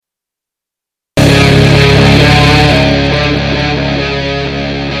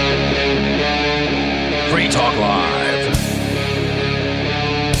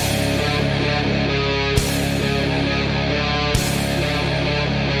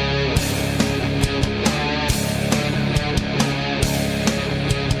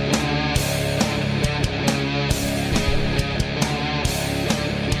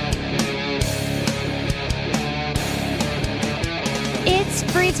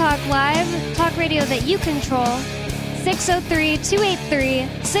Talk Live, talk radio that you control.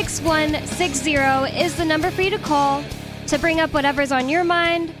 603-283-6160 is the number for you to call to bring up whatever's on your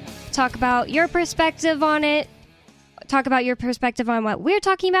mind, talk about your perspective on it, talk about your perspective on what we're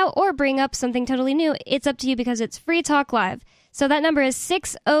talking about, or bring up something totally new. It's up to you because it's Free Talk Live. So that number is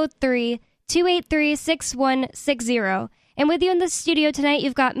 603-283-6160. And with you in the studio tonight,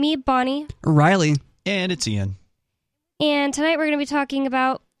 you've got me, Bonnie. Riley. And it's Ian. And tonight we're going to be talking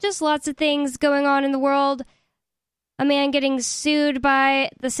about just lots of things going on in the world. A man getting sued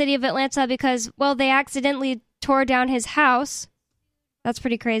by the city of Atlanta because, well, they accidentally tore down his house. That's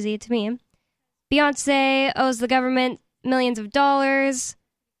pretty crazy to me. Beyonce owes the government millions of dollars.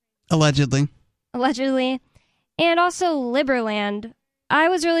 Allegedly. And also Liberland. I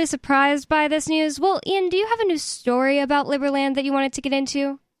was really surprised by this news. Well, Ian, do you have a new story about Liberland that you wanted to get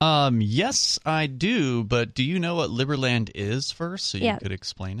into? Yes, I do, but do you know what Liberland is first, so you could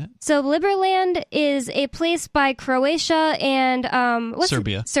explain it? So Liberland is a place by Croatia and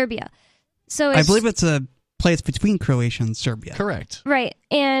Serbia. Serbia. So I believe it's a place between Croatia and Serbia. Correct. Right,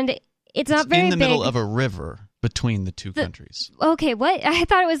 and it's not very big. In the middle of a river between the two countries. Okay, what? I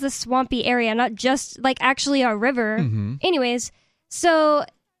thought it was the swampy area, not just like actually a river. Mm-hmm. Anyways, so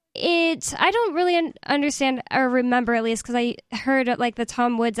I don't really understand or remember, at least because I heard like the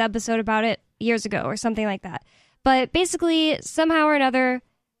Tom Woods episode about it years ago or something like that. But basically, somehow or another,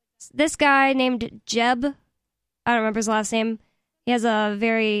 this guy named Jeb, I don't remember his last name. He has a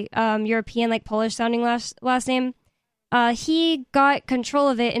very European, like Polish sounding last name. He got control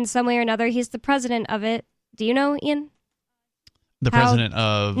of it in some way or another. He's the president of it. Do you know, Ian? President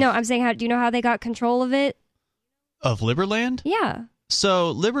of... No, I'm saying, do you know how they got control of it? Of Liberland? Yeah.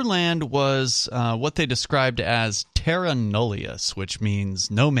 So Liberland was what they described as terra nullius, which means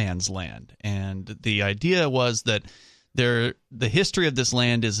no man's land. And the idea was that the history of this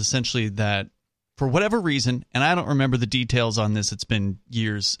land is essentially that for whatever reason, and I don't remember the details on this, it's been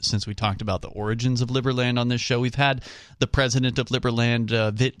years since we talked about the origins of Liberland on this show. We've had the president of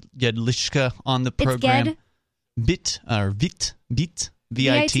Liberland, Vit Jedlička, on the program. It's Vit,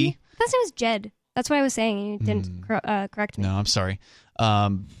 V-I-T. That's name was Jed. That's what I was saying. You didn't correct me. No, I'm sorry.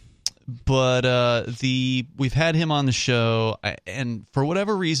 But we've had him on the show, and for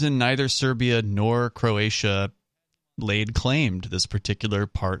whatever reason, neither Serbia nor Croatia laid claim to this particular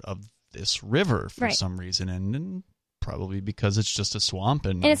part of this river for some reason, and probably because it's just a swamp.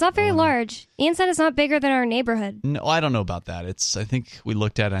 And it's not very large. Ian said it's not bigger than our neighborhood. No, I don't know about that. I think we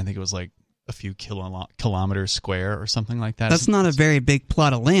looked at it, I think it was like a few kilometers square or something like that. That's not a very big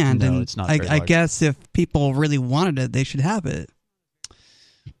plot of land. No, and it's not very I large. guess if people really wanted it, they should have it.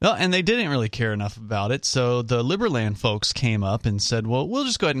 Well, and they didn't really care enough about it, so the Liberland folks came up and said, well, we'll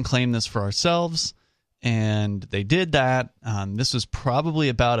just go ahead and claim this for ourselves. And they did that. This was probably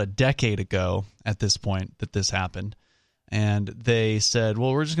about a decade ago at this point that this happened. And they said,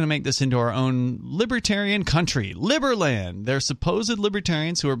 well, we're just going to make this into our own libertarian country, Liberland. They're supposed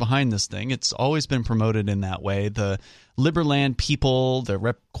libertarians who are behind this thing. It's always been promoted in that way. The Liberland people,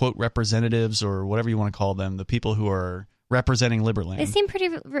 the quote representatives or whatever you want to call them, the people who are representing Liberland. They seem pretty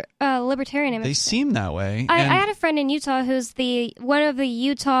libertarian. They seem that way. I had a friend in Utah who's one of the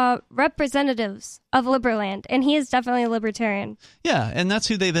Utah representatives of Liberland, and he is definitely a libertarian. Yeah, and that's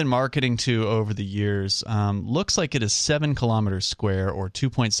who they've been marketing to over the years. Looks like it is 7 kilometers square or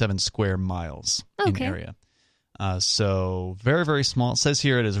 2.7 square miles in area. So very, very small. It says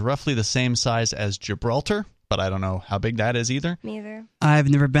here it is roughly the same size as Gibraltar, but I don't know how big that is either. Me either. I've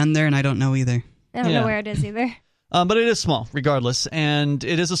never been there, and I don't know either. I don't know where it is either. But it is small, regardless, and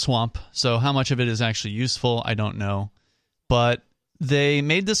it is a swamp, so how much of it is actually useful, I don't know. But they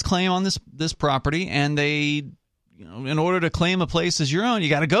made this claim on this property, and they, in order to claim a place as your own, you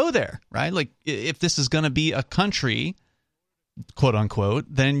got to go there, right? Like, if this is going to be a country, quote unquote,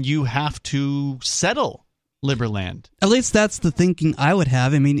 then you have to settle Liberland. At least that's the thinking I would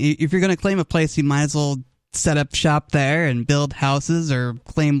have. I mean, if you're going to claim a place, you might as well set up shop there and build houses or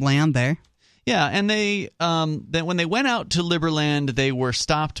claim land there. Yeah, and then when they went out to Liberland, they were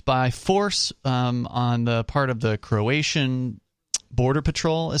stopped by force on the part of the Croatian border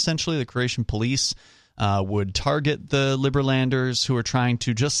patrol, essentially. The Croatian police would target the Liberlanders who were trying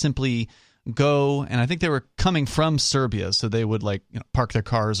to just simply go, and I think they were coming from Serbia, so they would park their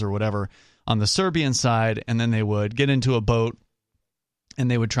cars or whatever on the Serbian side, and then they would get into a boat, and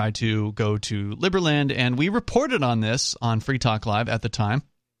they would try to go to Liberland, and we reported on this on Free Talk Live at the time.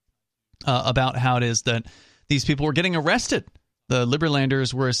 About how it is that these people were getting arrested. The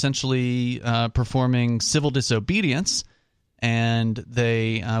Liberlanders were essentially performing civil disobedience, and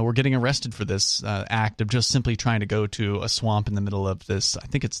they were getting arrested for this act of just simply trying to go to a swamp in the middle of this. I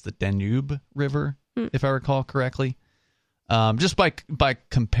think it's the Danube River, if I recall correctly. Just by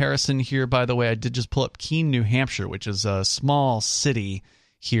comparison here, by the way, I did just pull up Keene, New Hampshire, which is a small city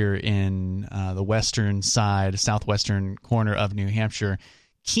here in the western side, southwestern corner of New Hampshire.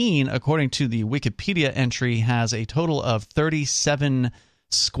 Keene, according to the Wikipedia entry, has a total of 37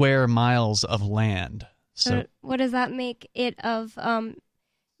 square miles of land. So what does that make it of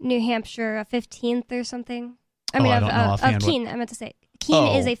New Hampshire, a 15th or something? I mean, of Keene, I meant to say.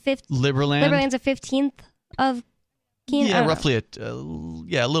 Keene is a 15th. Liberland? Liberland's a 15th of Keene? Yeah, roughly a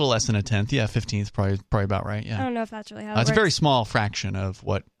little less than a 10th. Yeah, 15th, probably about right. Yeah. I don't know if that's really how it works. It's a very small fraction of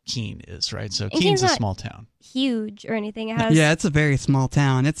what Keene is, right? So Keene's a small town. Huge or anything. It has... Yeah, it's a very small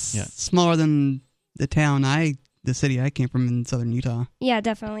town. It's smaller than the city I came from in southern Utah. Yeah,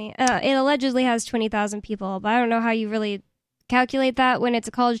 definitely. It allegedly has 20,000 people, but I don't know how you really calculate that when it's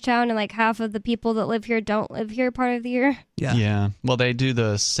a college town and like half of the people that live here don't live here part of the year. Yeah. Well, they do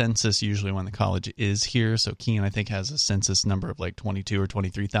the census usually when the college is here. So Keene, I think, has a census number of like 22 or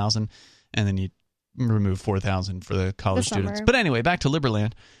 23,000, and then you remove 4,000 for the college students. But anyway, back to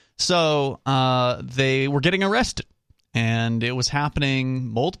Liberland. So they were getting arrested. And it was happening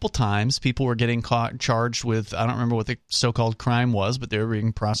multiple times. People were getting charged with, I don't remember what the so-called crime was, but they were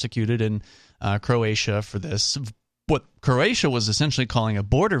being prosecuted in Croatia for this. What Croatia was essentially calling a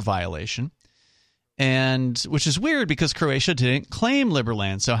border violation, and which is weird because Croatia didn't claim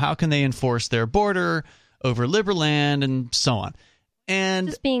Liberland. So how can they enforce their border over Liberland and so on? And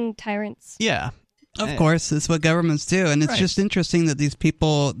just being tyrants. Yeah. Of course, it's what governments do. And it's just interesting that these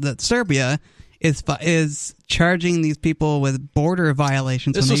people, that Serbia is charging these people with border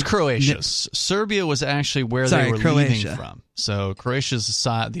violations. This was Croatia. Serbia was actually where they were leaving from. So Croatia's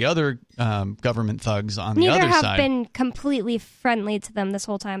side, the other government thugs on the other side. Neither have been completely friendly to them this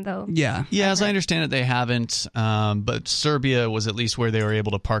whole time, though. Yeah. Yeah, as I understand it, they haven't. But Serbia was at least where they were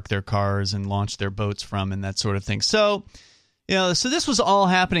able to park their cars and launch their boats from and that sort of thing. So, so this was all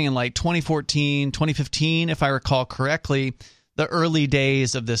happening in like 2014, 2015, if I recall correctly. The early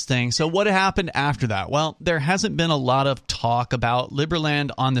days of this thing. So what happened after that? Well, there hasn't been a lot of talk about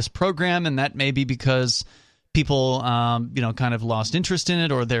Liberland on this program, and that may be because people, kind of lost interest in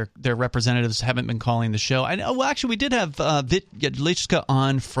it, or their representatives haven't been calling the show. I know. Well, actually, we did have Vit Jedlička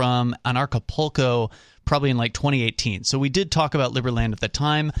on from Anarchapulco probably in like 2018. So we did talk about Liberland at the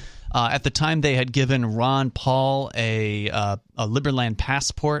time. At the time, they had given Ron Paul a Liberland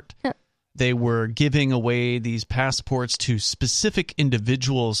passport. They were giving away these passports to specific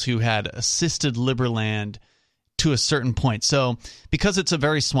individuals who had assisted Liberland to a certain point. So because it's a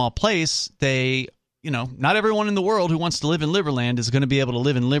very small place, they, not everyone in the world who wants to live in Liberland is going to be able to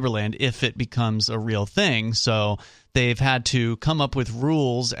live in Liberland if it becomes a real thing. So they've had to come up with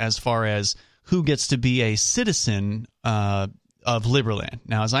rules as far as who gets to be a citizen of Liberland.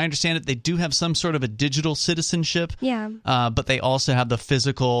 Now, as I understand it, they do have some sort of a digital citizenship. Yeah. But they also have the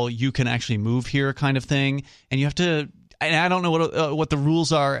physical, you can actually move here kind of thing. And you have to, and I don't know what the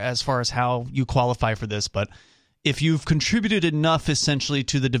rules are as far as how you qualify for this, but if you've contributed enough essentially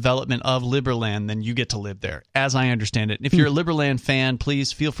to the development of Liberland, then you get to live there, as I understand it. And if you're a Liberland fan,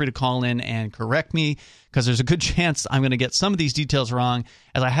 please feel free to call in and correct me, because there's a good chance I'm going to get some of these details wrong,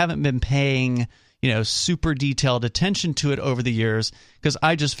 as I haven't been paying super detailed attention to it over the years, because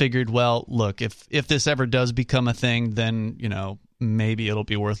I just figured, well, look, if this ever does become a thing, then, maybe it'll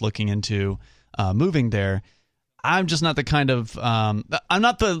be worth looking into moving there. I'm just not the kind of, I'm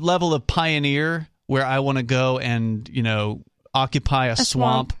not the level of pioneer where I want to go and, occupy a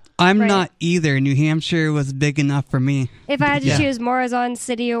swamp. I'm not either. New Hampshire was big enough for me. If I had to choose Morazan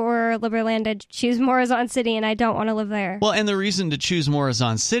City or Liberland, I'd choose Morazan City, and I don't want to live there. Well, and the reason to choose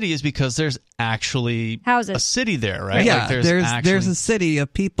Morazan City is because there's actually houses. A city there, right? Yeah, there's a city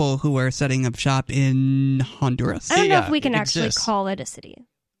of people who are setting up shop in Honduras. I don't know if we can actually call it a city.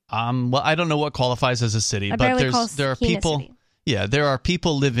 Well, I don't know what qualifies as a city, but there are people. City. Yeah, there are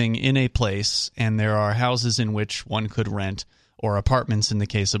people living in a place, and there are houses in which one could rent, or apartments in the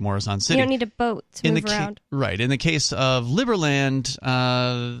case of Morazan City. You don't need a boat to move around. Right. In the case of Liberland,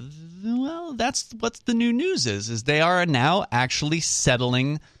 well, that's what the new news is they are now actually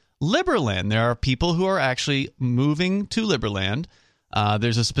settling Liberland. There are people who are actually moving to Liberland.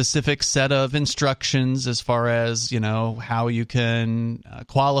 There's a specific set of instructions as far as, how you can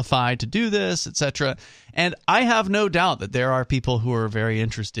qualify to do this, etc. And I have no doubt that there are people who are very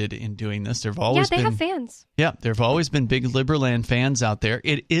interested in doing this. There have always they have fans. Yeah, there have always been big Liberland fans out there.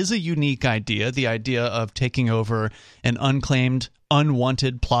 It is a unique idea, the idea of taking over an unclaimed,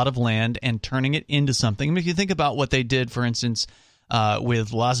 unwanted plot of land and turning it into something. I mean, if you think about what they did, for instance,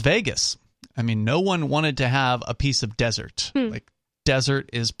 with Las Vegas, I mean, no one wanted to have a piece of desert. Like, desert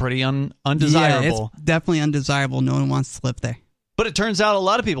is pretty undesirable. Yeah, it's definitely undesirable. No one wants to live there. But it turns out a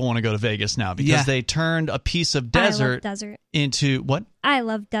lot of people want to go to Vegas now because they turned a piece of desert into what? I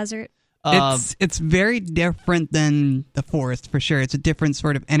love desert. It's very different than the forest, for sure. It's a different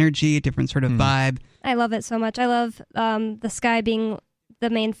sort of energy, a different sort of vibe. I love it so much. I love the sky being the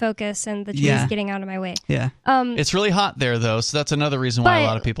main focus and the trees getting out of my way. Yeah. It's really hot there, though, so that's another reason why a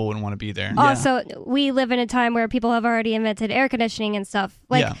lot of people wouldn't want to be there. Also, we live in a time where people have already invented air conditioning and stuff.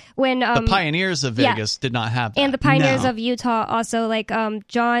 Like when the pioneers of Vegas did not have that. And the pioneers of Utah also, like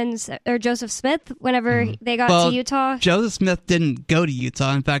Joseph Smith, whenever they got to Utah. Joseph Smith didn't go to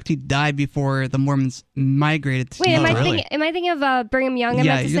Utah. In fact, he died before the Mormons migrated to Utah. Am I thinking of Brigham Young?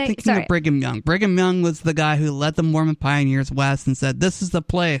 You're thinking of Brigham Young. Brigham Young was the guy who led the Mormon pioneers west and said, "This is the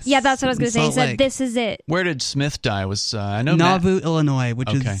place." Yeah, that's what I was going to say. He said, "This is it." Where did Smith die? Was I know Nauvoo, Illinois,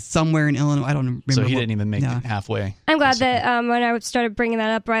 which is somewhere in Illinois. I don't remember. So he didn't even make it halfway. I'm glad that when I started bringing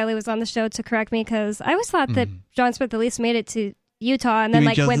that up, Riley was on the show to correct me, because I always thought that John Smith at least made it to Utah and then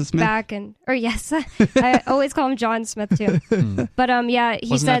went Smith? back I always call him John Smith too. But he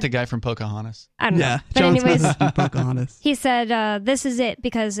wasn't said, that the guy from Pocahontas? I don't know. Yeah, but John anyways, Smith from Pocahontas. He said, "This is it,"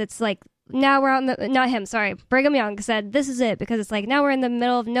 because it's like, now we're out in the, not him, sorry. Brigham Young said, "This is it," because it's like, now we're in the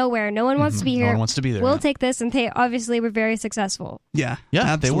middle of nowhere. No one wants to be here. No one wants to be there. We'll take this. And they obviously were very successful. Yeah,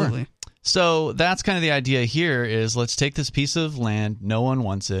 absolutely. They were. So that's kind of the idea here is let's take this piece of land. No one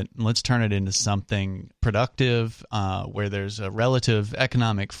wants it. And let's turn it into something productive where there's a relative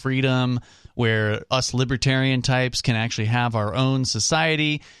economic freedom, where us libertarian types can actually have our own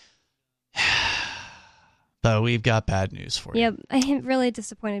society. But we've got bad news for you. Yep, it really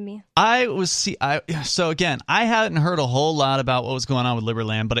disappointed me. So again, I hadn't heard a whole lot about what was going on with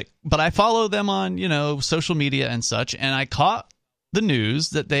Liberland, but I follow them on social media and such, and I caught the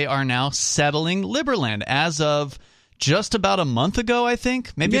news that they are now settling Liberland as of just about a month ago. I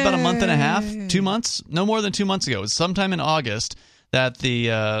think maybe about a month and a half, 2 months, no more than 2 months ago. It was sometime in August that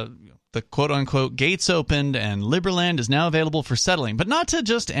the quote-unquote gates opened and Liberland is now available for settling, but not to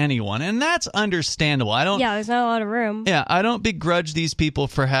just anyone, and that's understandable. There's not a lot of room. Yeah, I don't begrudge these people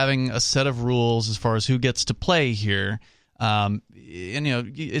for having a set of rules as far as who gets to play here.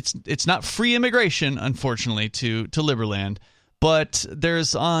 It's not free immigration, unfortunately, to Liberland, but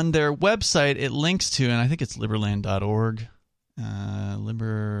there's on their website, it links to, and I think it's liberland.org,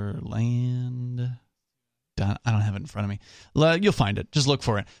 Liberland. I don't have it in front of me. You'll find it. Just look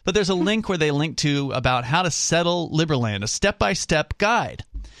for it. But there's a link where they link to about how to settle Liberland, a step-by-step guide.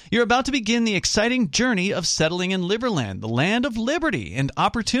 You're about to begin the exciting journey of settling in Liberland, the land of liberty and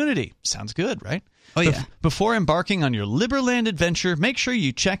opportunity. Sounds good, right? Oh, yeah. Before embarking on your Liberland adventure, make sure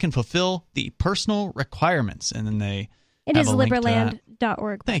you check and fulfill the personal requirements. And then it is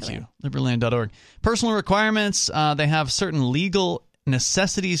liberland.org. Thank you. Liberland.org. Personal requirements, they have certain legal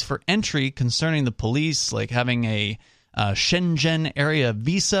necessities for entry concerning the police, like having a Schengen area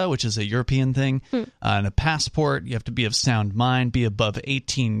visa, which is a European thing, and a passport. You have to be of sound mind, be above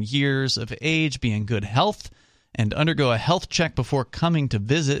 18 years of age, be in good health, and undergo a health check before coming to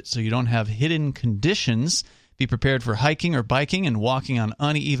visit so you don't have hidden conditions. Be prepared for hiking or biking and walking on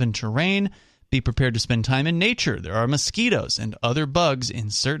uneven terrain. Be prepared to spend time in nature. There are mosquitoes and other bugs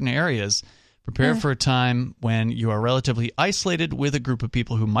in certain areas. Prepare for a time when you are relatively isolated with a group of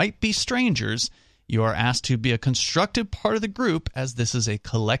people who might be strangers. You are asked to be a constructive part of the group as this is a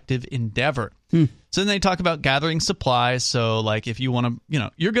collective endeavor. So then they talk about gathering supplies. So like if you want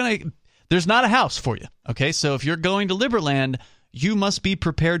to, there's not a house for you. Okay. So if you're going to Liberland, you must be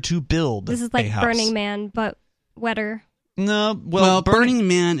prepared to build This is like a house. Burning Man, but wetter. No. Well, Burning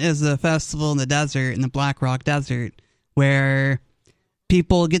Man is a festival in the desert, in the Black Rock Desert, where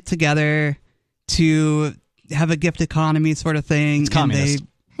people get together to have a gift economy sort of thing. It's communist.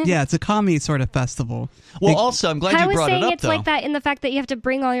 It's a commie sort of festival. Well, also, I'm glad you brought it up, though. I was saying it's like that in the fact that you have to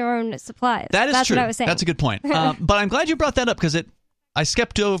bring all your own supplies. That's true. What I was saying. That's a good point. But I'm glad you brought that up because I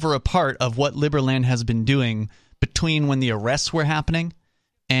skipped over a part of what Liberland has been doing between when the arrests were happening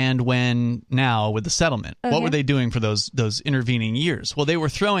and when now with the settlement. Okay. What were they doing for those intervening years? Well, they were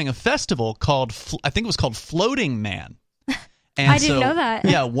throwing a festival called, I think it was called Floating Man. And I didn't know that.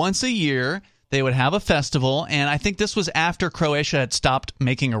 Yeah, once a year, They would have a festival, and I think this was after Croatia had stopped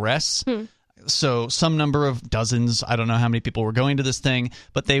making arrests. So some number of dozens, I don't know how many people were going to this thing,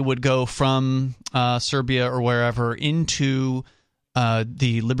 but they would go from Serbia or wherever into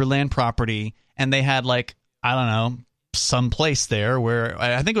the Liberland property, and they had like, I don't know, some place there where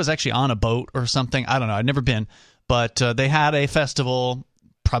I think it was actually on a boat or something. I don't know. I'd never been, but they had a festival,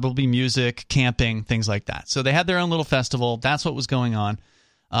 probably music, camping, things like that. So they had their own little festival. That's what was going on.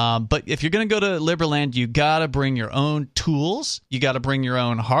 But if you're going to go to Liberland, you got to bring your own tools. You got to bring your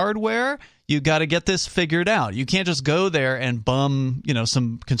own hardware. You got to get this figured out. You can't just go there and bum,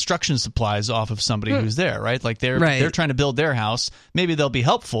 some construction supplies off of somebody who's there, right? Like they're trying to build their house. Maybe they'll be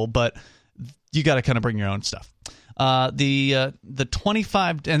helpful, but you got to kind of bring your own stuff. The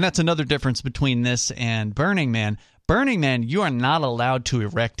 25, and that's another difference between this and Burning Man. Burning Man, you are not allowed to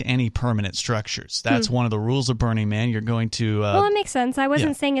erect any permanent structures. That's one of the rules of Burning Man. You're going to. Well, it makes sense. I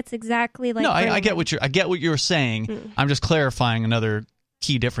wasn't saying it's exactly like. No, I get what you're saying. I'm just clarifying another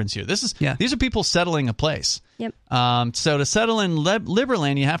key difference here. These are people settling a place. Yep. So to settle in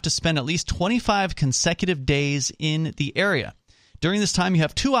Liberland, you have to spend at least 25 consecutive days in the area. During this time, you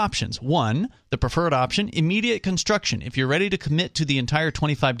have two options. One, the preferred option, immediate construction. If you're ready to commit to the entire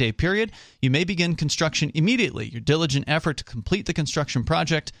 25-day period, you may begin construction immediately. Your diligent effort to complete the construction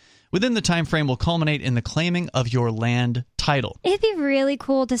project within the time frame will culminate in the claiming of your land title. It'd be really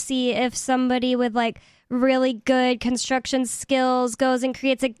cool to see if somebody with like really good construction skills goes and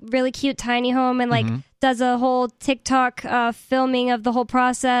creates a really cute tiny home and like does a whole TikTok filming of the whole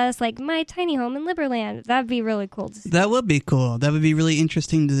process, like my tiny home in Liberland. That'd be really cool to see. That would be cool. That would be really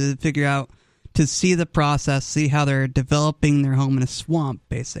interesting to figure out, to see the process, see how they're developing their home in a swamp,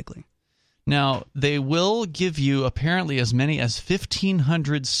 basically. Now, they will give you apparently as many as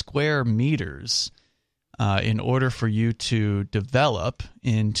 1,500 square meters in order for you to develop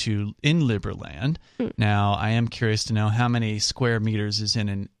in Liberland. Now, I am curious to know how many square meters is in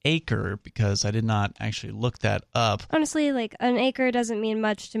an acre, because I did not actually look that up. Honestly, like an acre doesn't mean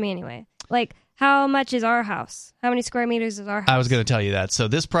much to me anyway. Like, how much is our house? How many square meters is our house? I was going to tell you that. So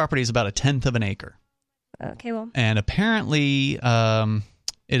this property is about a tenth of an acre. Okay, well. And apparently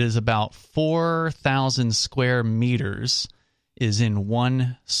it is about 4,000 square meters is in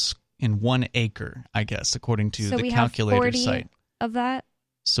one acre, I guess, according to the calculator site. Of that?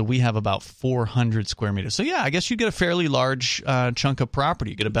 So we have about 400 square meters. So yeah, I guess you get a fairly large chunk of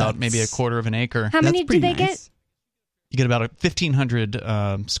property. You get about maybe a quarter of an acre. How many do they get? You get about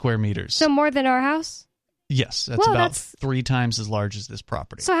 1,500 square meters. So more than our house? Yes, that's 3 times as large as this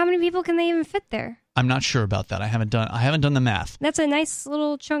property. So how many people can they even fit there? I'm not sure about that. I haven't done the math. That's a nice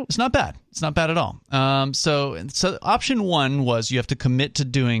little chunk. It's not bad. It's not bad at all. So option 1 was you have to commit to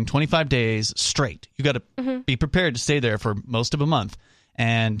doing 25 days straight. You got to be prepared to stay there for most of a month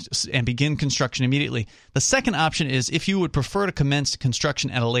and begin construction immediately. The second option is if you would prefer to commence construction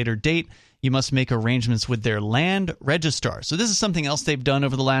at a later date, you must make arrangements with their land registrar. So this is something else they've done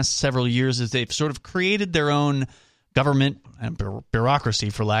over the last several years, is they've sort of created their own government and bureaucracy,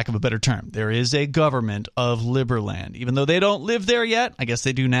 for lack of a better term. There is a government of Liberland. Even though they don't live there yet, I guess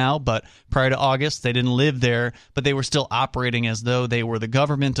they do now, but prior to August, they didn't live there, but they were still operating as though they were the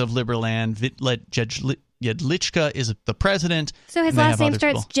government of Liberland. Jedlichka is the president. So his last name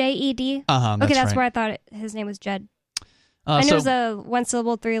starts J-E-D? Okay, that's where I thought his name was Jed. I knew it was a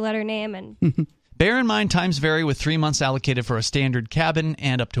one-syllable, 3-letter name. And bear in mind, times vary, with 3 months allocated for a standard cabin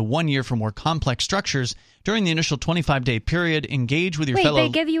and up to 1 year for more complex structures. During the initial 25-day period, engage with your fellow... Wait, they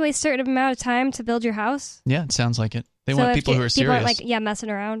give you a certain amount of time to build your house? Yeah, it sounds like it. They want people who are serious. People aren't,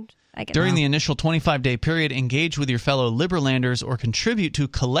 messing around. During the initial 25-day period, engage with your fellow Liberlanders or contribute to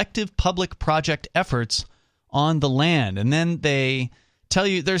collective public project efforts on the land. And then they tell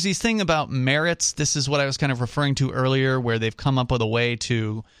you there's these thing about merits. This is what I was kind of referring to earlier, where they've come up with a way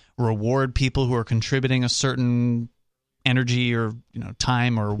to reward people who are contributing a certain energy or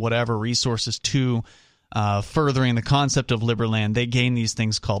time or whatever resources to furthering the concept of Liberland. They gain these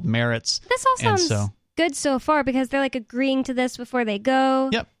things called merits. This all sounds good so far, because they're like agreeing to this before they go.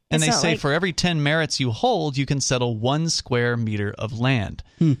 Yep. And they say for every 10 merits you hold, you can settle 1 square meter of land.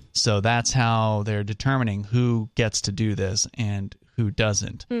 So that's how they're determining who gets to do this and who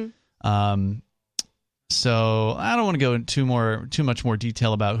doesn't. So I don't want to go into too much more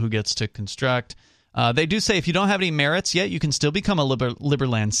detail about who gets to construct. They do say if you don't have any merits yet, you can still become a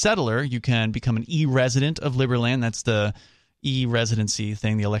Liberland settler. You can become an e-resident of Liberland. That's the e-residency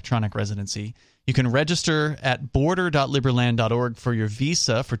thing, the electronic residency. You can register at border.liberland.org for your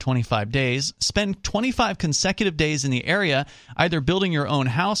visa for 25 days. Spend 25 consecutive days in the area, either building your own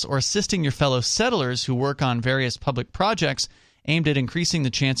house or assisting your fellow settlers who work on various public projects, aimed at increasing the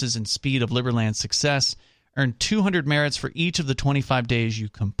chances and speed of Liberland's success. Earn 200 merits for each of the 25 days you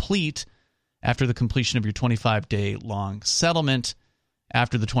complete after the completion of your 25-day-long settlement.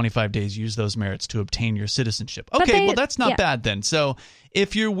 After the 25 days, use those merits to obtain your citizenship. Okay, well, that's not bad then. So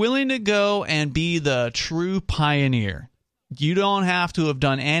if you're willing to go and be the true pioneer, you don't have to have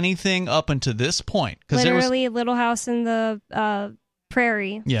done anything up until this point. Literally, Little House in the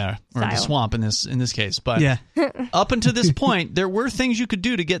prairie. Yeah, or the swamp in this case. But yeah. Up until this point, there were things you could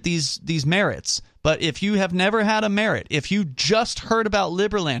do to get these merits. But if you have never had a merit, if you just heard about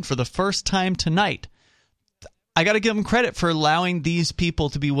Liberland for the first time tonight, I got to give them credit for allowing these people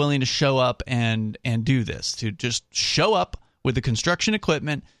to be willing to show up and do this, to just show up with the construction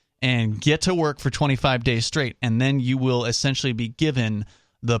equipment and get to work for 25 days straight. And then you will essentially be given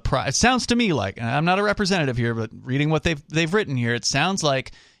the prize. It sounds to me like, and I'm not a representative here, but reading what they've written here, it sounds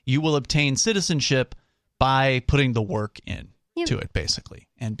like you will obtain citizenship by putting the work in to it, basically,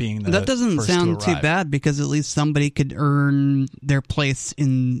 and being the That doesn't first sound to too arrive. bad, because at least somebody could earn their place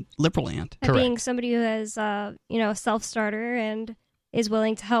in Liberland. Being somebody who is, a self-starter and is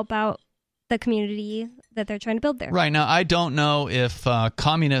willing to help out the community that they're trying to build there. Right. Now, I don't know if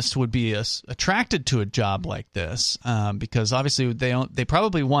communists would be attracted to a job like this, because obviously they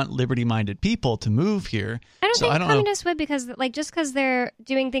probably want liberty-minded people to move here. I don't think communists would, because just because they're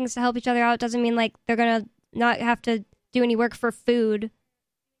doing things to help each other out doesn't mean they're going to not have to do any work for food.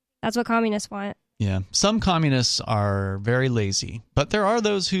 That's what communists want. Yeah. Some communists are very lazy, but there are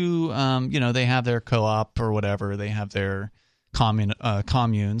those who, they have their co-op or whatever. They have their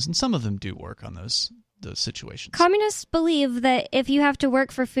communes, and some of them do work on those situations. Communists believe that if you have to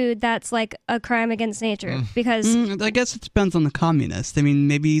work for food, that's like a crime against nature, because I guess it depends on the communist. I mean,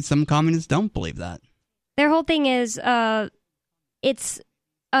 maybe some communists don't believe that. Their whole thing is it's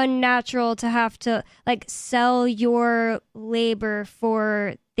unnatural to have to sell your labor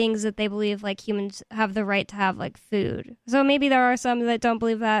for things that they believe humans have the right to have, food. So maybe there are some that don't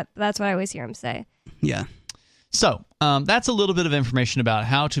believe that, but that's what I always hear them say. Yeah. So that's a little bit of information about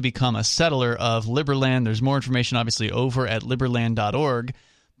how to become a settler of Liberland. There's more information, obviously, over at liberland.org.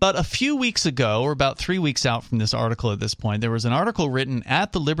 But a few weeks ago, or about 3 weeks out from this article at this point, there was an article written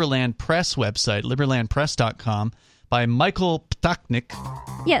at the Liberland Press website, liberlandpress.com, by Michael Ptachnik.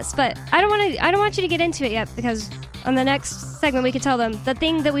 Yes, but I don't want you to get into it yet, because on the next segment we could tell them the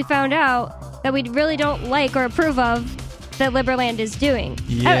thing that we found out that we really don't like or approve of that Liberland is doing.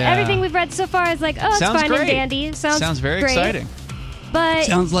 Yeah. Everything we've read so far is it's Sounds fine great. and dandy. Sounds very great, exciting. But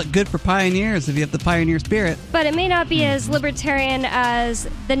sounds like good for pioneers if you have the pioneer spirit. But it may not be as libertarian as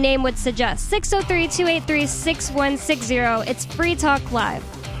the name would suggest. 603-283-6160. It's Free Talk Live.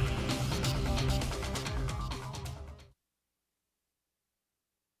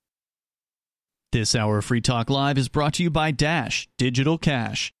 This hour of Free Talk Live is brought to you by Dash Digital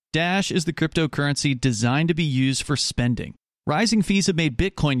Cash. Dash is the cryptocurrency designed to be used for spending. Rising fees have made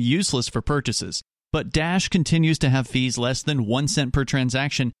Bitcoin useless for purchases, but Dash continues to have fees less than 1 cent per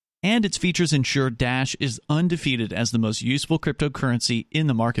transaction, and its features ensure Dash is undefeated as the most useful cryptocurrency in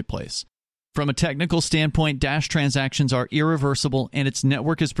the marketplace. From a technical standpoint, Dash transactions are irreversible, and its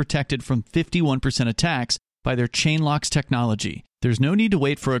network is protected from 51% attacks by their Chainlocks technology. There's no need to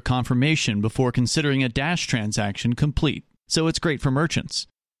wait for a confirmation before considering a Dash transaction complete, so it's great for merchants.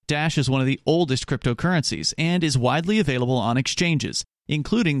 Dash is one of the oldest cryptocurrencies and is widely available on exchanges,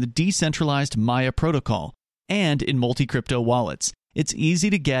 including the decentralized Maya protocol, and in multi-crypto wallets. It's easy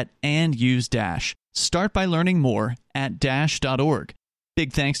to get and use Dash. Start by learning more at dash.org.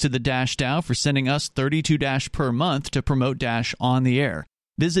 Big thanks to the Dash DAO for sending us 32 Dash per month to promote Dash on the air.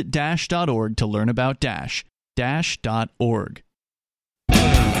 Visit dash.org to learn about Dash. Dash.org.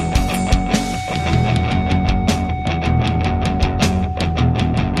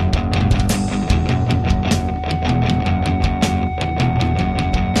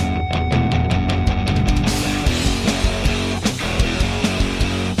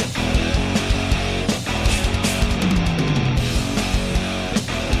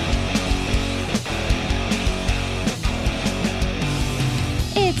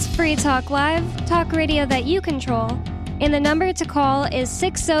 It's Free Talk Live, talk radio that you control. And the number to call is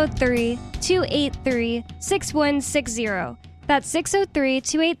 603-283-6160. That's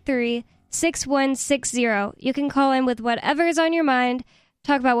 603-283-6160. You can call in with whatever is on your mind,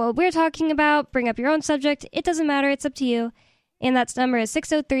 talk about what we're talking about, bring up your own subject. It doesn't matter. It's up to you. And that number is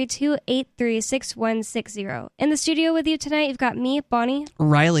 603-283-6160. In the studio with you tonight, you've got me, Bonnie.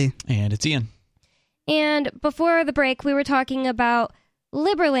 Riley. And it's Ian. And before the break, we were talking about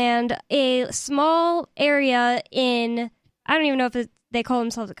Liberland, a small area in, I don't even know if they call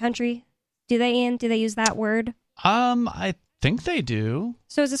themselves a country. Do they, Ian? Do they use that word? I think they do.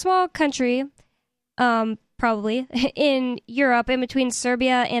 So it's a small country, probably, in Europe, in between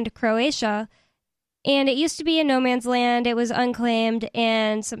Serbia and Croatia. And it used to be a no man's land. It was unclaimed,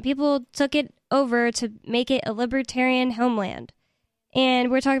 and some people took it over to make it a libertarian homeland. And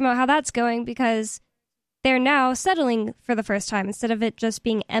we're talking about how that's going because they're now settling for the first time. Instead of it just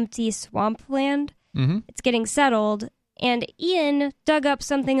being empty swampland, it's getting settled. And Ian dug up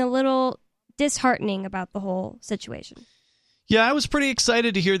something a little disheartening about the whole situation. Yeah, I was pretty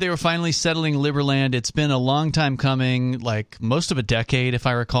excited to hear they were finally settling Liberland. It's been a long time coming, like most of a decade, if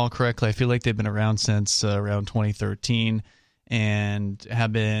I recall correctly. I feel like they've been around since around 2013 and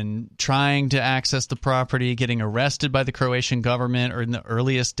have been trying to access the property, getting arrested by the Croatian government or in the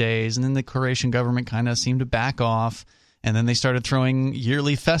earliest days. And then the Croatian government kind of seemed to back off. And then they started throwing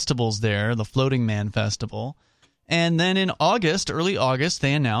yearly festivals there, the Floating Man Festival. And then in August, early August,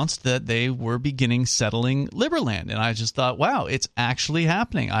 they announced that they were beginning settling Liberland. And I just thought, wow, it's actually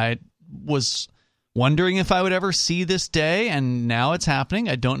happening. I was wondering if I would ever see this day, and now it's happening.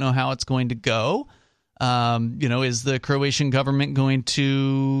 I don't know how it's going to go. Is the Croatian government going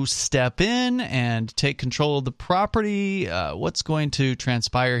to step in and take control of the property? What's going to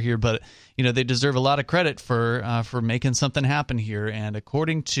transpire here? But, they deserve a lot of credit for making something happen here. And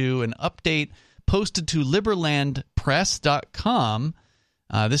according to an update posted to liberlandpress.com.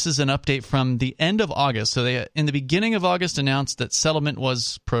 This is an update from the end of August. So they, in the beginning of August, announced that settlement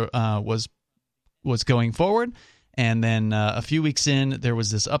was going forward, and then a few weeks in, there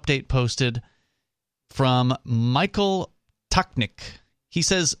was this update posted from Michael Tuchnik. He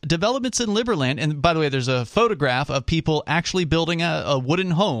says developments in Liberland, and by the way, there's a photograph of people actually building a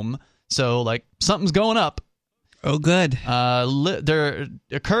wooden home. So like something's going up. Oh, good. They're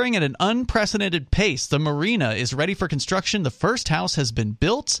occurring at an unprecedented pace. The marina is ready for construction. The first house has been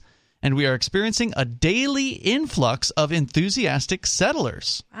built, and we are experiencing a daily influx of enthusiastic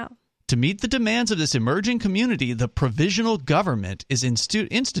settlers. Wow. To meet the demands of this emerging community, the provisional government is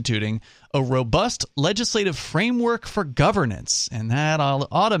instituting a robust legislative framework for governance. And that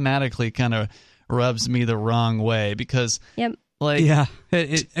automatically kind of rubs me the wrong way because... Yep.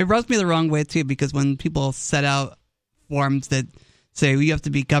 It rubs me the wrong way, too, because when people set out forms that say we have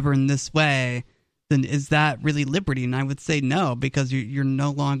to be governed this way, then is that really liberty? And I would say no, because you're no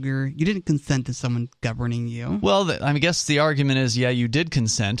longer, you didn't consent to someone governing you. Well, I guess the argument is, yeah, you did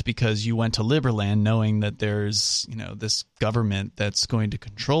consent because you went to Liberland knowing that there's, this government that's going to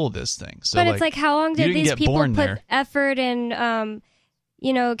control this thing. So, but it's like, how long did these people put effort and,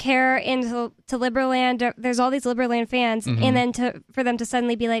 care into Liberland? There's all these Liberland fans, and then for them to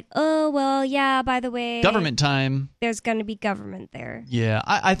suddenly be like, oh, well, yeah, by the way, government time. There's going to be government there. Yeah,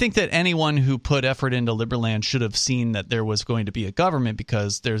 I think that anyone who put effort into Liberland should have seen that there was going to be a government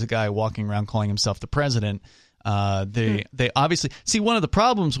because there's a guy walking around calling himself the president. They obviously see one of the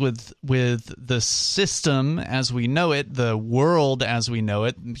problems with the system as we know it, the world as we know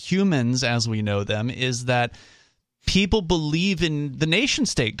it, humans as we know them, is that people believe in the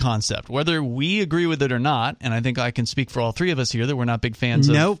nation-state concept, whether we agree with it or not. And I think I can speak for all three of us here that we're not big fans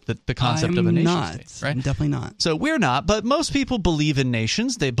of the concept of a nation-state. Right? I'm definitely not. So we're not, but most people believe in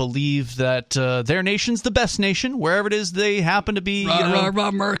nations. They believe that their nation's the best nation, wherever it is they happen to be.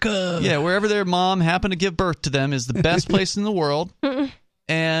 America. Yeah, wherever their mom happened to give birth to them is the best place in the world.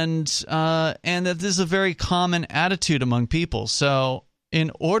 And that this is a very common attitude among people. So in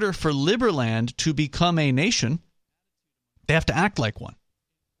order for Liberland to become a nation, they have to act like one.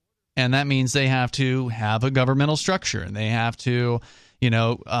 And that means they have to have a governmental structure. And they have to,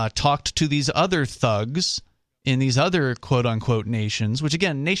 talk to these other thugs in these other quote-unquote nations, which,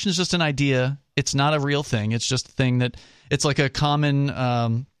 again, nation is just an idea. It's not a real thing. It's just a thing that it's like a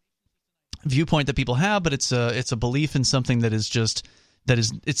common viewpoint that people have, but it's a belief in something that is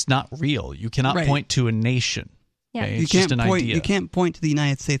it's not real. You cannot point to a nation. Yeah. Okay? It's just an idea. You can't point to the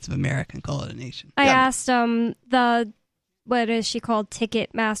United States of America and call it a nation. I asked what is she called?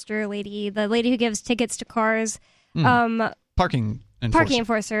 Ticketmaster lady, the lady who gives tickets to cars. Parking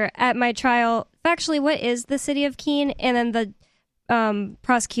enforcer at my trial. Actually, what is the city of Keene? And then the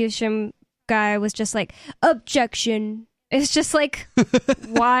prosecution guy was just like, objection. It's just like,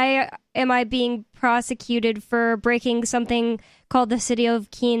 why am I being prosecuted for breaking something called the city of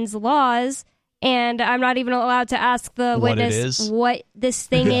Keene's laws? And I'm not even allowed to ask the witness what this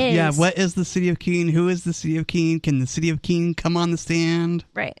thing is. Yeah, what is the city of Keene? Who is the city of Keene? Can the city of Keene come on the stand?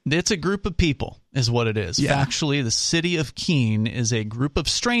 Right. It's a group of people is what it is. Yeah. Factually, the city of Keene is a group of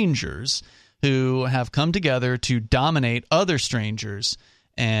strangers who have come together to dominate other strangers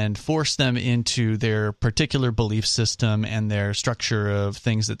and force them into their particular belief system and their structure of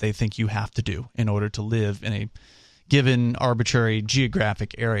things that they think you have to do in order to live in a given arbitrary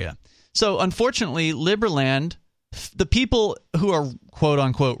geographic area. So unfortunately, Liberland, the people who are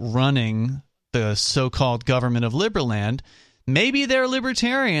quote-unquote running the so-called government of Liberland, maybe they're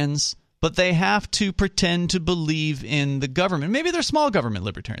libertarians, but they have to pretend to believe in the government. Maybe they're small government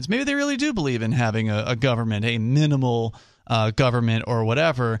libertarians. Maybe they really do believe in having a government, a minimal government or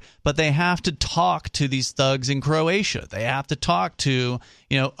whatever, but they have to talk to these thugs in Croatia. They have to talk to,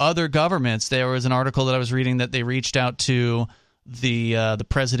 other governments. There was an article that I was reading that they reached out to the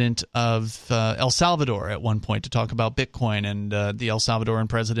president of El Salvador at one point to talk about Bitcoin, and the El Salvadoran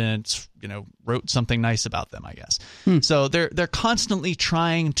president, wrote something nice about them, I guess. So they're constantly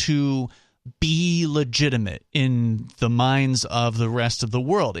trying to be legitimate in the minds of the rest of the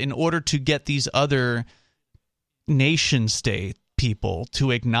world in order to get these other nation state people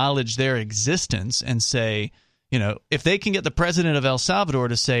to acknowledge their existence and say, if they can get the president of El Salvador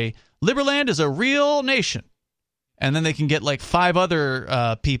to say Liberland is a real nation, and then they can get like 5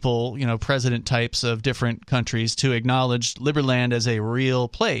 other people, president types of different countries to acknowledge Liberland as a real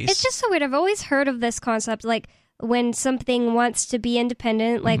place. It's just so weird. I've always heard of this concept, like when something wants to be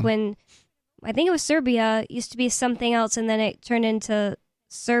independent, like when, I think it was Serbia, used to be something else, and then it turned into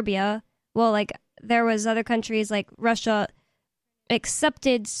Serbia. Well, like there was other countries, like Russia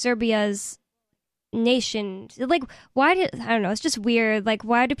accepted Serbia's nation. Like, I don't know, it's just weird. Like,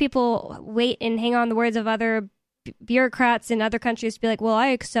 why do people wait and hang on the words of other bureaucrats in other countries to be like, well, I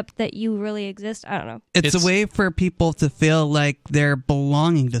accept that you really exist? I don't know. It's a way for people to feel like they're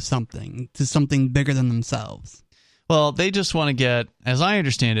belonging to something bigger than themselves. Well, they just want to get, as I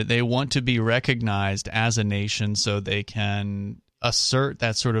understand it, they want to be recognized as a nation so they can assert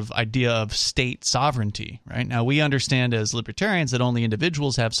that sort of idea of state sovereignty, right? Now, we understand as libertarians that only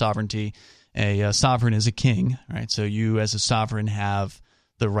individuals have sovereignty. A sovereign is a king, right? So you as a sovereign have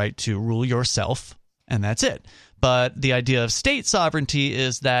the right to rule yourself, and that's it. But the idea of state sovereignty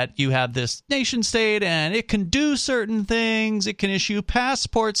is that you have this nation state and it can do certain things. It can issue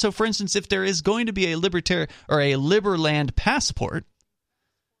passports. So, for instance, if there is going to be a Liberland passport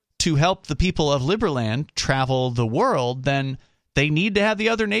to help the people of Liberland travel the world, then they need to have the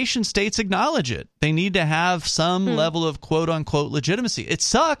other nation states acknowledge it. They need to have some level of quote-unquote legitimacy. It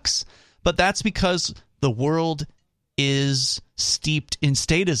sucks, but that's because the world is steeped in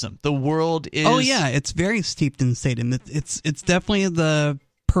statism. The world is... Oh, yeah, it's very steeped in statism. It's definitely the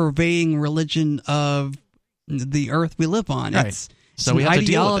pervading religion of the earth we live on. Right. It's we have an to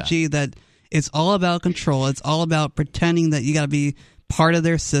deal with ideology that it's all about control. It's all about pretending that you got to be part of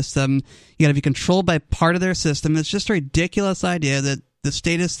their system. You got to be controlled by part of their system. It's just a ridiculous idea that the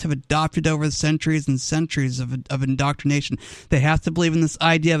statists have adopted over centuries and centuries of indoctrination. They have to believe in this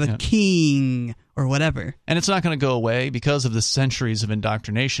idea of a king or whatever. And it's not going to go away because of the centuries of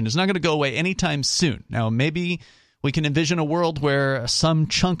indoctrination. It's not going to go away anytime soon. Now, maybe we can envision a world where some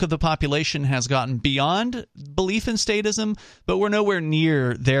chunk of the population has gotten beyond belief in statism, but we're nowhere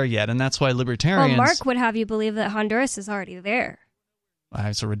near there yet. And that's why libertarians... Well, Mark would have you believe that Honduras is already there.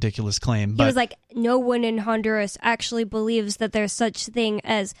 It's a ridiculous claim. He was like, no one in Honduras actually believes that there's such thing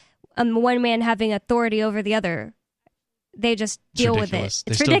as one man having authority over the other. They just deal with it.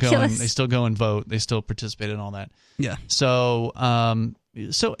 It's ridiculous. They still go and vote. They still participate in all that. Yeah. So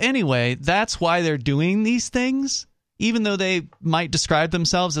anyway, that's why they're doing these things. Even though they might describe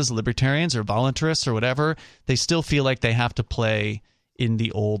themselves as libertarians or voluntarists or whatever, they still feel like they have to play in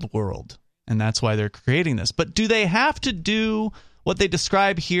the old world. And that's why they're creating this. But do they have to do what they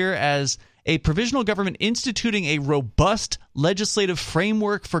describe here as a provisional government instituting a robust legislative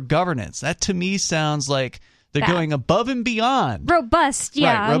framework for governance? That to me sounds like they're going above and beyond. Robust,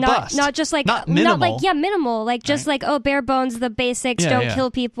 yeah. Right, robust. Not just like... Not minimal. Minimal. Like just like, bare bones, the basics, don't kill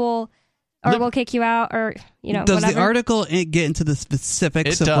people, or we'll kick you out, or, Does whatever. the article get into the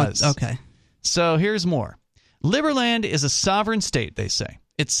specifics of does. What... Okay. So here's more. Liberland is a sovereign state, they say.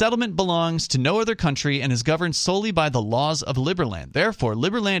 Its settlement belongs to no other country and is governed solely by the laws of Liberland. Therefore,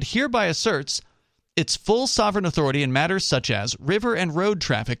 Liberland hereby asserts its full sovereign authority in matters such as river and road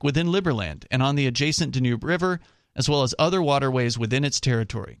traffic within Liberland and on the adjacent Danube River, as well as other waterways within its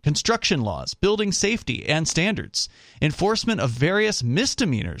territory, construction laws, building safety and standards, enforcement of various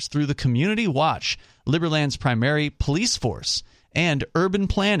misdemeanors through the Community Watch, Liberland's primary police force, and urban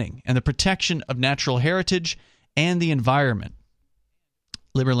planning and the protection of natural heritage and the environment.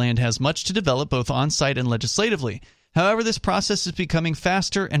 Liberland has much to develop both on-site and legislatively. However, this process is becoming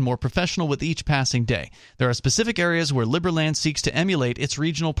faster and more professional with each passing day. There are specific areas where Liberland seeks to emulate its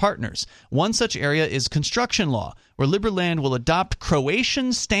regional partners. One such area is construction law, where Liberland will adopt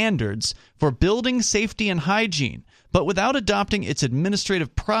Croatian standards for building safety and hygiene, but without adopting its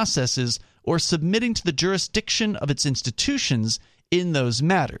administrative processes or submitting to the jurisdiction of its institutions in those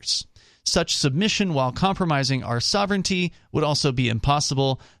matters. Such submission, while compromising our sovereignty, would also be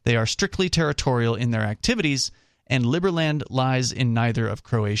impossible. They are strictly territorial in their activities, and Liberland lies in neither of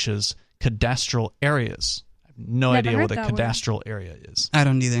Croatia's cadastral areas. I have no idea what a cadastral area is. I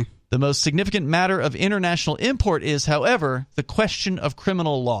don't either. The most significant matter of international import is, however, the question of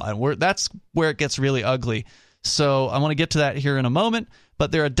criminal law, and that's where it gets really ugly. So I want to get to that here in a moment,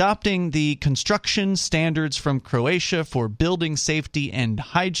 but they're adopting the construction standards from Croatia for building safety and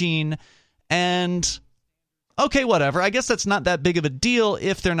hygiene, and okay, whatever. I guess that's not that big of a deal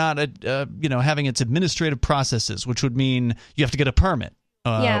if they're not, having its administrative processes, which would mean you have to get a permit.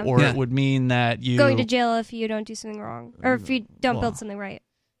 It would mean that you... Going to jail if you don't do something wrong, or if you don't build something right.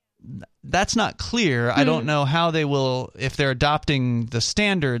 That's not clear. I don't know how they will, if they're adopting the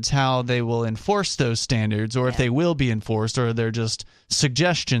standards, how they will enforce those standards, or if they will be enforced, or they're just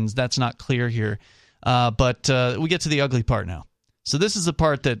suggestions. That's not clear here. But we get to the ugly part now. So this is the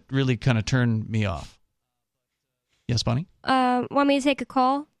part that really kind of turned me off. Yes, Bonnie? Want me to take a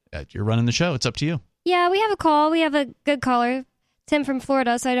call? You're running the show. It's up to you. Yeah, we have a call. We have a good caller, Tim from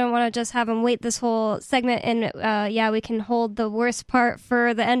Florida, so I don't want to just have him wait this whole segment. And we can hold the worst part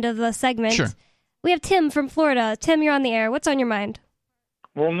for the end of the segment. Sure. We have Tim from Florida. Tim, you're on the air. What's on your mind?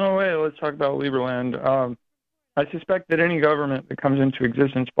 Well, no way. Let's talk about Liberland. I suspect that any government that comes into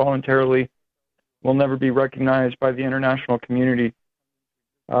existence voluntarily will never be recognized by the international community.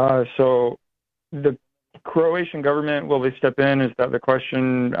 So the Croatian government, will they step in? Is that the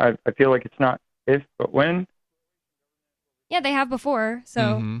question? I feel like it's not if, but when. Yeah, they have before,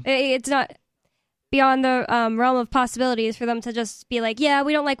 so it's not beyond the realm of possibilities for them to just be like, yeah,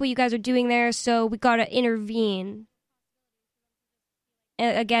 we don't like what you guys are doing there, so we got to intervene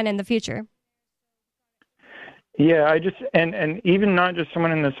again in the future. Yeah, and even not just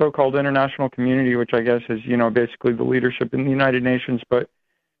someone in the so-called international community, which I guess is, basically the leadership in the United Nations, but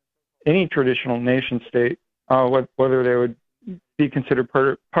any traditional nation state, whether they would be considered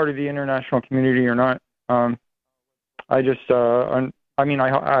part of the international community or not. I wish them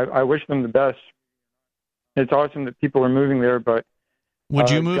the best. It's awesome that people are moving there, but would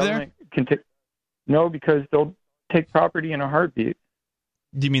you move there? No, because they'll take property in a heartbeat.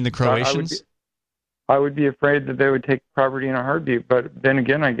 Do you mean the Croatians? I would be afraid that they would take property in a heartbeat, but then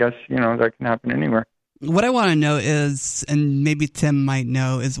again, I guess that can happen anywhere. What I want to know is, and maybe Tim might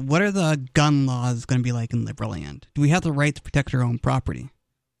know, is what are the gun laws going to be like in Liberland? Do we have the right to protect our own property?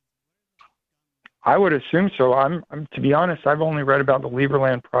 I would assume so. I'm to be honest, I've only read about the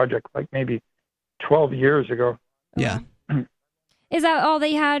Liberland project like maybe 12 years ago. Yeah. Is that all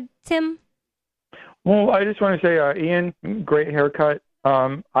they had, Tim? Well, I just want to say, Ian, great haircut.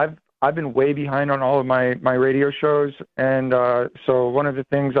 I've been way behind on all of my radio shows, and so one of the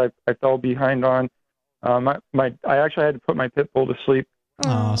things I fell behind on, I actually had to put my pit bull to sleep.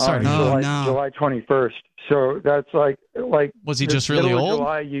 Oh, sorry. July 21st. So that's like. Was he just really old?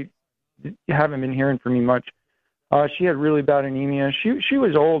 July, you haven't been hearing from me much. She had really bad anemia. She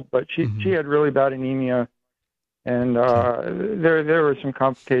was old, but she had really bad anemia, and there were some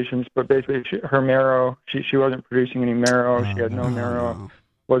complications. But basically, her marrow, she wasn't producing any marrow. She had no marrow,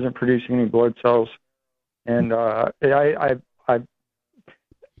 wasn't producing any blood cells, and I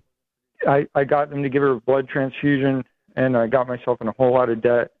got them to give her a blood transfusion, and I got myself in a whole lot of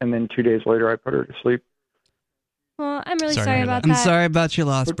debt. And then 2 days later, I put her to sleep. Well, I'm really sorry about that. I'm sorry about your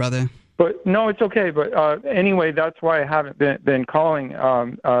loss, brother. But no, it's okay. But anyway, that's why I haven't been calling,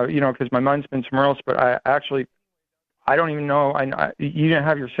 because my mind's been somewhere else. But I don't even know. You didn't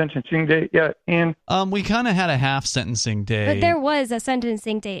have your sentencing date yet, Ian? We kind of had a half sentencing day. But there was a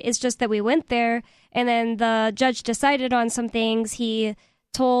sentencing date. It's just that we went there, and then the judge decided on some things. He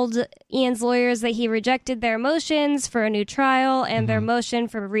told Ian's lawyers that he rejected their motions for a new trial and their motion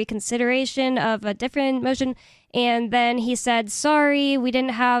for reconsideration of a different motion. And then he said, sorry, we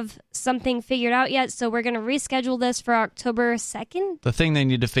didn't have something figured out yet, so we're going to reschedule this for October 2nd. The thing they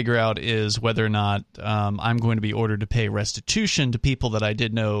need to figure out is whether or not I'm going to be ordered to pay restitution to people that I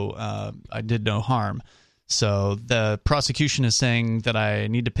did no harm. So the prosecution is saying that I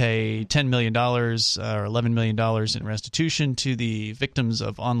need to pay $10 million or $11 million in restitution to the victims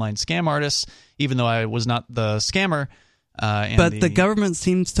of online scam artists, even though I was not the scammer. But the government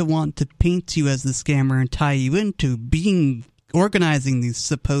seems to want to paint you as the scammer and tie you into organizing these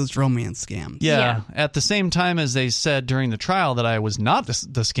supposed romance scams. Yeah. At the same time as they said during the trial that I was not the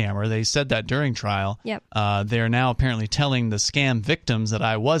scammer, they said that during trial. Yep. They are now apparently telling the scam victims that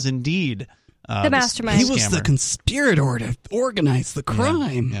I was indeed the mastermind. He was the conspirator to organize the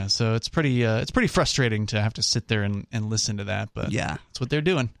crime. Yeah. So it's pretty frustrating to have to sit there and listen to that. But yeah, that's what they're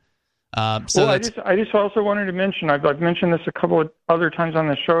doing. I just also wanted to mention, I've mentioned this a couple of other times on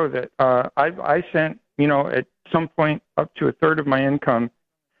the show, that I sent, at some point up to a third of my income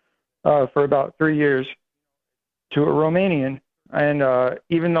for about 3 years to a Romanian. And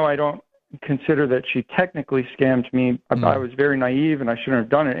even though I don't consider that she technically scammed me, I was very naive and I shouldn't have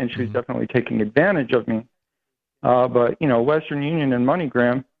done it, and she was definitely taking advantage of me. But, Western Union and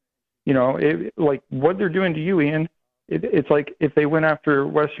MoneyGram, like what they're doing to you, Ian, it's like if they went after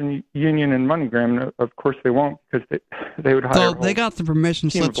Western Union and MoneyGram, of course they won't, because they would hire. So they got the permission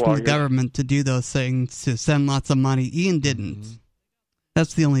slips from the government to do those things, to send lots of money. Ian didn't.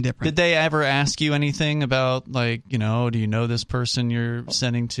 That's the only difference. Did they ever ask you anything about, like, do you know this person you're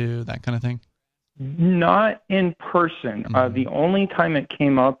sending to, that kind of thing? Not in person. The only time it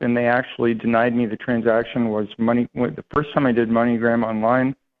came up and they actually denied me the transaction was the first time I did MoneyGram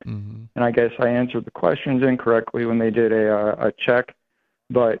online. And I guess I answered the questions incorrectly when they did a check.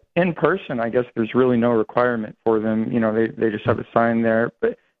 But in person, I guess there's really no requirement for them. They just have a sign there.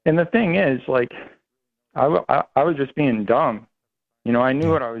 And the thing is, like, I was just being dumb. I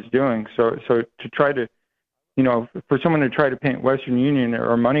knew what I was doing. So to try to, for someone to try to paint Western Union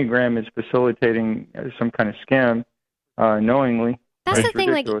or MoneyGram as facilitating some kind of scam knowingly. That's the thing.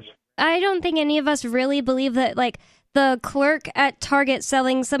 Ridiculous. Like, I don't think any of us really believe that, like, the clerk at Target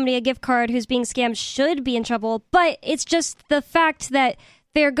selling somebody a gift card who's being scammed should be in trouble, but it's just the fact that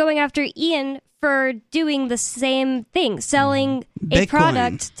they're going after Ian for doing the same thing, selling a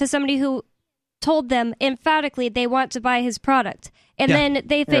product to somebody who told them emphatically they want to buy his product. And then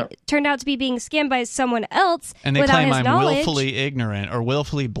they turned out to be being scammed by someone else and they without claim his I'm knowledge. willfully ignorant or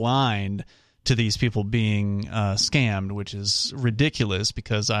willfully blind to these people being scammed, which is ridiculous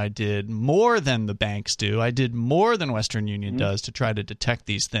because I did more than the banks do. I did more than Western Union does to try to detect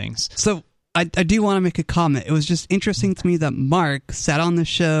these things. So I do want to make a comment. It was just interesting to me that Mark sat on the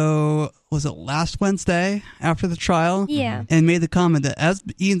show, was it last Wednesday after the trial? Yeah. And made the comment that as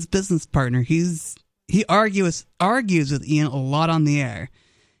Ian's business partner, he argues with Ian a lot on the air.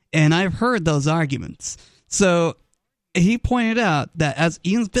 And I've heard those arguments. So he pointed out that as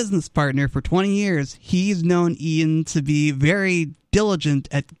Ian's business partner for 20 years, he's known Ian to be very diligent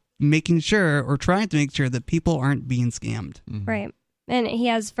at making sure or trying to make sure that people aren't being scammed. Right. And he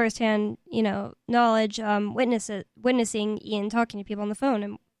has firsthand, knowledge, witnessing Ian talking to people on the phone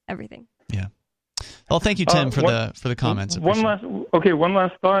and everything. Yeah. Well, thank you, Tim, for the comments. One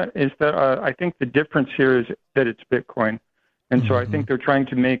last thought is that I think the difference here is that it's Bitcoin. And so I think they're trying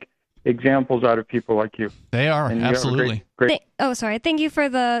to make examples out of people like you. They are, absolutely. Great. Thank you for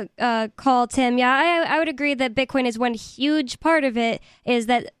the call, Tim. Yeah, I would agree that Bitcoin is one huge part of it, is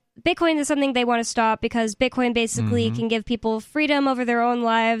that Bitcoin is something they want to stop because Bitcoin basically can give people freedom over their own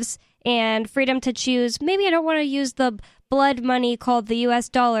lives and freedom to choose. Maybe I don't want to use the blood money called the US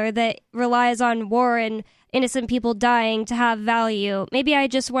dollar that relies on war and innocent people dying to have value. Maybe I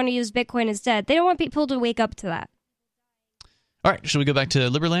just want to use Bitcoin instead. They don't want people to wake up to that. All right, should we go back to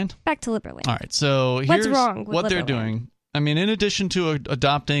Liberland? Back to Liberland. All right, so here's what they're doing. I mean, in addition to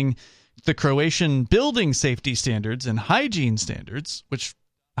adopting the Croatian building safety standards and hygiene standards, which,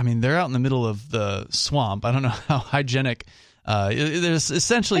 I mean, they're out in the middle of the swamp. I don't know how hygienic. There's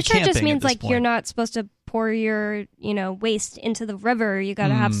essentially camping. Which just means, like, you're not supposed to pour your, waste into the river. You got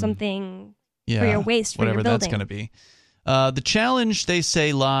to have something for your waste for your building. Whatever that's going to be. The challenge, they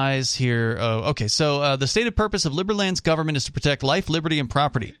say, lies here. So the stated purpose of Liberland's government is to protect life, liberty, and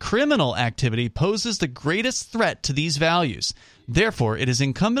property. Criminal activity poses the greatest threat to these values. Therefore, it is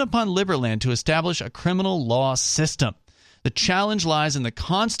incumbent upon Liberland to establish a criminal law system. The challenge lies in the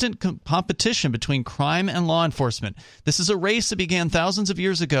constant competition between crime and law enforcement. This is a race that began thousands of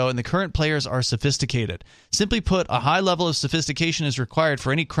years ago, and the current players are sophisticated. Simply put, a high level of sophistication is required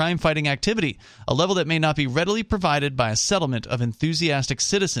for any crime-fighting activity, a level that may not be readily provided by a settlement of enthusiastic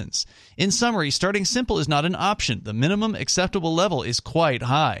citizens. In summary, starting simple is not an option. The minimum acceptable level is quite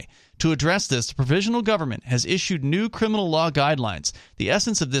high. To address this, the provisional government has issued new criminal law guidelines. The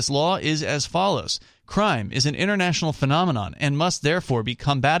essence of this law is as follows. Crime is an international phenomenon and must therefore be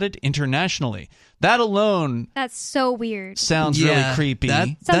combated internationally. That alone... That's so weird. Sounds really creepy. That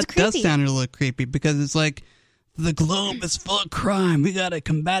does sound really creepy because it's like, the globe is full of crime. We got to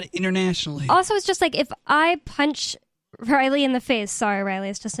combat it internationally. Also, it's just like, if I punch Riley in the face... Sorry, Riley,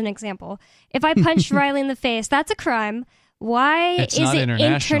 it's just an example. If I punch Riley in the face, that's a crime. Why it's is it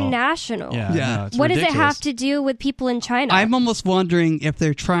international? Yeah. No, what ridiculous. does it have to do with people in China? I'm almost wondering if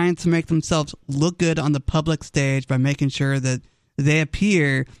they're trying to make themselves look good on the public stage by making sure that they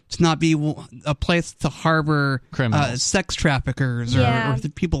appear to not be a place to harbor criminals, sex traffickers, or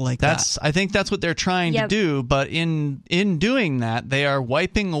people like that. I think that's what they're trying to do, but in doing that, they are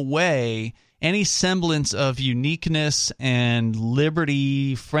wiping away any semblance of uniqueness and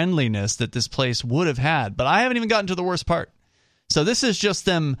liberty friendliness that this place would have had. But I haven't even gotten to the worst part. So this is just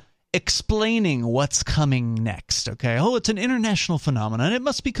them explaining what's coming next, okay? Oh, it's an international phenomenon. It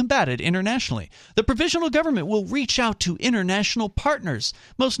must be combated internationally. The provisional government will reach out to international partners,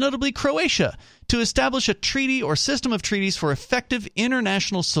 most notably Croatia, to establish a treaty or system of treaties for effective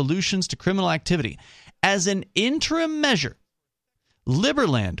international solutions to criminal activity. As an interim measure,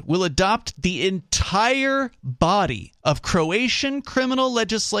 Liberland will adopt the entire body of Croatian criminal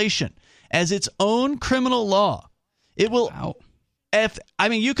legislation as its own criminal law. It will... Wow.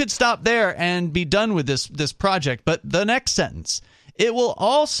 You could stop there and be done with this project, but the next sentence, it will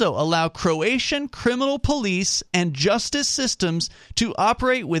also allow Croatian criminal police and justice systems to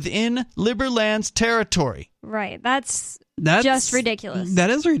operate within Liberland's territory. Right. That's just ridiculous. That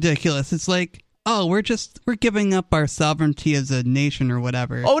is ridiculous. It's like, oh, we're giving up our sovereignty as a nation or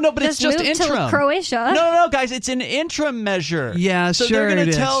whatever. Oh, no, but it's just move interim. To Croatia. No, guys, it's an interim measure. Yeah, so sure. So they're going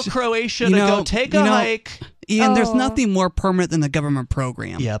to tell Croatia to go take a hike. Ian, there's nothing more permanent than the government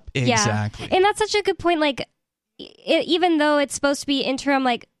program. Yep, exactly. Yeah. And that's such a good point. Like, even though it's supposed to be interim,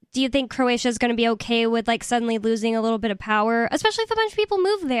 like, do you think Croatia is going to be okay with, like, suddenly losing a little bit of power, especially if a bunch of people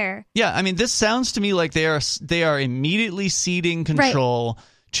move there? Yeah, I mean, this sounds to me like they are immediately ceding control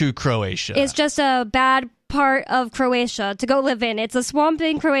to Croatia. It's just a bad part of Croatia to go live in. It's a swamp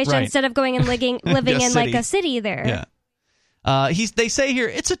in Croatia instead of going and living in like a city there. Yeah. They say here,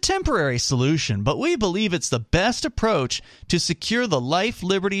 it's a temporary solution, but we believe it's the best approach to secure the life,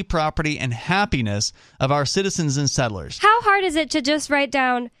 liberty, property, and happiness of our citizens and settlers. How hard is it to just write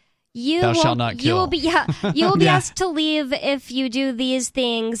down, Thou shalt not kill. You will be asked to leave if you do these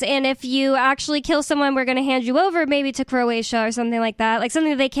things, and if you actually kill someone, we're going to hand you over maybe to Croatia or something like that, like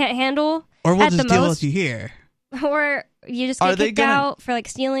something they can't handle. Or we'll just deal with you here. Or you just get kicked out for like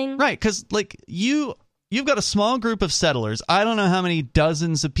stealing. Right, because like You've got a small group of settlers. I don't know how many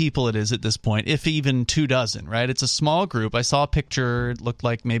dozens of people it is at this point, if even 24, right? It's a small group. I saw a picture. It looked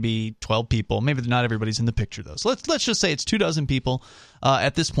like maybe 12 people. Maybe not everybody's in the picture, though. So let's just say it's 24 people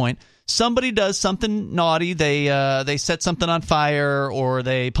at this point. Somebody does something naughty. They set something on fire, or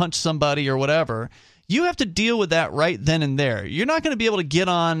they punch somebody or whatever. You have to deal with that right then and there. You're not going to be able to get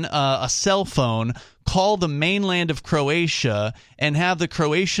on a cell phone, call the mainland of Croatia, and have the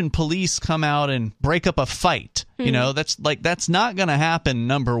Croatian police come out and break up a fight. You know, that's not going to happen,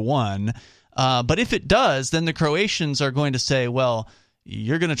 number one. But if it does, then the Croatians are going to say, well,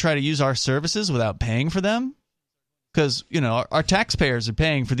 you're going to try to use our services without paying for them? Because, you know, our taxpayers are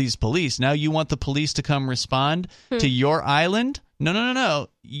paying for these police. Now you want the police to come respond to your island? No.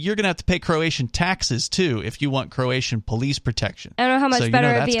 You're going to have to pay Croatian taxes, too, if you want Croatian police protection. I don't know how much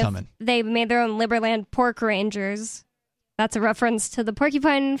better it would be if they made their own Liberland pork rangers. That's a reference to the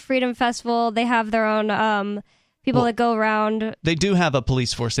Porcupine Freedom Festival. They have their own people that go around. They do have a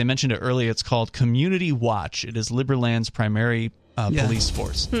police force. They mentioned it earlier. It's called Community Watch. It is Liberland's primary police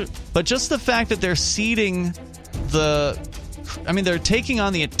force. But just the fact that they're ceding they're taking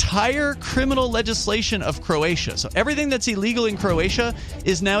on the entire criminal legislation of Croatia. So everything that's illegal in Croatia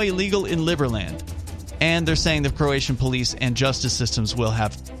is now illegal in Liberland. And they're saying the Croatian police and justice systems will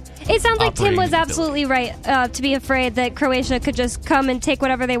have... It sounds like Tim was absolutely right to be afraid that Croatia could just come and take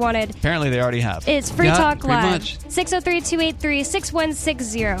whatever they wanted. Apparently they already have. It's Free Talk Live.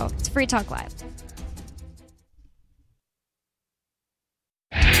 603-283-6160. It's Free Talk Live.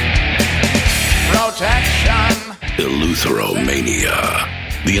 Protection. Eleutheromania.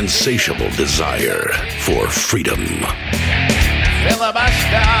 The insatiable desire for freedom.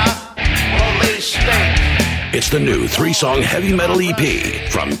 Filibuster. Police state. It's the new 3-song heavy metal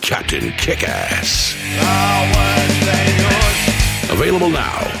EP from Captain Kickass. Available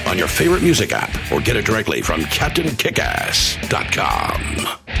now on your favorite music app or get it directly from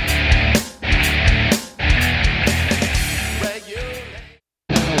CaptainKickass.com.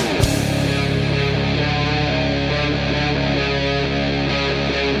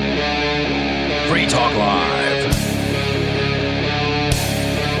 Free Talk Live.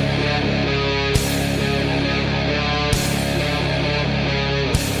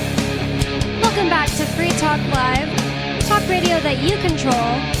 Welcome back to Free Talk Live. Talk radio that you control.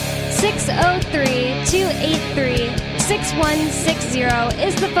 603-283-6160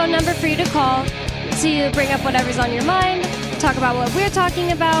 is the phone number for you to call to bring up whatever's on your mind, talk about what we're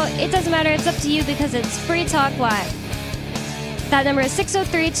talking about. It doesn't matter. It's up to you because it's Free Talk Live. That number is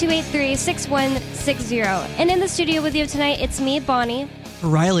 603-283-6160. And in the studio with you tonight, it's me, Bonnie.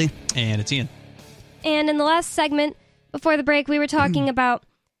 Riley. And it's Ian. And in the last segment, before the break, we were talking about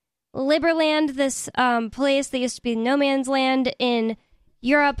Liberland, this place that used to be no man's land in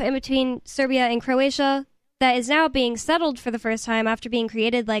Europe in between Serbia and Croatia that is now being settled for the first time after being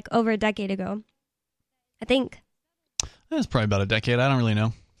created like over a decade ago. I think. It's probably about a decade. I don't really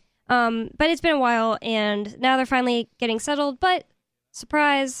know. But it's been a while, and now they're finally getting settled. But,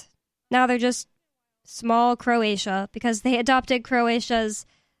 surprise, now they're just small Croatia because they adopted Croatia's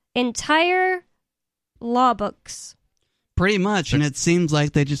entire law books. Pretty much, and it seems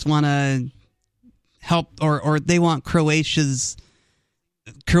like they just want to help, or they want Croatia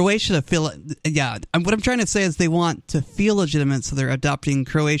to feel, what I'm trying to say is they want to feel legitimate, so they're adopting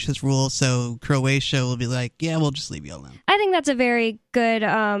Croatia's rules, so Croatia will be like, yeah, we'll just leave you alone. I think that's a very good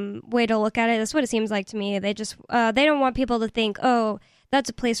way to look at it. That's what it seems like to me. They just, they don't want people to think, oh, that's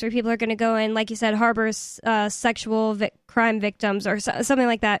a place where people are going to go and, like you said, harbor sexual crime victims or something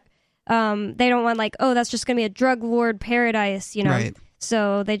like that. They don't want like, oh, that's just going to be a drug lord paradise, you know? Right.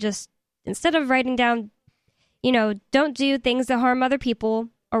 So they just, instead of writing down, you know, don't do things that harm other people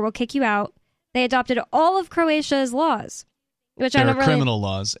or we'll kick you out, they adopted all of Croatia's laws, which I don't really... criminal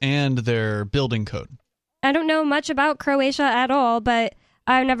laws and their building code. I don't know much about Croatia at all, but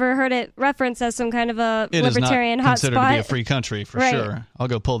I've never heard it referenced as some kind of a libertarian hotspot. It is not considered to be a free country, for sure. I'll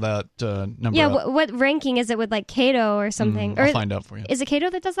go pull that number Yeah, up. What ranking is it with, like, Cato or something? I'll find out for you. Is it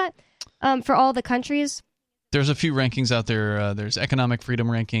Cato that does that for all the countries? There's a few rankings out there. There's economic freedom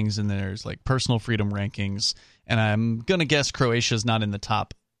rankings, and there's, like, personal freedom rankings. And I'm going to guess Croatia's not in the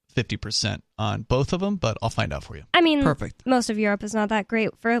top 50% on both of them, but I'll find out for you. I mean, perfect. Most of Europe is not that great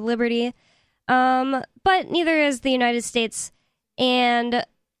for liberty, but neither is the United States. And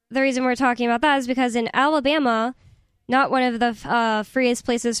the reason we're talking about that is because in Alabama, not one of the freest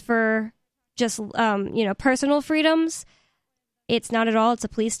places for just personal freedoms. It's not at all. It's a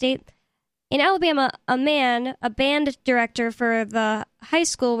police state. In Alabama, a band director for the high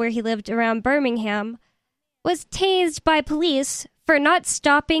school where he lived around Birmingham, was tased by police for not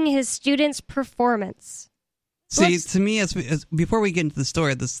stopping his students' performance. See, to me, as before we get into the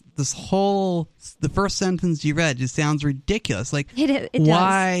story, the first sentence you read just sounds ridiculous. Like, it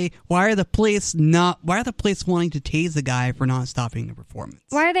why are the police wanting to tase a guy for not stopping the performance?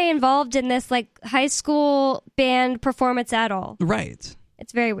 Why are they involved in this like high school band performance at all? Right.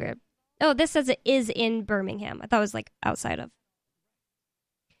 It's very weird. Oh, this says it is in Birmingham. I thought it was like outside of.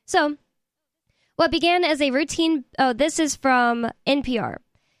 So, what began as a routine... Oh, this is from NPR.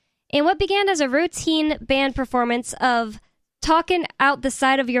 And what began as a routine band performance of Talkin' Out the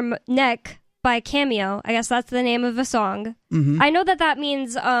Side of Your Neck by Cameo. I guess that's the name of a song. Mm-hmm. I know that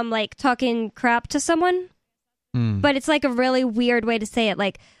means like talking crap to someone. But it's like a really weird way to say it.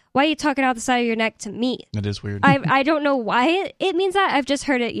 Like, why are you talking out the side of your neck to me? That is weird. I don't know why it means that. I've just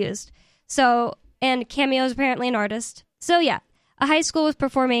heard it used. So, and Cameo is apparently an artist. So yeah, a high school was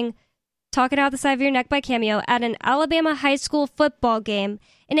performing Talking Out the Side of Your Neck by Cameo at an Alabama high school football game,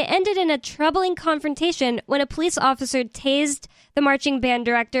 and it ended in a troubling confrontation when a police officer tased the marching band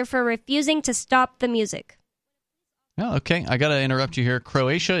director for refusing to stop the music. Oh, okay. I got to interrupt you here.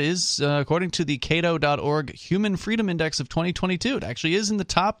 Croatia is, according to the Cato.org Human Freedom Index of 2022, it actually is in the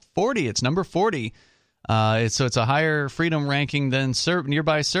top 40. It's number 40. So it's a higher freedom ranking than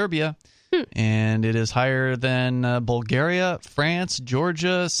nearby Serbia. And it is higher than Bulgaria, France,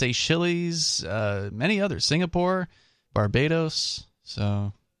 Georgia, Seychelles, many others, Singapore, Barbados.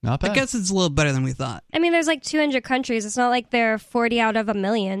 So, not bad. I guess it's a little better than we thought. I mean, there's like 200 countries. It's not like they're 40 out of a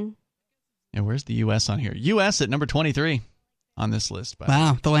million. Yeah, where's the U.S. on here? U.S. at number 23 on this list.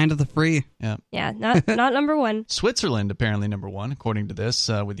 Wow, the land of the free. Yeah, not number one. Switzerland apparently number one, according to this,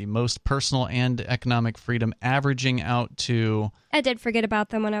 with the most personal and economic freedom averaging out to... I did forget about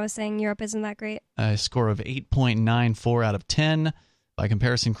them when I was saying Europe isn't that great. A score of 8.94 out of 10. By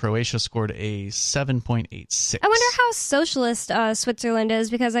comparison, Croatia scored a 7.86. I wonder how socialist Switzerland is,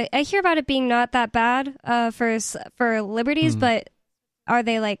 because I hear about it being not that bad for liberties, but are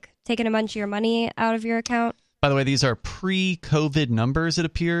they like taking a bunch of your money out of your account? By the way, these are pre-COVID numbers, it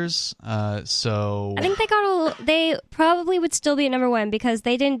appears. So I think they probably would still be at number one because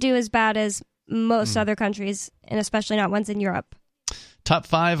they didn't do as bad as most other countries, and especially not ones in Europe. Top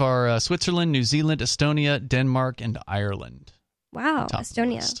 5 are Switzerland, New Zealand, Estonia, Denmark, and Ireland. Wow,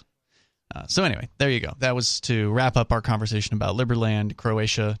 Estonia. So anyway, there you go. That was to wrap up our conversation about Liberland,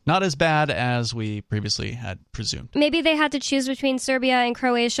 Croatia. Not as bad as we previously had presumed. Maybe they had to choose between Serbia and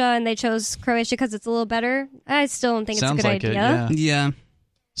Croatia, and they chose Croatia because it's a little better. I still don't think it's a good idea. Yeah.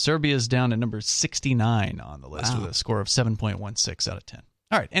 Serbia's down at number 69 on the list with a score of 7.16 out of 10.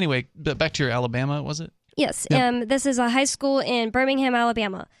 All right. Anyway, back to your Alabama, was it? Yes. Yep. This is a high school in Birmingham,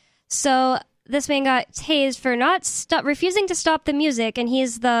 Alabama. So this man got tased for refusing to stop the music, and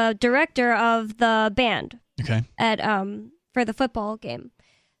he's the director of the band. Okay. For the football game.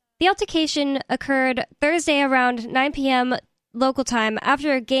 The altercation occurred Thursday around 9 p.m. local time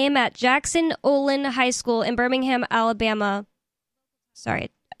after a game at Jackson Olin High School in Birmingham, Alabama.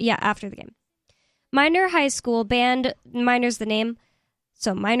 After the game. Minor High School band, Minor's the name,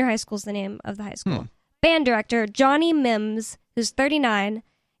 so Minor High School's the name of the high school. Band director Johnny Mims, who's 39,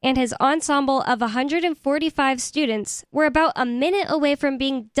 and his ensemble of 145 students were about a minute away from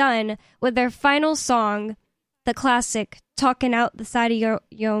being done with their final song, the classic "Talking Out the Side of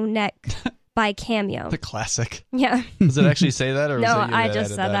Your Neck" by Cameo. The classic. Yeah. Does it actually say that? Or No, was it I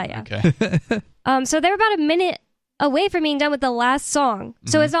just said that, yeah. Okay. So they're about a minute away from being done with the last song.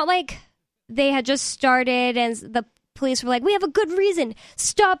 So it's not like they had just started and the police were like, we have a good reason.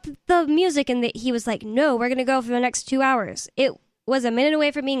 Stop the music. And he was like, no, we're going to go for the next 2 hours. It was a minute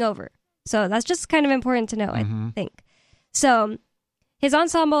away from being over. So that's just kind of important to know, I think. So his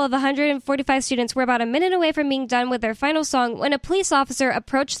ensemble of 145 students were about a minute away from being done with their final song when a police officer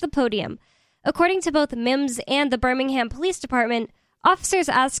approached the podium. According to both Mims and the Birmingham Police Department, officers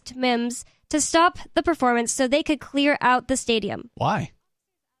asked Mims to stop the performance so they could clear out the stadium. Why?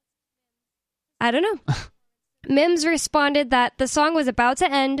 I don't know. Mims responded that the song was about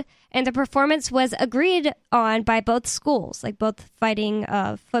to end and the performance was agreed on by both schools, like both fighting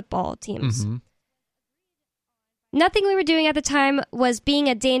football teams. Nothing we were doing at the time was being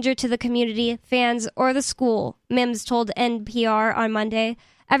a danger to the community, fans, or the school, Mims told NPR on Monday.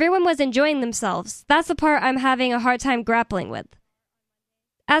 Everyone was enjoying themselves. That's the part I'm having a hard time grappling with.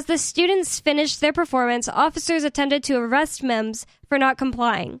 As the students finished their performance, officers attempted to arrest Mims for not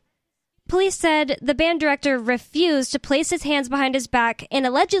complying. Police said the band director refused to place his hands behind his back and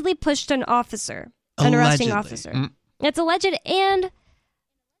allegedly pushed an arresting officer. It's alleged, and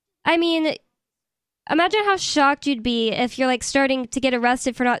I mean, imagine how shocked you'd be if you're like starting to get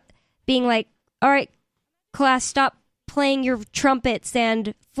arrested for not being like, all right, class, stop playing your trumpets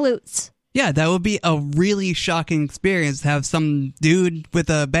and flutes. Yeah, that would be a really shocking experience to have some dude with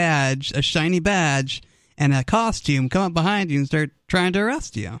a badge, a shiny badge, and a costume come up behind you and start trying to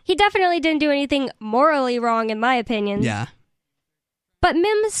arrest you. He definitely didn't do anything morally wrong, in my opinion. Yeah. But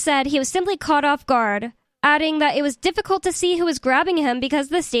Mims said he was simply caught off guard, adding that it was difficult to see who was grabbing him because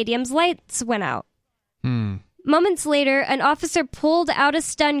the stadium's lights went out. Moments later, an officer pulled out a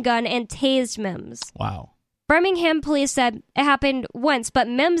stun gun and tased Mims. Wow. Birmingham police said it happened once, but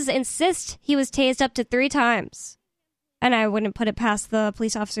Mims insists he was tased up to 3 times. And I wouldn't put it past the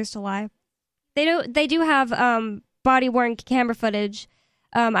police officers to lie. They do have body-worn camera footage.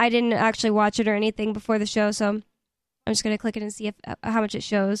 I didn't actually watch it or anything before the show, so I'm just going to click it and see how much it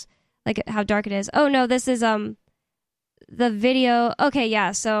shows, like how dark it is. Oh, no, this is the video. Okay,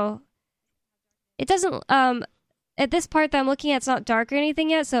 yeah, so it doesn't... At this part that I'm looking at, it's not dark or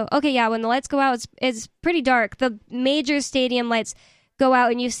anything yet. So, okay, yeah, when the lights go out, it's pretty dark. The major stadium lights go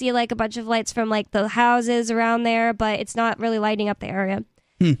out, and you see, like, a bunch of lights from, like, the houses around there, but it's not really lighting up the area.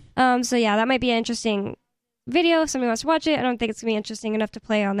 So, yeah, that might be an interesting video if somebody wants to watch it. I don't think it's going to be interesting enough to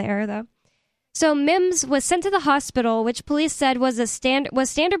play on the air, though. So, Mims was sent to the hospital, which police said was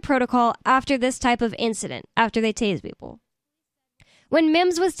standard protocol after this type of incident, after they tase people. When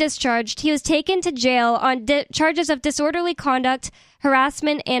Mims was discharged, he was taken to jail on charges of disorderly conduct,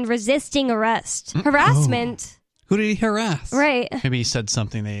 harassment, and resisting arrest. Harassment? Who did he harass? Right. Maybe he said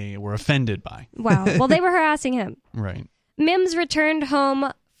something they were offended by. Wow. Well, they were harassing him. Right. Mims returned home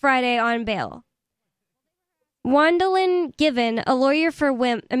Friday on bail. Wandalyn Given, a lawyer for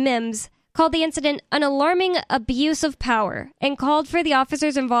Mims, called the incident an alarming abuse of power and called for the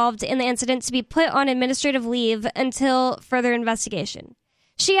officers involved in the incident to be put on administrative leave until further investigation.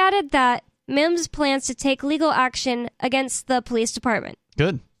 She added that Mims plans to take legal action against the police department.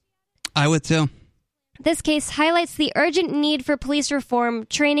 Good. I would too. This case highlights the urgent need for police reform,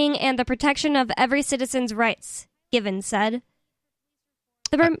 training, and the protection of every citizen's rights, Given said.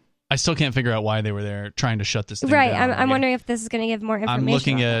 I still can't figure out why they were there trying to shut this thing right, down. I'm wondering if this is going to give more information. I'm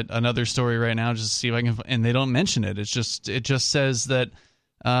looking at another story right now just to see if I can, and they don't mention it. It just says that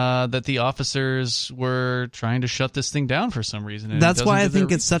the officers were trying to shut this thing down for some reason. That's why I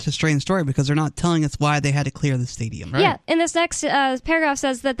think it's such a strange story, because they're not telling us why they had to clear the stadium. Right. Yeah, and this next paragraph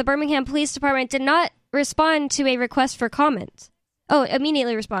says that the Birmingham Police Department did not respond to a request for comment. Oh,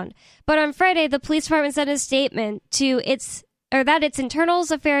 immediately respond. But on Friday, the police department sent a statement to its internal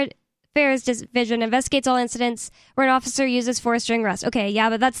affairs Affairs Division investigates all incidents where an officer uses force during arrest. Okay, yeah,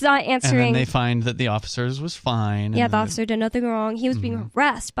 but that's not answering. And then they find that the officers was fine. Yeah, the officer did nothing wrong. He was being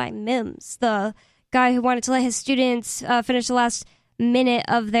harassed by Mims, the guy who wanted to let his students finish the last minute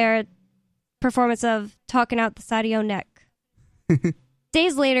of their performance of Talking Out the Side of Your Neck.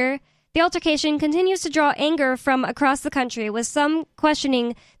 Days later, the altercation continues to draw anger from across the country, with some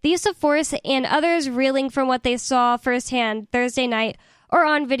questioning the use of force and others reeling from what they saw firsthand Thursday night or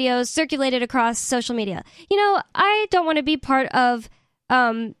on videos circulated across social media. You know, I don't want to be part of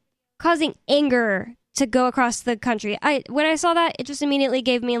causing anger to go across the country. When I saw that, it just immediately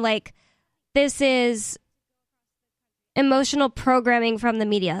gave me, like, this is emotional programming from the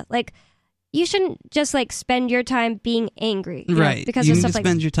media. Like, you shouldn't just, like, spend your time being angry. Right. Because you of can stuff just like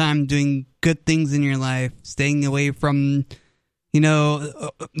spend your time doing good things in your life, staying away from,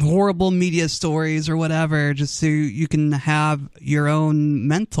 horrible media stories or whatever, just so you can have your own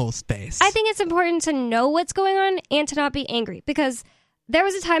mental space. I think it's important to know what's going on and to not be angry, because there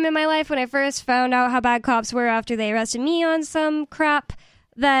was a time in my life when I first found out how bad cops were after they arrested me on some crap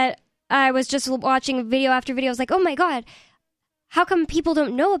that I was just watching video after video. I was like, oh my God, how come people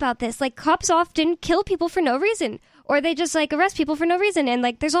don't know about this? Like, cops often kill people for no reason, or they just, like, arrest people for no reason. And,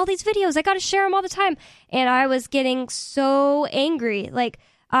 like, there's all these videos. I got to share them all the time. And I was getting so angry. Like,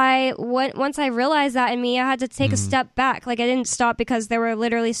 once I realized that in me, I had to take a step back. Like, I didn't stop because there were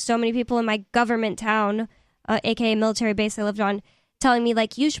literally so many people in my government town, aka military base I lived on, telling me,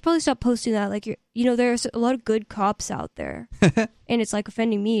 like, you should probably stop posting that. Like, there's a lot of good cops out there. And it's, like,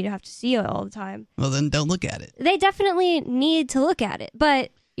 offending me to have to see it all the time. Well, then don't look at it. They definitely need to look at it, but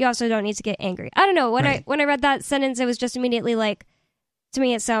you also don't need to get angry. I don't know. When I read that sentence, it was just immediately like, to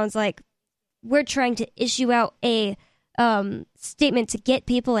me, it sounds like we're trying to issue out a statement to get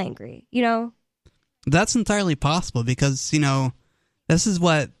people angry, That's entirely possible because, this is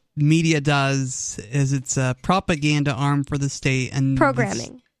what media does, is it's a propaganda arm for the state and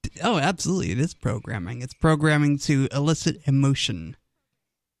programming. Oh, absolutely. It is programming. It's programming to elicit emotion.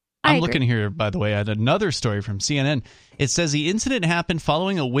 I'm looking here, by the way, at another story from CNN. It says the incident happened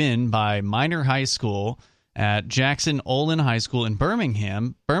following a win by Minor High School at Jackson Olin High School in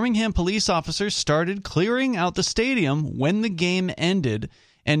Birmingham. Birmingham police officers started clearing out the stadium when the game ended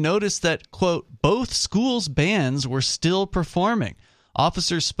and noticed that, quote, both schools' bands were still performing.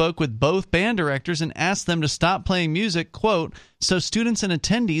 Officers spoke with both band directors and asked them to stop playing music, quote, so students and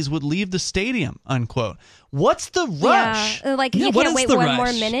attendees would leave the stadium, unquote. What's the rush? Yeah, like, you can't wait one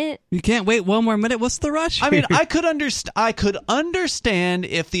more minute? You can't wait one more minute? What's the rush? I mean, I could understand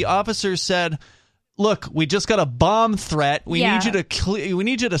if the officers said, look, we just got a bomb threat. We need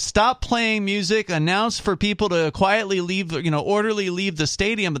you to stop playing music, announce for people to quietly leave, orderly leave the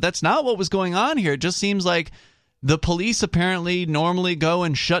stadium. But that's not what was going on here. It just seems like the police apparently normally go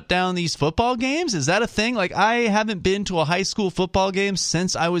and shut down these football games. Is that a thing? Like, I haven't been to a high school football game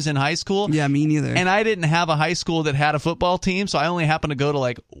since I was in high school. Yeah, me neither. And I didn't have a high school that had a football team, so I only happened to go to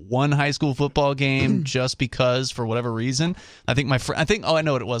like one high school football game just because, for whatever reason. I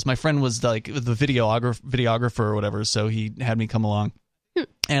know what it was. My friend was like the videographer or whatever, so he had me come along.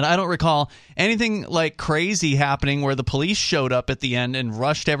 And I don't recall anything like crazy happening where the police showed up at the end and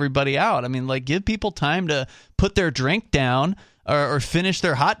rushed everybody out. I mean, like, give people time to put their drink down or finish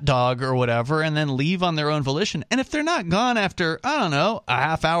their hot dog or whatever and then leave on their own volition. And if they're not gone after, I don't know, a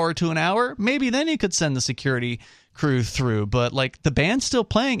half hour to an hour, maybe then you could send the security crew through. But, like, the band's still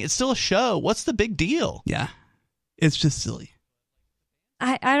playing. It's still a show. What's the big deal? Yeah. It's just silly.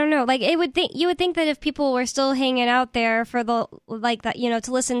 I don't know. Like, you would think that if people were still hanging out there for to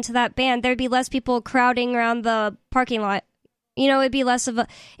listen to that band, there'd be less people crowding around the parking lot. It'd be less of a,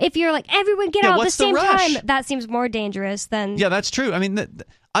 if you're like, everyone get out at the same time, that seems more dangerous than. Yeah, that's true. I mean,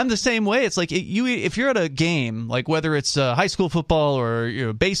 I'm the same way. It's like if you're at a game, like whether it's high school football or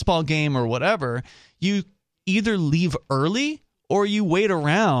a baseball game or whatever, you either leave early or you wait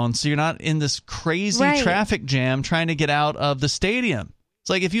around so you're not in this crazy traffic jam trying to get out of the stadium. It's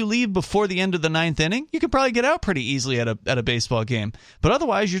like if you leave before the end of the ninth inning, you can probably get out pretty easily at a baseball game. But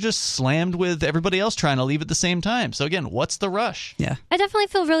otherwise, you're just slammed with everybody else trying to leave at the same time. So again, what's the rush? Yeah, I definitely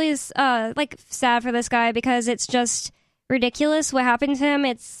feel really sad for this guy because it's just ridiculous what happened to him.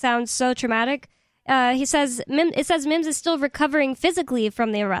 It sounds so traumatic. It says Mims is still recovering physically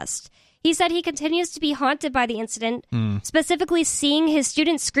from the arrest. He said he continues to be haunted by the incident, specifically seeing his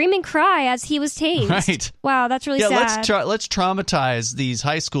students scream and cry as he was tased. Right. Wow, that's really sad. Let's traumatize these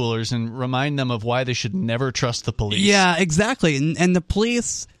high schoolers and remind them of why they should never trust the police. Yeah, exactly. And the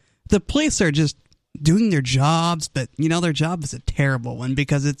police are just doing their jobs, but their job is a terrible one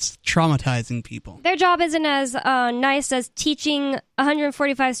because it's traumatizing people. Their job isn't as nice as teaching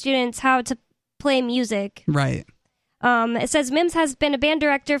 145 students how to play music. Right. It says Mims has been a band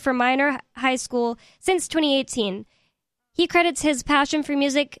director for Minor High School since 2018. He credits his passion for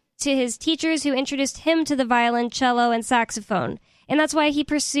music to his teachers who introduced him to the violin, cello, and saxophone, and that's why he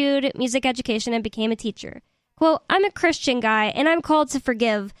pursued music education and became a teacher. Quote, I'm a Christian guy, and I'm called to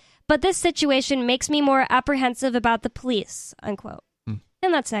forgive, but this situation makes me more apprehensive about the police, unquote.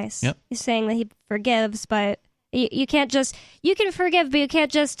 And that's nice. Yep. He's saying that he forgives, but you can't just... You can forgive, but you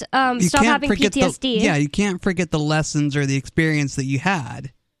can't just stop having PTSD. You can't forget the lessons or the experience that you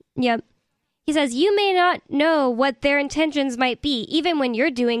had. Yep. He says, you may not know what their intentions might be, even when you're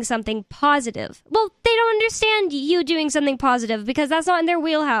doing something positive. Well, they don't understand you doing something positive because that's not in their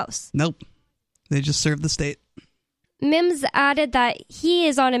wheelhouse. Nope. They just serve the state. Mims added that he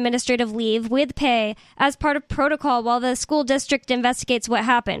is on administrative leave with pay as part of protocol while the school district investigates what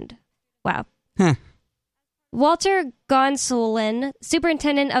happened. Wow. Huh. Walter Gonsolin,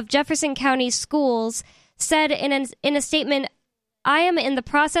 superintendent of Jefferson County Schools, said in a statement, I am in the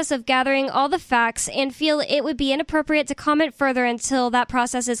process of gathering all the facts and feel it would be inappropriate to comment further until that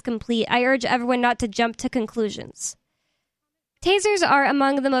process is complete. I urge everyone not to jump to conclusions. Tasers are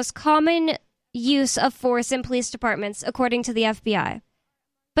among the most common use of force in police departments, according to the FBI.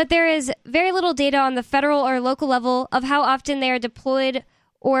 But there is very little data on the federal or local level of how often they are deployed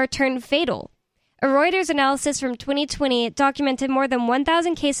or turn fatal. A Reuters analysis from 2020 documented more than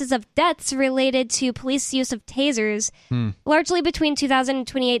 1,000 cases of deaths related to police use of tasers, largely between 2000 and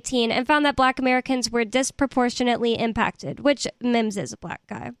 2018, and found that Black Americans were disproportionately impacted, which Mims is a Black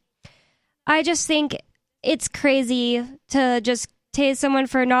guy. I just think it's crazy to just tase someone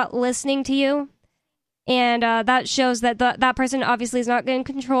for not listening to you, and that shows that that person obviously is not in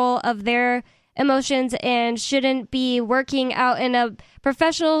control of their emotions and shouldn't be working out in a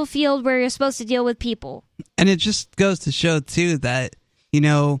professional field where you're supposed to deal with people. And it just goes to show too that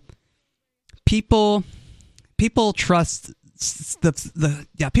people trust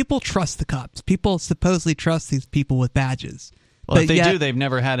people trust the cops. People supposedly trust these people with badges. Well, but if they do, they've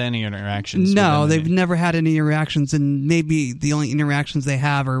never had any interactions. No, they've never had any interactions, and maybe the only interactions they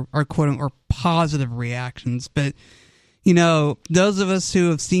have are quote-unquote positive reactions. But, those of us who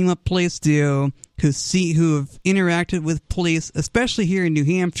have seen what police do, who have interacted with police, especially here in New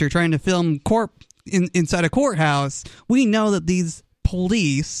Hampshire, trying to film inside a courthouse, we know that these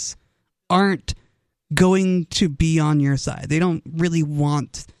police aren't going to be on your side. They don't really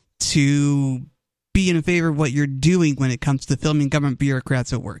want to be in favor of what you're doing when it comes to filming government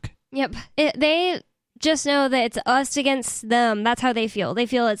bureaucrats at work. Yep. They just know that it's us against them. That's how they feel. They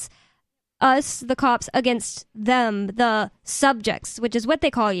feel it's us, the cops, against them, the subjects, which is what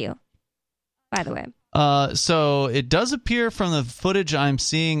they call you, by the way. So it does appear from the footage I'm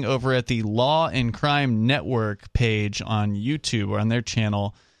seeing over at the Law and Crime Network page on YouTube or on their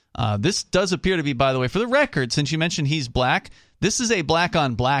channel. This does appear to be, by the way, for the record, since you mentioned he's Black, this is a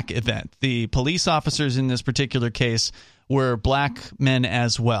black-on-black event. The police officers in this particular case were Black men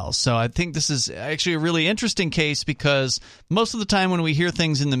as well. So I think this is actually a really interesting case because most of the time when we hear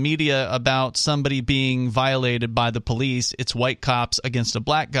things in the media about somebody being violated by the police, it's white cops against a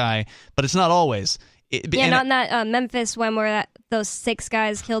Black guy, but it's not always. Not in that Memphis one where those 6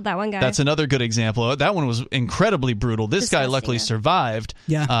 guys killed that one guy. That's another good example. That one was incredibly brutal. This guy luckily survived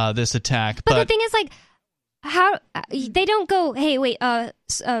this attack. But the thing is, how they don't go, hey, wait,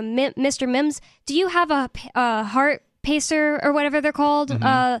 Mr. Mims, do you have a heart pacer or whatever they're called,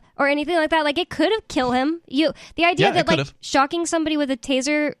 or anything like that? It could have killed him. The idea that shocking somebody with a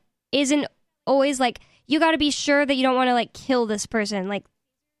taser isn't always you got to be sure that you don't want to kill this person.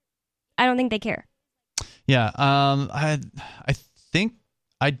 I don't think they care. Yeah, I think,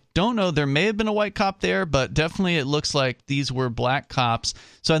 I don't know, there may have been a white cop there, but definitely it looks like these were Black cops.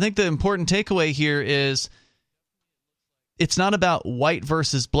 So I think the important takeaway here is it's not about white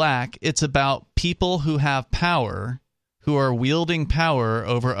versus Black. It's about people who have power, who are wielding power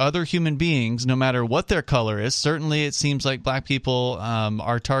over other human beings, no matter what their color is. Certainly it seems like Black people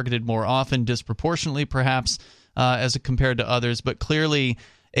are targeted more often, disproportionately perhaps, as compared to others, but clearly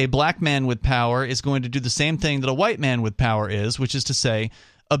a Black man with power is going to do the same thing that a white man with power is, which is to say,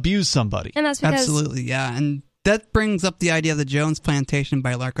 abuse somebody. And that's because... Absolutely, yeah. And that brings up the idea of the Jones Plantation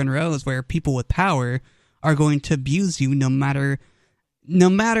by Larkin Rose, where people with power are going to abuse you no matter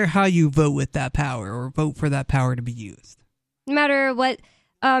how you vote with that power or vote for that power to be used. No matter what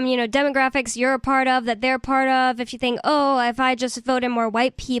demographics you're a part of, that they're part of. If you think, if I just vote in more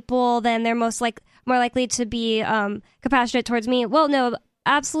white people, then they're more likely to be compassionate towards me. Well, no,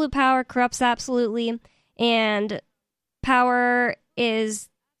 absolute power corrupts absolutely, and power is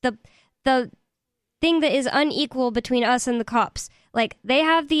the thing that is unequal between us and the cops. Like, they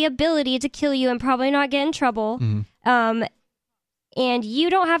have the ability to kill you and probably not get in trouble. And you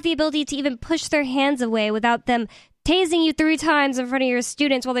don't have the ability to even push their hands away without them tasing you 3 times in front of your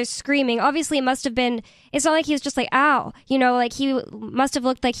students while they're screaming. Obviously, it must have been, it's not like he was just like, ow. You know, like, he must have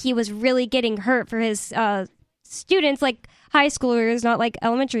looked like he was really getting hurt for his students, like high schoolers, not like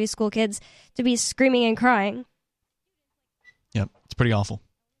elementary school kids, to be screaming and crying. Yep, it's pretty awful.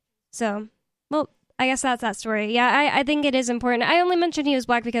 So, well, I guess that's that story. Yeah, I think it is important. I only mentioned he was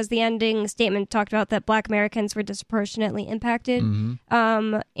black because the ending statement talked about that black Americans were disproportionately impacted.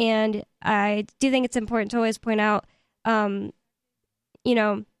 And I do think it's important to always point out, you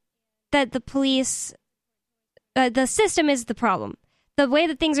know, that the police, the system is the problem. The way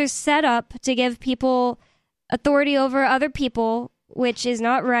that things are set up to give people authority over other people, which is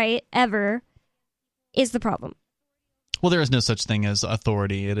not right, ever, is the problem. Well, there is no such thing as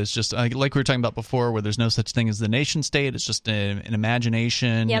authority. It is just, like we were talking about before, where there's no such thing as the nation state. It's just an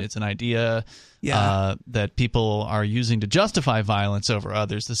imagination. Yep. It's an idea that people are using to justify violence over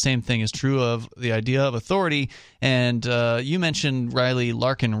others. The same thing is true of the idea of authority. And you mentioned Riley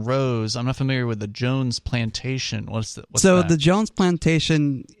Larkin Rose. I'm not familiar with the Jones Plantation. What's that? The Jones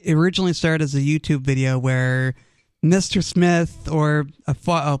Plantation originally started as a YouTube video where Mr. Smith or a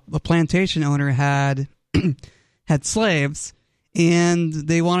plantation owner had slaves, and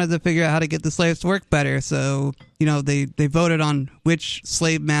they wanted to figure out how to get the slaves to work better. So, you know, they voted on which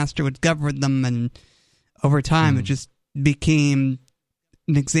slave master would govern them, and over time it just became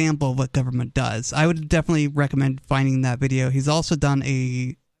an example of what government does. I would definitely recommend finding that video. He's also done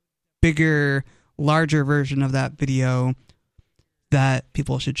a bigger, larger version of that video that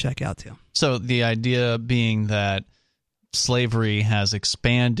people should check out too. So the idea being that slavery has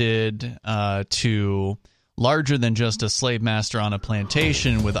expanded to larger than just a slave master on a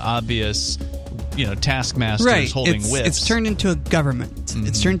plantation with obvious, taskmasters holding whips. It's turned into a government.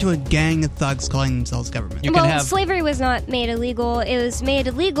 It's turned into a gang of thugs calling themselves government. Slavery was not made illegal. It was made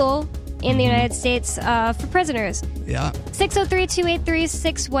illegal in the United States for prisoners. Yeah.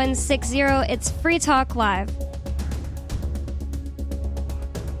 603-283-6160. It's Free Talk Live.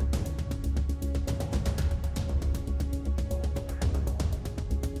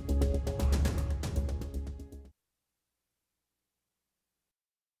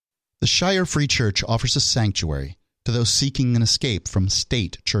 The Shire Free Church offers a sanctuary to those seeking an escape from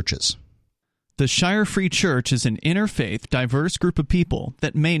state churches. The Shire Free Church is an interfaith, diverse group of people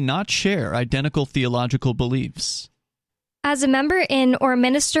that may not share identical theological beliefs. As a member in or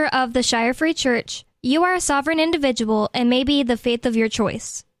minister of the Shire Free Church, you are a sovereign individual and may be the faith of your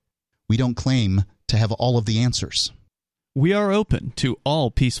choice. We don't claim to have all of the answers. We are open to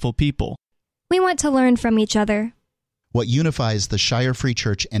all peaceful people. We want to learn from each other. What unifies the Shire Free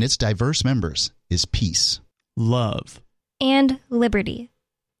Church and its diverse members is peace, love, and liberty.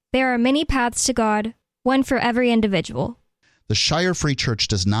 There are many paths to God, one for every individual. The Shire Free Church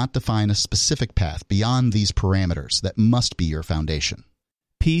does not define a specific path beyond these parameters that must be your foundation.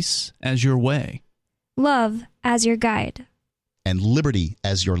 Peace as your way. Love as your guide. And liberty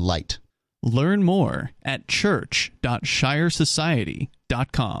as your light. Learn more at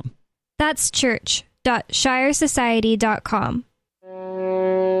church.shiresociety.com. That's church.shiresociety.com.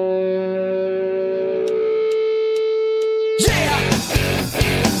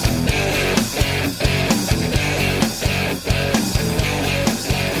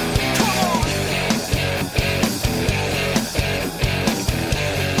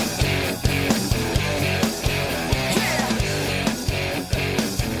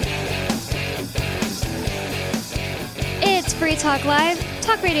 It's Free Talk Live,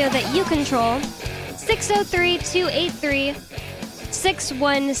 talk radio that you control.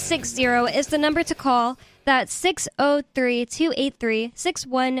 603-283-6160 is the number to call. That's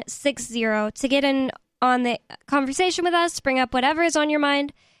 603-283-6160 to get in on the conversation with us, bring up whatever is on your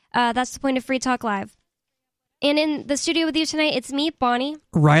mind. That's the point of Free Talk Live. And in the studio with you tonight, it's me, Bonnie.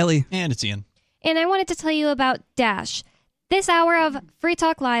 Riley. And it's Ian. And I wanted to tell you about Dash. This hour of Free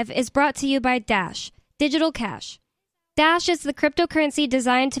Talk Live is brought to you by Dash, Digital Cash. Dash is the cryptocurrency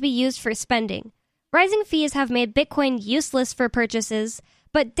designed to be used for spending. Rising fees have made Bitcoin useless for purchases,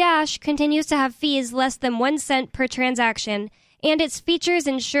 but Dash continues to have fees less than 1 cent per transaction, and its features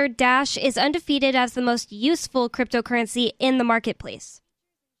ensure Dash is undefeated as the most useful cryptocurrency in the marketplace.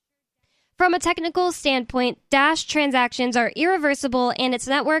 From a technical standpoint, Dash transactions are irreversible, and its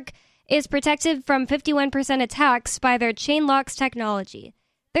network is protected from 51% attacks by their chain locks technology.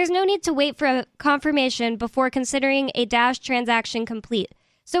 There's no need to wait for a confirmation before considering a Dash transaction complete,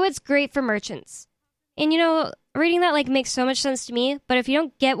 so it's great for merchants. And reading that makes so much sense to me, but if you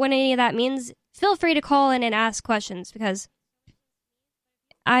don't get what any of that means, feel free to call in and ask questions, because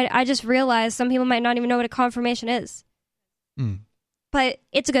I just realized some people might not even know what a confirmation is. But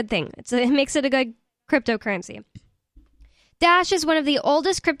it's a good thing. It makes it a good cryptocurrency. Dash is one of the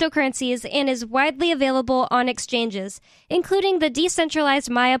oldest cryptocurrencies and is widely available on exchanges, including the decentralized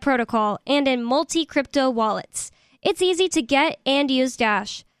Maya protocol and in multi-crypto wallets. It's easy to get and use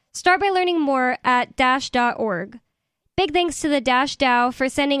Dash. Start by learning more at dash.org. Big thanks to the Dash DAO for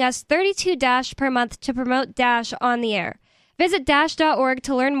sending us 32 Dash per month to promote Dash on the air. Visit dash.org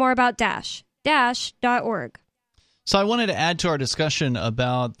to learn more about Dash. Dash.org. So I wanted to add to our discussion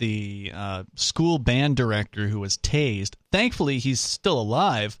about the school band director who was tased. Thankfully, he's still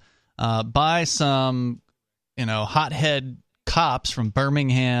alive by some, hothead cops from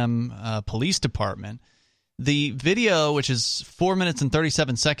Birmingham Police Department. The video, which is 4 minutes and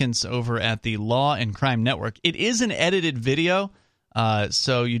 37 seconds over at the Law and Crime Network, it is an edited video,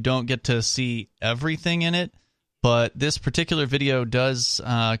 so you don't get to see everything in it. But this particular video does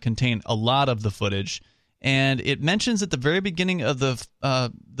contain a lot of the footage. And it mentions at the very beginning of the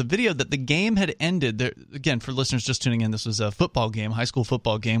video that the game had ended. There, again, for listeners just tuning in, this was a football game, high school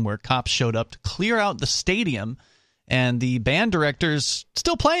football game, where cops showed up to clear out the stadium, and the band director's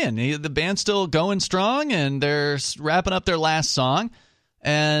still playing. The band's still going strong, and they're wrapping up their last song.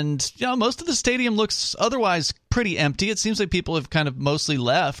 And most of the stadium looks otherwise pretty empty. It seems like people have kind of mostly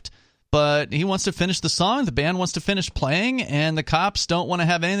left. But he wants to finish the song, the band wants to finish playing, and the cops don't want to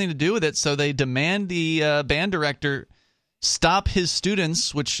have anything to do with it, so they demand the band director stop his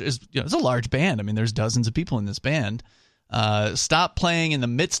students, which is it's a large band. I mean, there's dozens of people in this band. Stop playing in the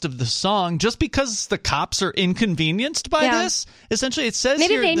midst of the song just because the cops are inconvenienced by this. Essentially, it says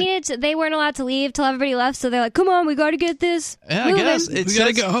maybe here they weren't allowed to leave till everybody left, so they're like, "Come on, we got to get this." Yeah, I guess we got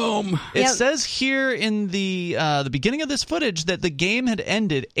to go home. It says here in the beginning of this footage that the game had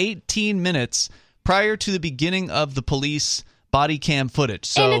ended 18 minutes prior to the beginning of the police body cam footage.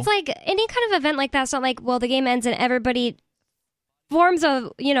 So, and it's like any kind of event like that. It's not like, well, the game ends and everybody forms a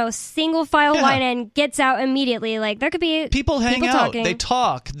single file line and gets out immediately. Like there could be people hang out, talking. They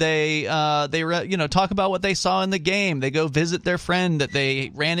talk, they talk about what they saw in the game. They go visit their friend that they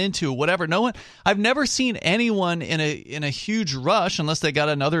ran into, whatever. I've never seen anyone in a huge rush unless they got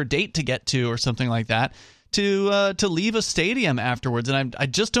another date to get to or something like that to leave a stadium afterwards. And I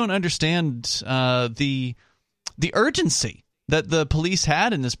just don't understand the urgency that the police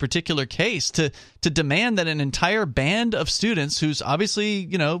had in this particular case to demand that an entire band of students who's obviously,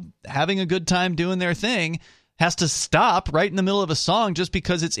 having a good time doing their thing has to stop right in the middle of a song just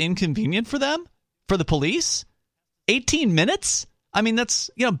because it's inconvenient for them, for the police. 18 minutes? I mean, that's,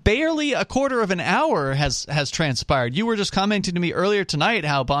 barely a quarter of an hour has transpired. You were just commenting to me earlier tonight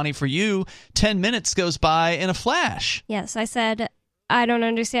how, Bonnie, for you, 10 minutes goes by in a flash. Yes, I said, I don't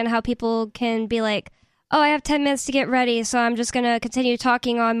understand how people can be like, oh, I have 10 minutes to get ready, so I'm just going to continue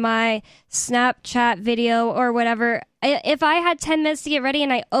talking on my Snapchat video or whatever. If I had 10 minutes to get ready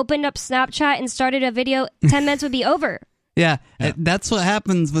and I opened up Snapchat and started a video, 10 minutes would be over. Yeah, that's what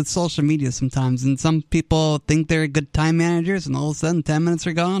happens with social media sometimes. And some people think they're good time managers, and all of a sudden 10 minutes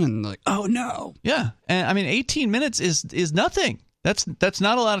are gone, and like, oh, no. Yeah, and I mean, 18 minutes is nothing. That's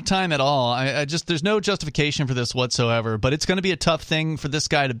not a lot of time at all. I just there's no justification for this whatsoever, but it's going to be a tough thing for this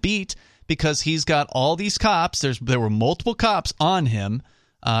guy to beat, because he's got all these cops. There were multiple cops on him,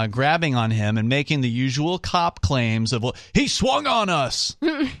 grabbing on him and making the usual cop claims of, well, he swung on us.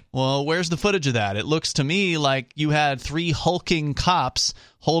 Well, where's the footage of that? It looks to me like you had 3 hulking cops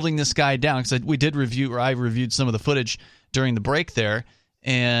holding this guy down, because I reviewed some of the footage during the break there.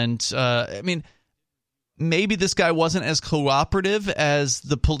 And, I mean, maybe this guy wasn't as cooperative as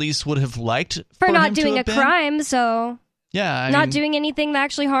the police would have liked for not doing a crime, so... Yeah, not doing anything that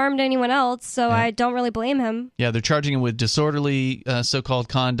actually harmed anyone else, so I don't really blame him. Yeah, they're charging him with disorderly so-called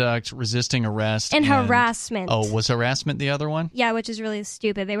conduct, resisting arrest. And harassment. Oh, was harassment the other one? Yeah, which is really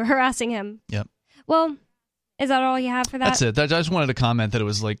stupid. They were harassing him. Yep. Well, is that all you have for that? That's it. I just wanted to comment that it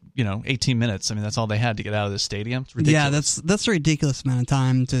was 18 minutes. I mean, that's all they had to get out of this stadium. It's ridiculous. Yeah, that's a ridiculous amount of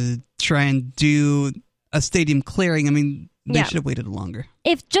time to try and do a stadium clearing. I mean, they should have waited longer.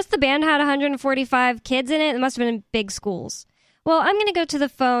 If just the band had 145 kids in it must have been in big schools. Well, I'm going to go to the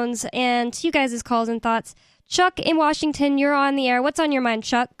phones and to you guys' calls and thoughts. Chuck in Washington, you're on the air. What's on your mind,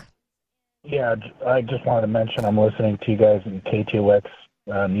 Chuck? Yeah, I just wanted to mention I'm listening to you guys in KTOX,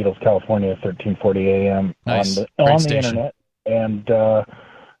 Needles, California, 1340 AM nice. on the internet. And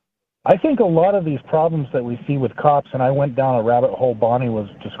I think a lot of these problems that we see with cops, and I went down a rabbit hole Bonnie was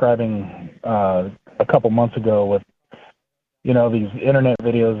describing a couple months ago with, these internet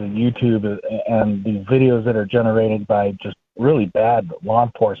videos and YouTube and these videos that are generated by just really bad law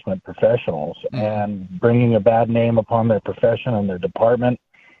enforcement professionals and bringing a bad name upon their profession and their department.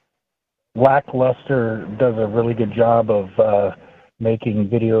 Lackluster does a really good job of making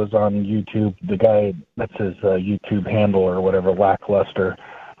videos on YouTube. The guy, that's his YouTube handle or whatever, Lackluster.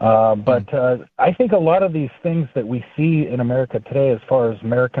 But I think a lot of these things that we see in America today as far as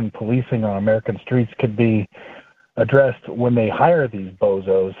American policing on American streets could be addressed when they hire these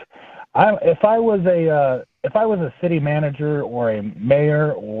bozos. If I was a city manager or a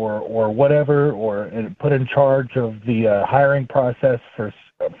mayor or whatever, or put in charge of the hiring process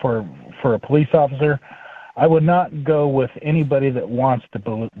for a police officer, I would not go with anybody that wants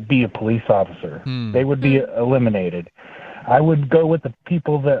to be a police officer. They would be eliminated. I would go with the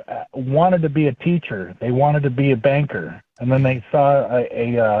people that wanted to be a teacher. They wanted to be a banker, and then they saw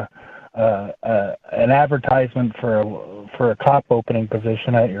an advertisement for a cop opening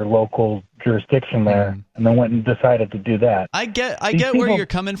position at your local jurisdiction there, and then went and decided to do that. I get where you're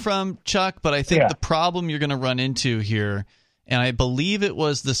coming from, Chuck, but I think the problem you're going to run into here, and I believe it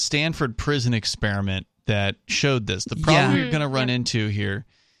was the Stanford prison experiment that showed this. The problem you're going to run into here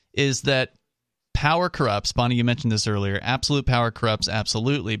is that power corrupts. Bonnie, you mentioned this earlier. Absolute power corrupts,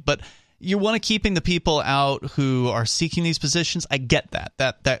 absolutely. But you want to keeping the people out who are seeking these positions. I get that.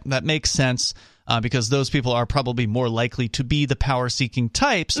 That makes sense because those people are probably more likely to be the power-seeking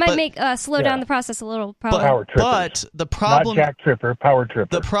types. Might slow down the process a little. Power trippers. But the problem, not Jack Tripper, power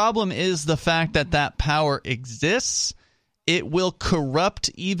tripper. The problem is the fact that power exists. It will corrupt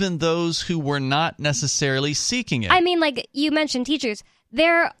even those who were not necessarily seeking it. I mean, like you mentioned teachers.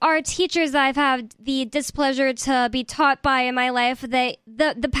 There are teachers that I've had the displeasure to be taught by in my life.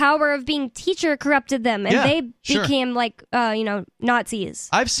 The power of being teacher corrupted them, and they became like Nazis.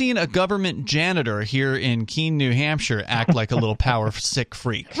 I've seen a government janitor here in Keene, New Hampshire, act like a little power sick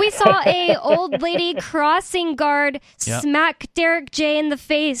freak. We saw a old lady crossing guard smack Derek J in the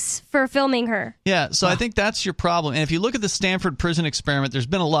face for filming her. Yeah, so I think that's your problem. And if you look at the Stanford prison experiment, there's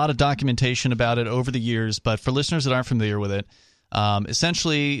been a lot of documentation about it over the years. But for listeners that aren't familiar with it.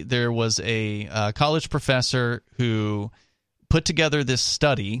 Essentially, there was a college professor who put together this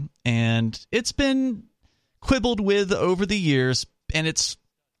study, and it's been quibbled with over the years, and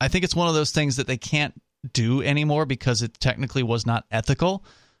I think it's one of those things that they can't do anymore because it technically was not ethical.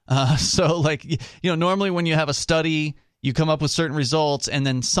 So, normally when you have a study, you come up with certain results, and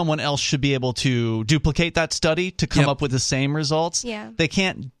then someone else should be able to duplicate that study to come up with the same results. Yeah. They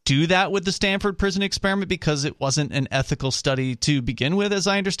can't do that with the Stanford prison experiment because it wasn't an ethical study to begin with, as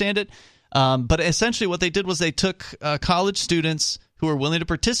I understand it. But essentially what they did was they took college students who were willing to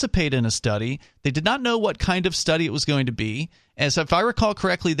participate in a study. They did not know what kind of study it was going to be. And so if I recall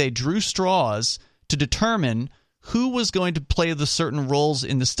correctly, they drew straws to determine who was going to play the certain roles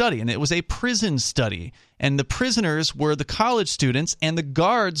in the study. And it was a prison study. And the prisoners were the college students, and the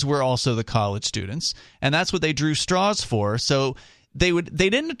guards were also the college students. And that's what they drew straws for. So they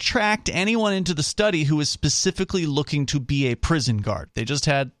didn't attract anyone into the study who was specifically looking to be a prison guard. They just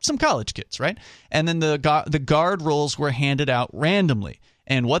had some college kids, right? And then the guard roles were handed out randomly.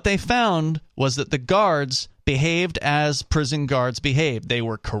 And what they found was that the guards behaved as prison guards behaved. They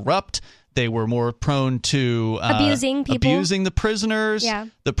were corrupt. They were more prone to abusing people, abusing the prisoners. Yeah.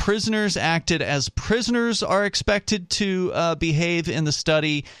 The prisoners acted as prisoners are expected to behave in the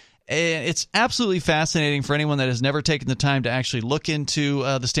study. It's absolutely fascinating for anyone that has never taken the time to actually look into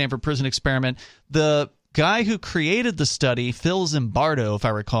the Stanford prison experiment. The guy who created the study, Phil Zimbardo, if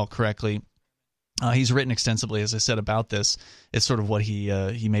I recall correctly, he's written extensively, as I said, about this. It's sort of what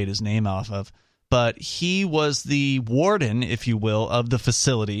he made his name off of. But he was the warden, if you will, of the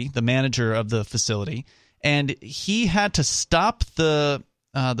facility, the manager of the facility, and he had to stop the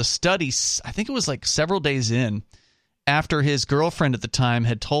study. I think it was like several days in, after his girlfriend at the time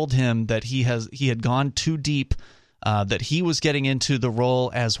had told him that he had gone too deep, that he was getting into the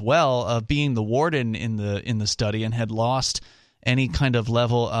role as well of being the warden in the study, and had lost any kind of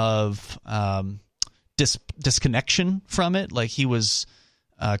level of disconnection from it. Like he was.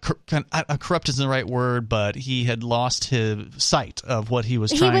 Corrupt isn't the right word, but he had lost his sight of what he was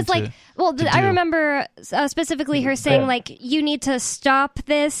trying to do. He was like, well, I remember specifically her saying, like, you need to stop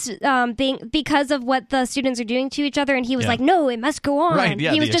this because of what the students are doing to each other, and he was like, no, it must go on. Right,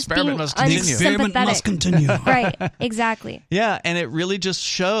 yeah, he was the just experiment being must continue. The experiment must continue. Right, exactly. Yeah, and it really just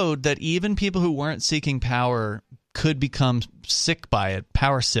showed that even people who weren't seeking power could become sick by it,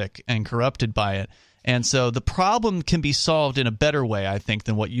 power sick, and corrupted by it. And so the problem can be solved in a better way, I think,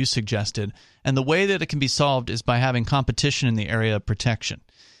 than what you suggested. And the way that it can be solved is by having competition in the area of protection.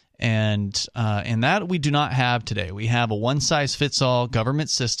 And that we do not have today. We have a one-size-fits-all government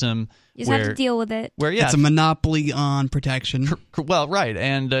system. You just have to deal with it. It's a monopoly on protection. Well, right,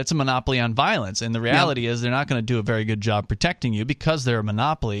 and it's a monopoly on violence. And the reality is they're not going to do a very good job protecting you because they're a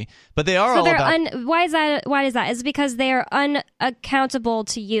monopoly. But they are why is that? Why is that? Is it because they are unaccountable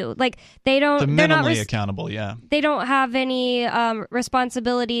to you? Like they're minimally accountable. Yeah, they don't have any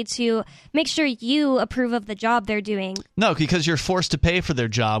responsibility to make sure you approve of the job they're doing. No, because you're forced to pay for their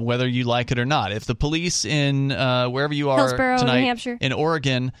job, whether you like it or not. If the police in wherever you are Hillsborough, tonight, New Hampshire, in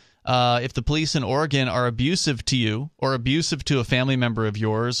Oregon. If the police in Oregon are abusive to you or abusive to a family member of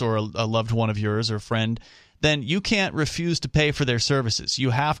yours or a loved one of yours or friend, then you can't refuse to pay for their services. You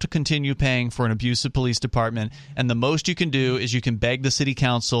have to continue paying for an abusive police department, and the most you can do is you can beg the city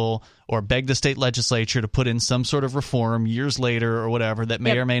council or beg the state legislature to put in some sort of reform years later or whatever that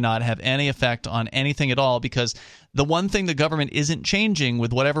may or may not have any effect on anything at all, because the one thing the government isn't changing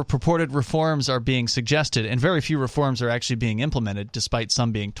with whatever purported reforms are being suggested, and very few reforms are actually being implemented, despite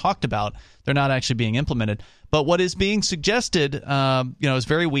some being talked about, they're not actually being implemented. But what is being suggested is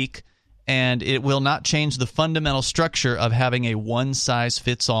very weak, and it will not change the fundamental structure of having a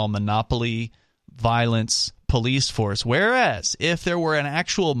one-size-fits-all monopoly violence police force. Whereas if there were an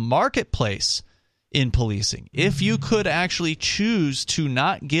actual marketplace in policing, if you could actually choose to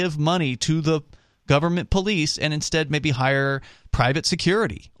not give money to the government police and instead maybe hire private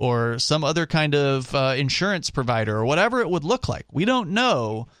security or some other kind of insurance provider or whatever it would look like. We don't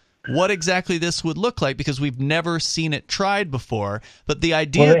know what exactly this would look like because we've never seen it tried before. But the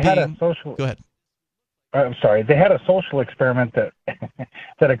idea go ahead. I'm sorry. They had a social experiment that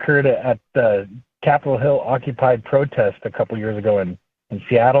that occurred at the Capitol Hill Occupied protest a couple years ago in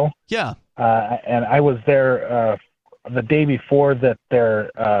Seattle. Yeah. And I was there the day before that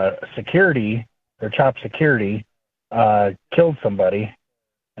their top security, killed somebody.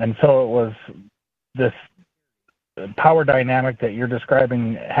 And so it was this power dynamic that you're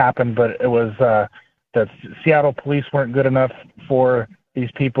describing happened, but it was that Seattle police weren't good enough for these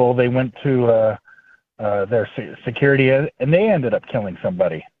people. They went to their security, and they ended up killing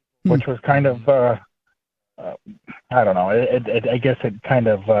somebody, which was kind of, I don't know, I guess it kind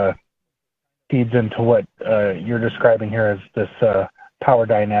of feeds into what you're describing here as this power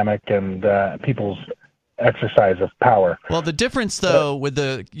dynamic and people's exercise of power. Well, the difference, though,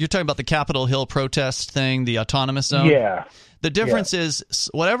 you're talking about the Capitol Hill protest thing, the autonomous zone? Yeah. The difference is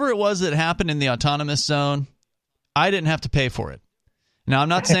whatever it was that happened in the autonomous zone, I didn't have to pay for it. Now, I'm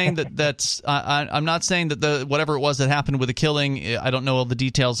not saying I'm not saying that whatever it was that happened with the killing, I don't know all the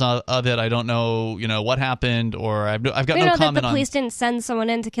details of it. I don't know, what happened, or I've got no comment on. That the police didn't send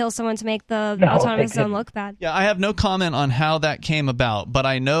someone in to kill someone to make the autonomous zone look bad. Yeah, I have no comment on how that came about, but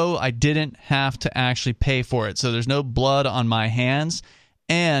I know I didn't have to actually pay for it, so there's no blood on my hands.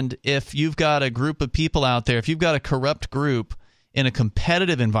 And if you've got a group of people out there, if you've got a corrupt group in a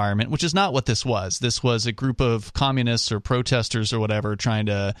competitive environment, which is not what this was. This was a group of communists or protesters or whatever trying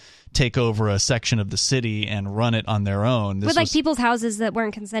to take over a section of the city and run it on their own. With people's houses that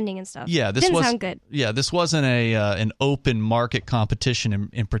weren't consenting and stuff. Yeah, this didn't sound good. Yeah, this wasn't an open market competition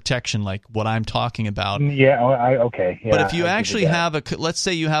in protection like what I'm talking about. Yeah, okay. Yeah, but if you actually have let's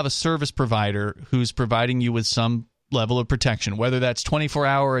say you have a service provider who's providing you with some level of protection, whether that's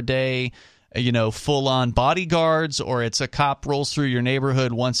 24-hour a day, full-on bodyguards, or it's a cop rolls through your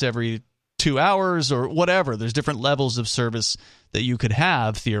neighborhood once every 2 hours or whatever. There's different levels of service that you could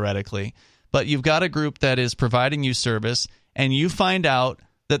have theoretically. But you've got a group that is providing you service, and you find out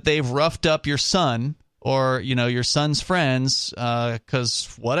that they've roughed up your son or, your son's friends because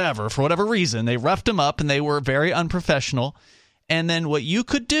for whatever reason, they roughed him up and they were very unprofessional. And then what you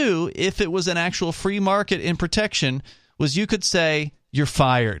could do if it was an actual free market in protection was you could say, you're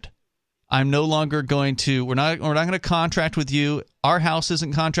fired. I'm no longer going to. We're not going to contract with you. Our house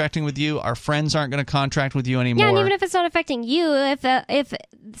isn't contracting with you. Our friends aren't going to contract with you anymore. Yeah, and even if it's not affecting you, if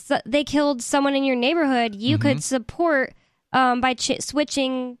they killed someone in your neighborhood, you could support by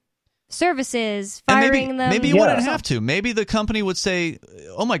switching services, firing them. Maybe you wouldn't have to. Maybe the company would say,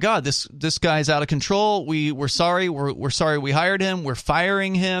 "Oh my God, this guy's out of control. We're sorry. We're sorry we hired him. We're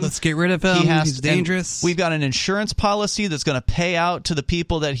firing him. Let's get rid of him. He's dangerous. We've got an insurance policy that's going to pay out to the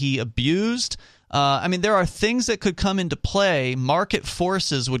people that he abused." There are things that could come into play. Market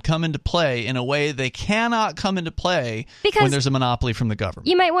forces would come into play in a way they cannot come into play when there's a monopoly from the government.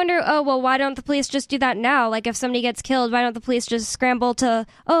 You might wonder, why don't the police just do that now? Like if somebody gets killed, why don't the police just scramble to,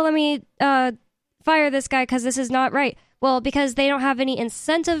 let me fire this guy because this is not right? Well, because they don't have any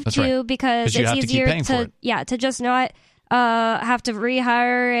incentive That's to, right. because You it's have to keep easier paying for it. to just not have to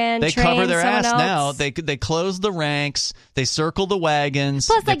rehire and They train cover their someone ass else. now. They close the ranks. They circle the wagons.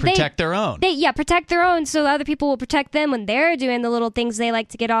 Plus, they like, protect their own. Protect their own, so other people will protect them when they're doing the little things they like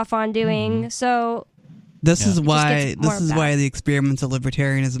to get off on doing. So This is why more of that. the experiments of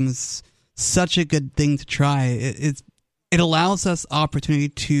libertarianism is such a good thing to try. It allows us opportunity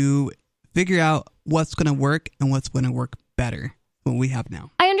to figure out what's going to work and what's going to work better than what we have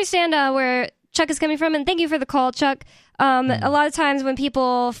now. I understand where Chuck is coming from, and thank you for the call, Chuck. A lot of times when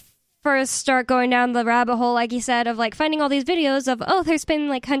people first start going down the rabbit hole, like you said, of like finding all these videos of, there's been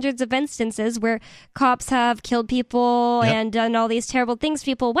like hundreds of instances where cops have killed people and done all these terrible things to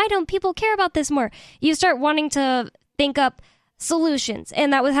people. Why don't people care about this more? You start wanting to think up solutions,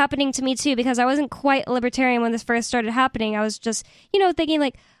 and that was happening to me too, because I wasn't quite a libertarian when this first started happening. I was just, thinking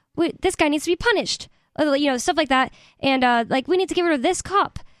like, this guy needs to be punished, stuff like that, and like, we need to get rid of this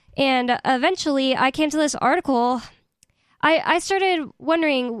cop. And eventually I came to this article. I started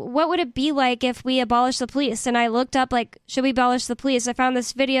wondering, what would it be like if we abolished the police? And I looked up, like, should we abolish the police? I found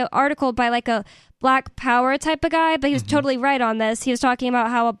this article by like a Black Power type of guy, but he was totally right on this. He was talking about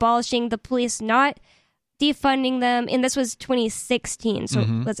how abolishing the police, not defunding them, and this was 2016, so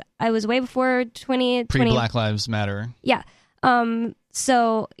I was way before 2020. Pre-Black Lives Matter. Yeah.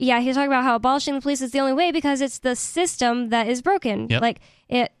 So yeah, he was talking about how abolishing the police is the only way because it's the system that is broken. Yep. Like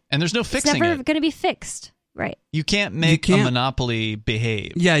and there's no fixing it's never it. going to be fixed. Right. You can't make a monopoly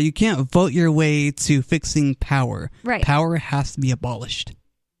behave. Yeah, you can't vote your way to fixing power. Right. Power has to be abolished.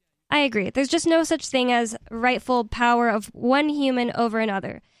 I agree. There's just no such thing as rightful power of one human over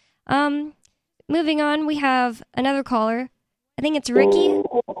another. Moving on, we have another caller. I think it's Ricky.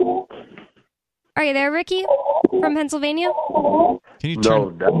 Are you there, Ricky? From Pennsylvania? Can you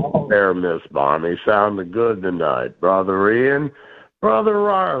No doubt there, Miss Bonnie. Sounded good tonight. Brother Ian, Brother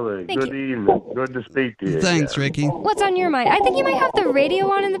Riley, Thank good you. evening. Good to speak to you. Thanks, again. Ricky. What's on your mind? I think you might have the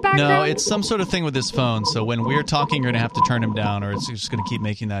radio on in the background. No, it's some sort of thing with his phone, so when we're talking, you're going to have to turn him down, or it's just going to keep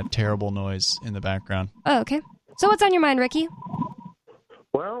making that terrible noise in the background. Oh, okay. So what's on your mind, Ricky?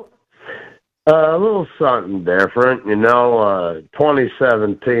 Well, a little something different.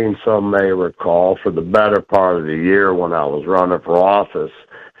 2017, some may recall, for the better part of the year when I was running for office,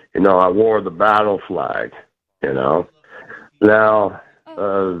 I wore the battle flag, Now,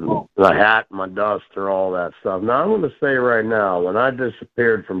 the hat, my duster, all that stuff. Now, I'm going to say right now, when I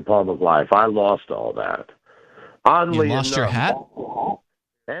disappeared from public life, I lost all that. Oddly You lost enough, your hat?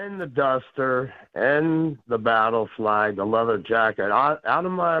 and the duster, and the battle flag, the leather jacket, out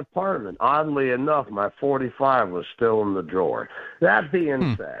of my apartment. Oddly enough, my 45 was still in the drawer. That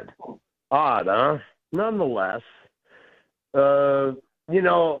being said, odd, huh? Nonetheless, I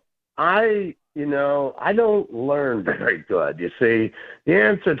don't learn very good. You see, the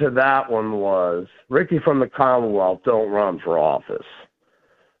answer to that one was, Ricky from the Commonwealth, don't run for office.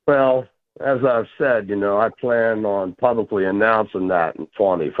 Well, as I've said, I plan on publicly announcing that in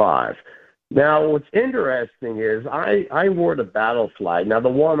 25. Now, what's interesting is I wore the battle flag. Now, the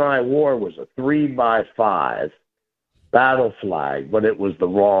one I wore was a 3x5 battle flag, but it was the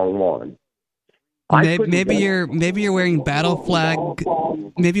wrong one. Maybe you're wearing battle flag.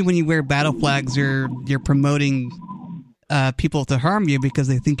 Maybe when you wear battle flags, you're promoting people to harm you because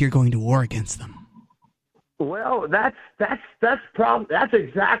they think you're going to war against them. Well, that's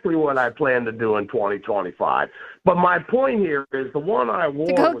exactly what I plan to do in 2025. But my point here is the one I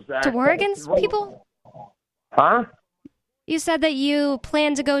wore was to war against people? Huh? You said that you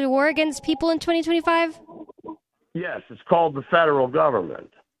plan to go to war against people in 2025? Yes, it's called the federal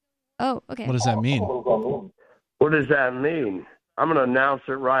government. Oh, okay. What does that mean? What does that mean? I'm going to announce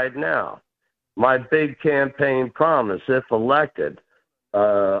it right now. My big campaign promise, if elected,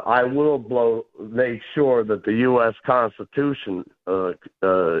 I will make sure that the U.S. Constitution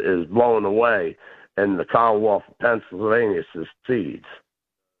is blown away and the Commonwealth of Pennsylvania succeeds.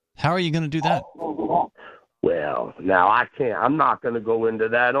 How are you going to do that? Well, now I can't. I'm not going to go into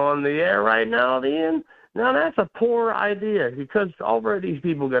that on the air right now, Ian. Now, that's a poor idea because already these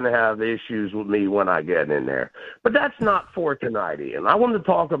people are going to have issues with me when I get in there. But that's not for tonight, Ian. I want to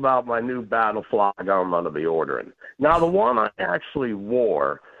talk about my new battle flag I'm going to be ordering. Now, the one I actually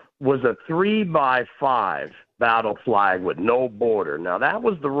wore was a 3x5 battle flag with no border. Now, that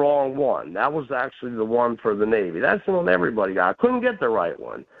was the wrong one. That was actually the one for the Navy. That's the one everybody got. I couldn't get the right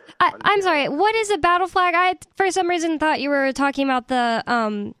one. I'm sorry. What is a battle flag? I, for some reason, thought you were talking about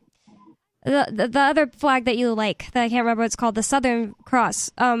the The other flag that you like, that I can't remember what it's called, the Southern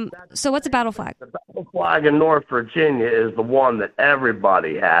Cross. So what's a battle flag? The battle flag in North Virginia is the one that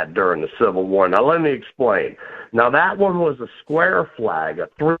everybody had during the Civil War. Now, let me explain. Now, that one was a square flag, a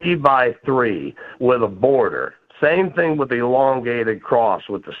 3x3 with a border. Same thing with the elongated cross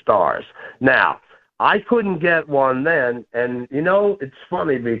with the stars. Now, I couldn't get one then, and, it's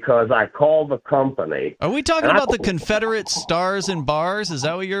funny because I called the company. Are we talking about the Confederate stars and bars? Is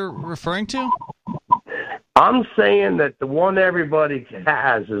that what you're referring to? I'm saying that the one everybody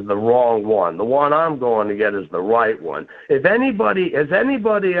has is the wrong one. The one I'm going to get is the right one. Has anybody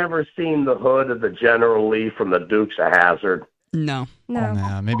ever seen the hood of the General Lee from the Dukes of Hazzard? No.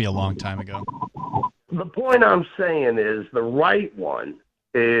 Nah, maybe a long time ago. The point I'm saying is the right one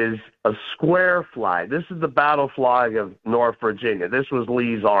is a square flag. This is the battle flag of North Virginia. This was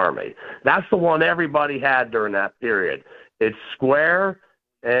Lee's army. That's the one everybody had during that period. It's square,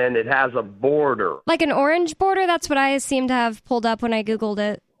 and it has a border. Like an orange border? That's what I seem to have pulled up when I Googled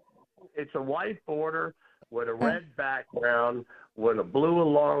it. It's a white border with a red background with a blue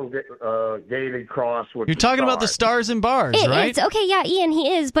elongated cross. With You're talking about the stars and bars, right? It's okay, yeah, Ian,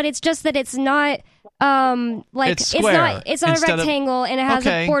 he is, but it's just that it's not it's square. It's not a rectangle, and it has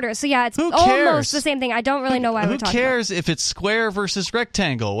a border. So yeah, it's almost the same thing. I don't really know why we're talking about. Who cares if it's square versus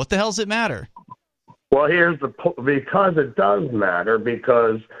rectangle? What the hell does it matter? Well, because it does matter,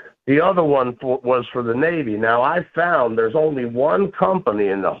 because the other one was for the Navy. Now, I found there's only one company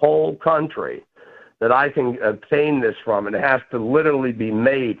in the whole country that I can obtain this from, and it has to literally be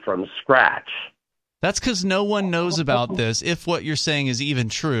made from scratch. That's because no one knows about this. If what you're saying is even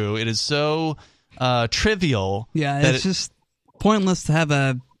true, it is so trivial. Yeah, it's just pointless to have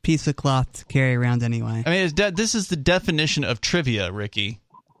a piece of cloth to carry around anyway. I mean, this is the definition of trivia, Ricky.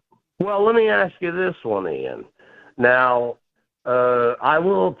 Well, let me ask you this one, Ian. Now, I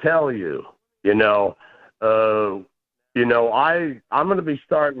will tell you, I'm going to be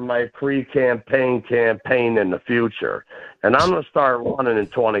starting my pre-campaign campaign in the future, and I'm going to start running in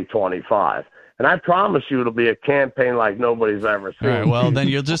 2025. And I promise you it'll be a campaign like nobody's ever seen. All right, well, then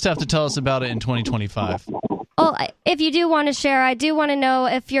you'll just have to tell us about it in 2025. Well, if you do want to share, I do want to know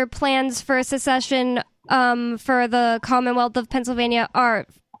if your plans for secession for the Commonwealth of Pennsylvania are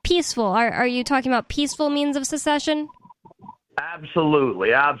peaceful. Are you talking about peaceful means of secession?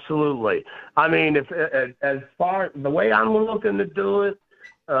 Absolutely. I mean, as far the way I'm looking to do it,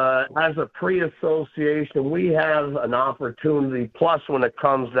 as a pre-association, we have an opportunity. Plus, when it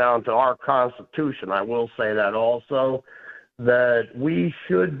comes down to our Constitution, I will say that also, that we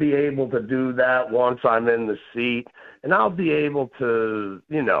should be able to do that once I'm in the seat, and I'll be able to,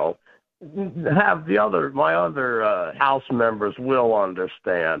 have my other House members will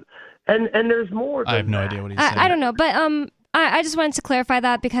understand. And there's more than I have no idea what he's saying. I don't know, but I just wanted to clarify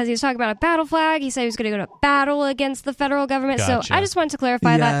that because he was talking about a battle flag. He said he was going to go to battle against the federal government. Gotcha. So I just wanted to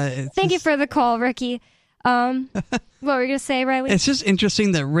clarify that. Thank you for the call, Ricky. What were you going to say, Riley? It's just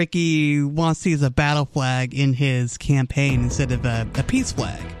interesting that Ricky wants to use a battle flag in his campaign instead of a peace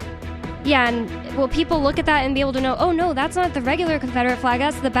flag. Yeah, and will people look at that and be able to know, oh, no, that's not the regular Confederate flag,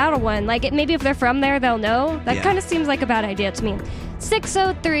 that's the battle one. Like, maybe if they're from there, they'll know. That kind of seems like a bad idea to me.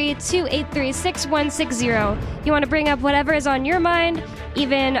 603-283-6160. You want to bring up whatever is on your mind,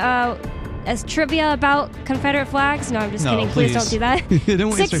 even as trivia about Confederate flags? No, I'm just kidding. Please don't do that.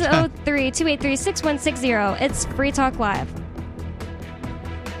 603-283-6160. It's Free Talk Live.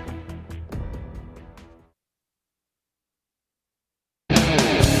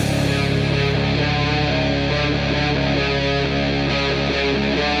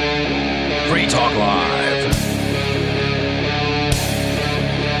 Free Talk Live.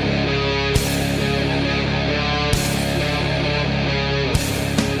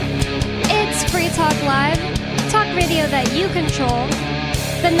 It's Free Talk Live, talk radio that you control.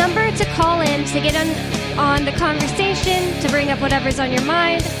 The number to call in to get on the conversation, to bring up whatever's on your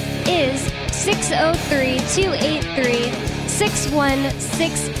mind, is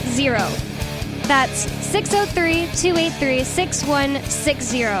 603-283-6160. That's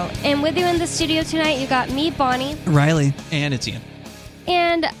 603-283-6160. And with you in the studio tonight, you got me, Bonnie. Riley. And it's Ian.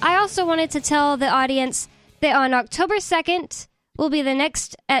 And I also wanted to tell the audience that on October 2nd will be the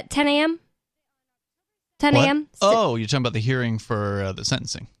next at 10 a.m. 10 a.m. Oh, you're talking about the hearing for the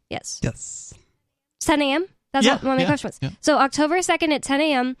sentencing. Yes. 10 a.m.? That's what my question was. Yeah. So October 2nd at 10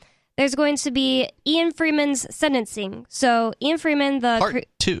 a.m., there's going to be Ian Freeman's sentencing. So Ian Freeman, Part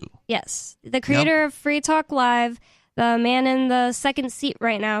 2. Yes. The creator of Free Talk Live, the man in the second seat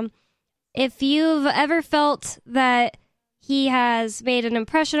right now. If you've ever felt that he has made an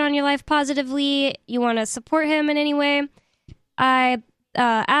impression on your life positively, you want to support him in any way, I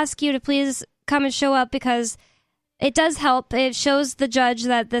ask you to please come and show up, because it does help. It shows the judge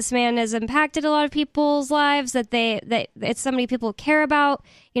that this man has impacted a lot of people's lives, that it's somebody people care about.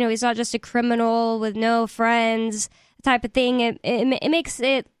 You know, he's not just a criminal with no friends type of thing. It makes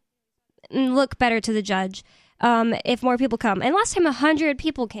it look better to the judge if more people come. And last time 100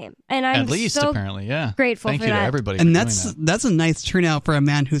 people came, and I'm at least so apparently, yeah. grateful Thank for you that. to everybody. And for that's a nice turnout for a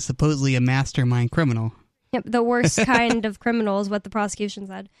man who's supposedly a mastermind criminal. Yep, the worst kind of criminal is what the prosecution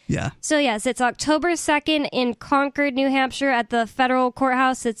said. Yeah. So, yes, it's October 2nd in Concord, New Hampshire at the federal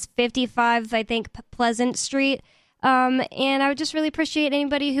courthouse. It's 55, I think, Pleasant Street. And I would just really appreciate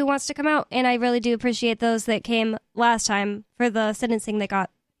anybody who wants to come out. And I really do appreciate those that came last time for the sentencing that got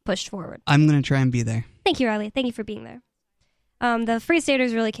pushed forward. I'm going to try and be there. Thank you, Riley. Thank you for being there. The Free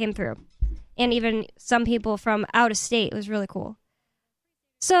Staters really came through. And even some people from out of state. It was really cool.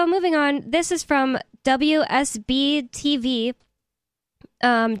 So moving on, this is from WSBTV.com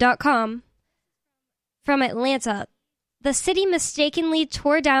from Atlanta. The city mistakenly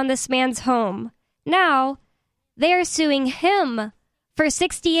tore down this man's home. Now, they are suing him for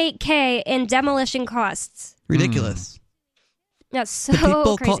 $68,000 in demolition costs. Ridiculous. That's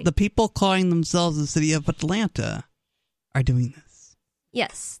so crazy. The people calling themselves the city of Atlanta are doing this.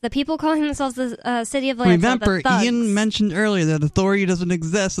 Yes, the people calling themselves the city of Atlanta. Remember, the thugs. Ian mentioned earlier that authority doesn't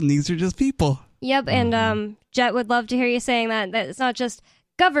exist, and these are just people. Yep, and Jet would love to hear you saying that it's not just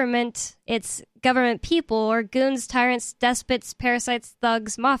government, it's government people, or goons, tyrants, despots, parasites,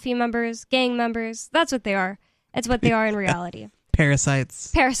 thugs, mafia members, gang members. That's what they are. That's what they are in reality.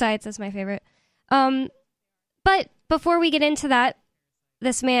 Parasites. Parasites, that's my favorite. But before we get into that,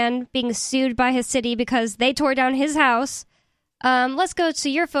 this man being sued by his city because they tore down his house, let's go to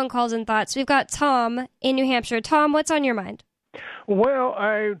your phone calls and thoughts. We've got Tom in New Hampshire. Tom, what's on your mind? Well,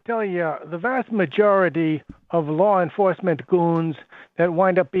 I tell you, the vast majority of law enforcement goons that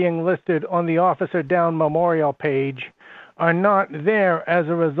wind up being listed on the Officer Down Memorial page are not there as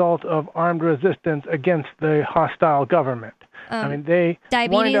a result of armed resistance against the hostile government. I mean, they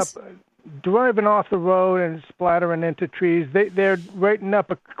wind up driving off the road and splattering into trees. They're writing up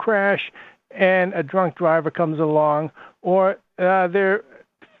a crash and a drunk driver comes along, or they're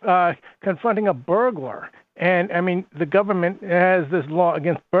confronting a burglar. And, I mean, the government has this law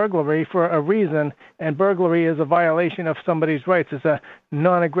against burglary for a reason, and burglary is a violation of somebody's rights. It's a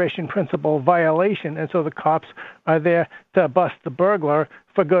non-aggression principle violation, and so the cops are there to bust the burglar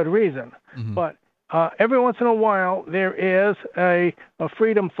for good reason. Mm-hmm. But every once in a while, there is a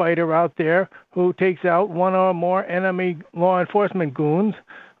freedom fighter out there who takes out one or more enemy law enforcement goons.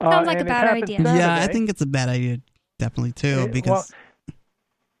 Sounds like a bad idea. Saturday. Yeah, I think it's a bad idea, definitely, too, because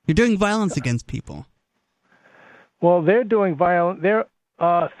you're doing violence against people. Well, they're doing violence. They're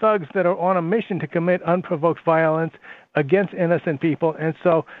thugs that are on a mission to commit unprovoked violence against innocent people. And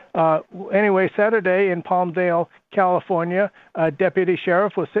so, anyway, Saturday in Palmdale, California, a deputy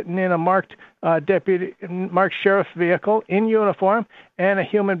sheriff was sitting in a marked sheriff's vehicle in uniform, and a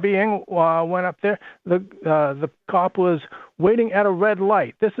human being went up there. The cop was waiting at a red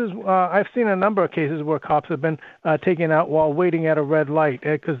light. This is I've seen a number of cases where cops have been taken out while waiting at a red light,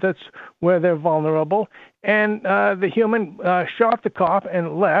 because that's where they're vulnerable. And the human shot the cop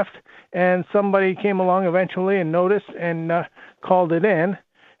and left, and somebody came along eventually and noticed and called it in.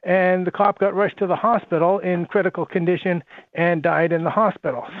 And the cop got rushed to the hospital in critical condition and died in the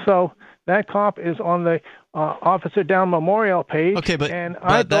hospital. So that cop is on the Officer Down Memorial page. Okay, but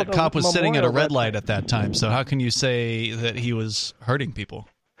that cop was sitting at a red light at that time, so how can you say that he was hurting people?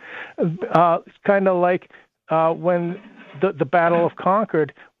 It's kind of like when the Battle of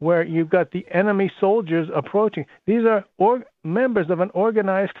Concord, where you've got the enemy soldiers approaching. These are members of an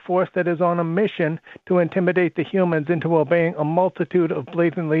organized force that is on a mission to intimidate the humans into obeying a multitude of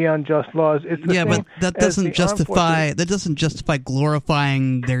blatantly unjust laws. It's the same but that doesn't justify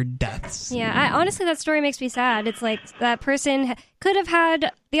glorifying their deaths. Yeah, honestly, that story makes me sad. It's like that person could have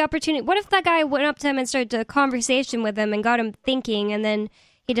had the opportunity. What if that guy went up to him and started a conversation with him and got him thinking, and then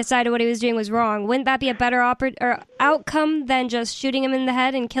he decided what he was doing was wrong? Wouldn't that be a better outcome than just shooting him in the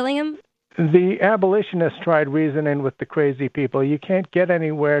head and killing him? The abolitionists tried reasoning with the crazy people. You can't get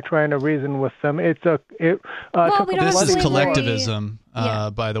anywhere trying to reason with them. This is collectivism,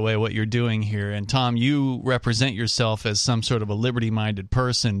 by the way, what you're doing here. And Tom, you represent yourself as some sort of a liberty-minded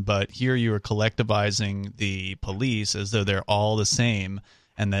person, but here you are collectivizing the police as though they're all the same.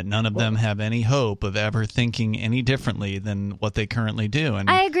 and that none of them have any hope of ever thinking any differently than what they currently do. And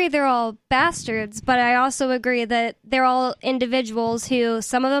I agree they're all bastards, but I also agree that they're all individuals who,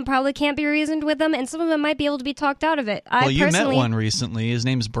 some of them probably can't be reasoned with them, and some of them might be able to be talked out of it. You met one recently. His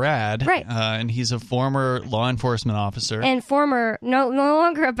name's Brad, right? And he's a former law enforcement officer. And no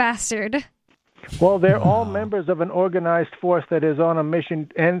longer a bastard. Well, they're all members of an organized force that is on a mission,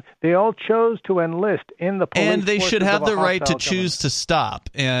 and they all chose to enlist in the police. And they should have the right to government. choose to stop.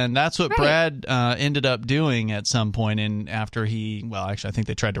 And that's what Brad ended up doing at some point. And after I think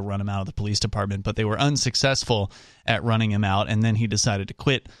they tried to run him out of the police department, but they were unsuccessful at running him out. And then he decided to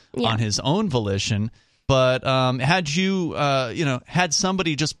quit on his own volition. But had had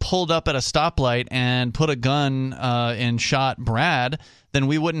somebody just pulled up at a stoplight and put a gun and shot Brad, then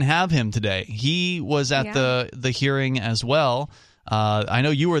we wouldn't have him today. He was at the hearing as well. I know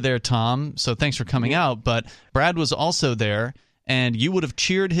you were there, Tom, so thanks for coming out. But Brad was also there, and you would have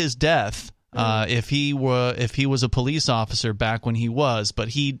cheered his death if he was a police officer back when he was. But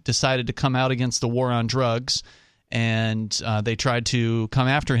he decided to come out against the war on drugs. And they tried to come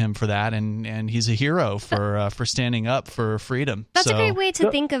after him for that, and he's a hero for standing up for freedom. That's a great way to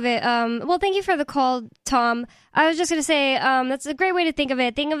think of it. Well, thank you for the call, Tom. I was just going to say that's a great way to think of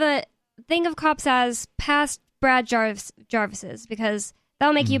it. Think of cops as past Brad Jarvises, because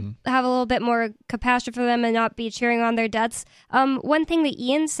that'll make you have a little bit more compassion for them and not be cheering on their deaths. One thing that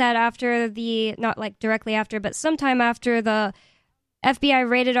Ian said after not like directly after, but sometime after the FBI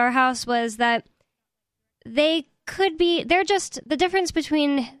raided our house was that they're just the difference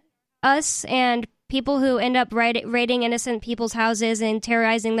between us and people who end up raiding innocent people's houses and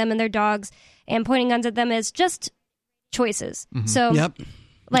terrorizing them and their dogs and pointing guns at them is just choices. So,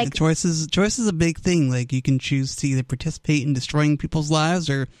 like choice is a big thing. Like you can choose to either participate in destroying people's lives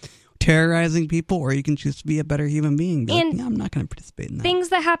or terrorizing people, or you can choose to be a better human being. And I'm not going to participate in that. Things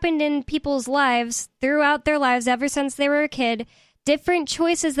that happened in people's lives throughout their lives ever since they were a kid. Different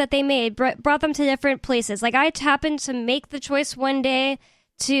choices that they made brought them to different places. Like I happened to make the choice one day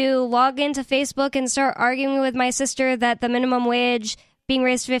to log into Facebook and start arguing with my sister that the minimum wage being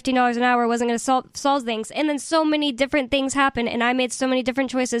raised to $15 an hour wasn't going to solve things. And then so many different things happened, and I made so many different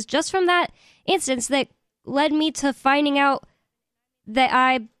choices just from that instance that led me to finding out that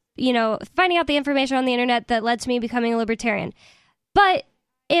finding out the information on the internet that led to me becoming a libertarian. But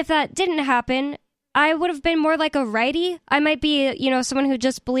if that didn't happen, I would have been more like a righty. I might be, someone who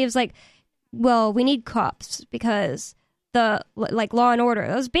just believes like, well, we need cops because the law and order.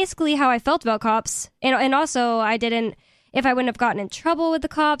 That was basically how I felt about cops. And also if I wouldn't have gotten in trouble with the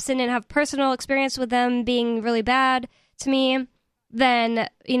cops and didn't have personal experience with them being really bad to me, then,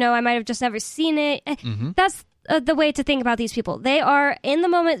 I might have just never seen it. That's the way to think about these people. They are in the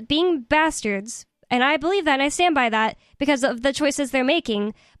moment being bastards. And I believe that, and I stand by that because of the choices they're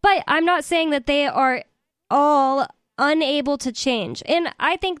making. But I'm not saying that they are all unable to change. And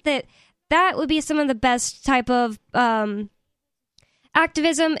I think that would be some of the best type of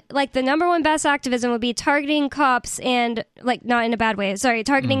activism. Like the number one best activism would be targeting cops and, like, not in a bad way,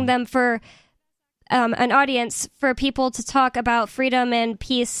 targeting them for an audience for people to talk about freedom and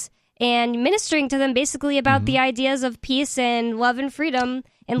peace and ministering to them basically about the ideas of peace and love and freedom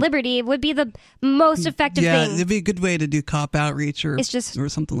and liberty would be the most effective thing. Yeah, it'd be a good way to do cop outreach or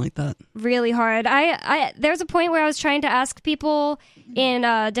something like that. Really hard. There was a point where I was trying to ask people in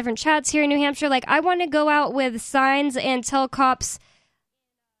different chats here in New Hampshire, like, I want to go out with signs and tell cops,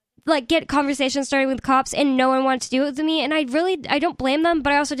 like, get conversations started with cops, and no one wanted to do it with me. And I don't blame them,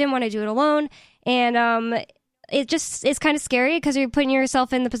 but I also didn't want to do it alone. And it's kind of scary because you're putting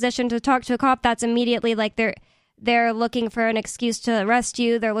yourself in the position to talk to a cop that's immediately like they're looking for an excuse to arrest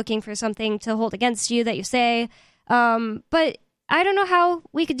you. They're looking for something to hold against you that you say. But I don't know how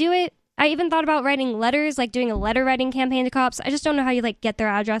we could do it. I even thought about writing letters, like doing a letter writing campaign to cops. I just don't know how you get their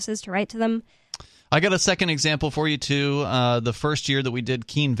addresses to write to them. I got a second example for you, too. The first year that we did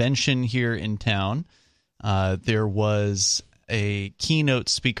Keenvention here in town, there was a keynote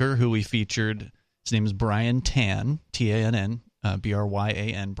speaker who we featured. His name is Brian Tan, Tann,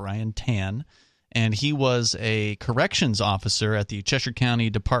 Bryan, Brian Tan. And he was a corrections officer at the Cheshire County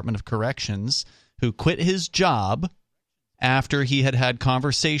Department of Corrections who quit his job after he had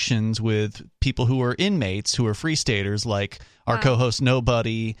conversations with people who were inmates, who were free staters, like our co-host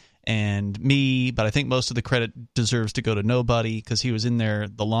Nobody and me. But I think most of the credit deserves to go to Nobody because he was in there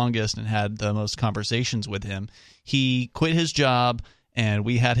the longest and had the most conversations with him. He quit his job, and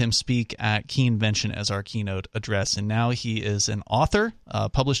we had him speak at Keenvention as our keynote address. And now he is an author, a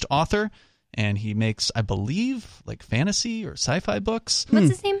published author, and he makes, I believe, like fantasy or sci-fi books. What's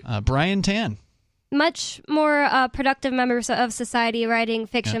his name? Brian Tan. much more productive members of society writing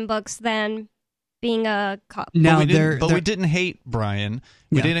fiction books than being a cop. No, we didn't hate Brian.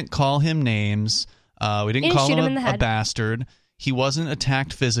 We didn't call him names. We didn't call him a bastard. He wasn't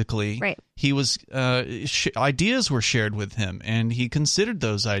attacked physically. Right. He was ideas were shared with him, and he considered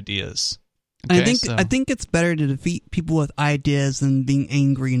those ideas. Okay, I think it's better to defeat people with ideas than being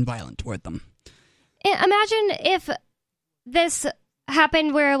angry and violent toward them. Imagine if this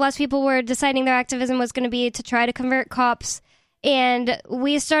happened where less people were deciding their activism was going to be to try to convert cops, and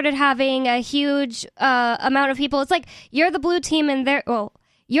we started having a huge amount of people. It's like you're the blue team and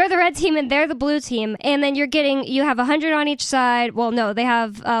you're the red team and they're the blue team, and then you have 100 on each side. Well, no, they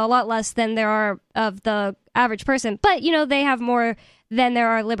have a lot less than there are of the average person, but they have more than there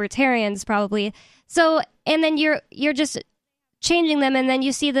are libertarians probably. So, and then you're just changing them, and then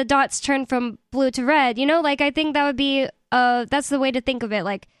you see the dots turn from blue to red. I think that would be that's the way to think of it.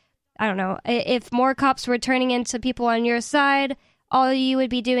 Like, I don't know, if more cops were turning into people on your side, all you would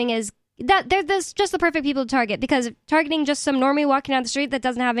be doing is that they're just the perfect people to target, because targeting just some normie walking down the street that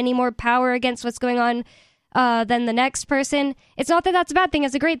doesn't have any more power against what's going on than the next person. It's not that that's a bad thing,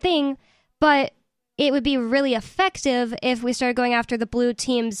 it's a great thing, but it would be really effective if we started going after the blue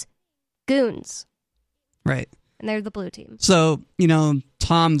team's goons. Right. And they're the blue team. So,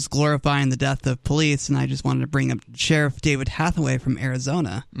 Tom's glorifying the death of police, and I just wanted to bring up Sheriff David Hathaway from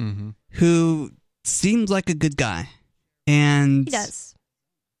Arizona, who seems like a good guy. And he does.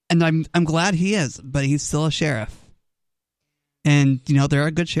 And I'm glad he is, but he's still a sheriff. And, there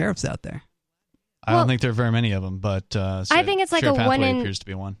are good sheriffs out there. I don't think there are very many of them, but I think it's like Sheriff a one Hathaway in appears to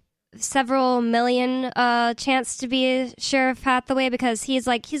be one. Several million chance to be Sheriff Hathaway, because he's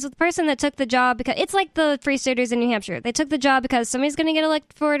the person that took the job, because it's like the Free Staters in New Hampshire. They took the job because somebody's going to get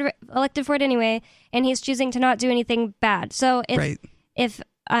elected for it anyway, and he's choosing to not do anything bad. So if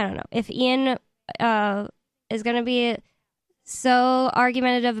I don't know, if Ian is going to be so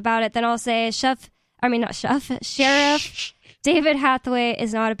argumentative about it, then I'll say Sheriff David Hathaway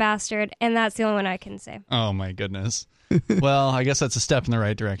is not a bastard, and that's the only one I can say. Oh my goodness. Well, I guess that's a step in the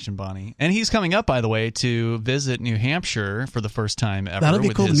right direction, Bonnie. And he's coming up, by the way, to visit New Hampshire for the first time ever. That'll be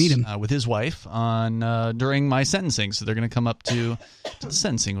cool to meet him. With his wife during my sentencing. So they're going to come up to the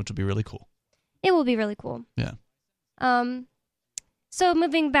sentencing, which will be really cool. It will be really cool. Yeah. So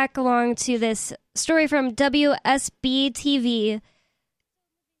moving back along to this story from WSB TV.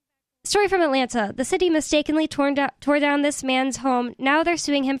 Story from Atlanta. The city mistakenly tore down this man's home. Now they're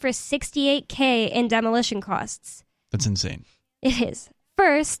suing him for $68,000 in demolition costs. That's insane. It is.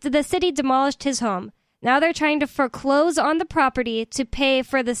 First, the city demolished his home. Now they're trying to foreclose on the property to pay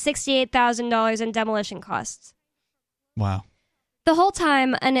for the $68,000 in demolition costs. Wow. The whole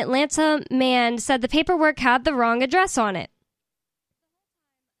time, an Atlanta man said the paperwork had the wrong address on it.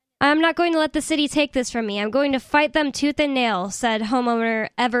 I'm not going to let the city take this from me. I'm going to fight them tooth and nail, said homeowner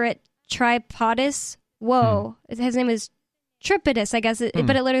Everett Tripodis. Whoa. His name is Tripodis, I guess, but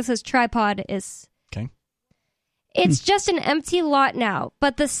it literally says Tripodis. Okay. It's just an empty lot now,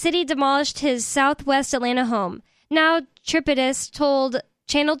 but the city demolished his Southwest Atlanta home. Now, Tripodis told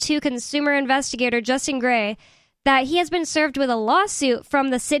Channel 2 consumer investigator Justin Gray that he has been served with a lawsuit from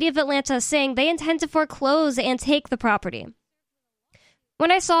the city of Atlanta saying they intend to foreclose and take the property. When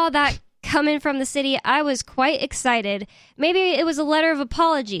I saw that coming from the city, I was quite excited. Maybe it was a letter of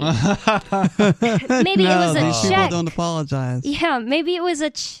apology. Maybe it was a check. People don't apologize. Yeah, maybe it was a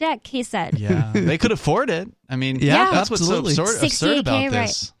check, he said. Yeah, they could afford it. I mean, that's what's so absurd about this.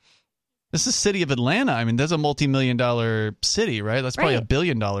 Right. This is city of Atlanta. I mean, there's a multi-million-dollar city, right? That's probably $1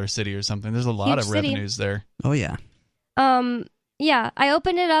 billion city or something. There's a lot of revenues there. Oh, yeah. Yeah, I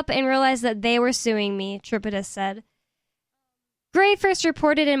opened it up and realized that they were suing me, Tripodis said. Gray first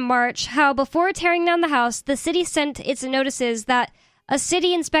reported in March how before tearing down the house, the city sent its notices that a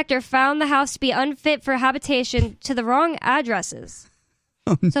city inspector found the house to be unfit for habitation to the wrong addresses.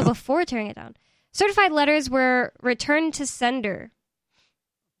 Oh, no. So before tearing it down. Certified letters were returned to sender.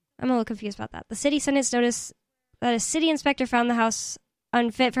 I'm a little confused about that. The city sent its notice that a city inspector found the house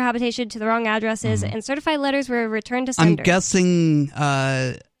unfit for habitation to the wrong addresses, and certified letters were returned to sender. I'm guessing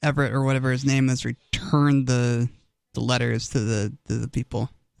Everett or whatever his name is returned the letters to the people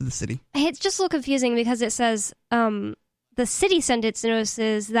of the city. It's just a little confusing because it says the city sent its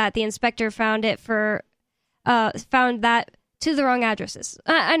notices that the inspector found that to the wrong addresses.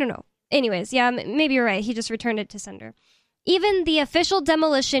 I don't know. Anyways, yeah, maybe you're right. He just returned it to sender. Even the official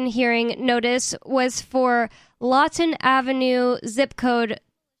demolition hearing notice was for Lawton Avenue, zip code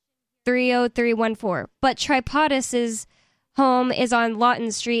 30314. But Tripodis's home is on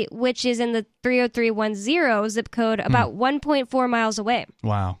Lawton Street, which is in the 30310 zip code, about 1.4 miles away.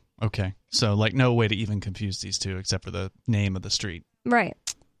 Wow. Okay. So, like, no way to even confuse these two except for the name of the street. Right.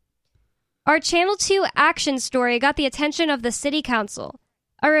 Our Channel 2 action story got the attention of the City Council.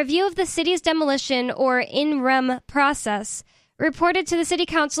 A review of the city's demolition or in rem process reported to the City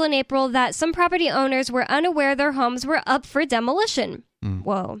Council in April that some property owners were unaware their homes were up for demolition.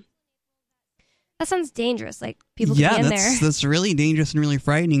 Whoa. That sounds dangerous. Like, people could be in there. That's really dangerous and really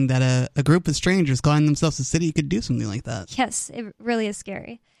frightening that a group of strangers calling themselves a city could do something like that. Yes, it really is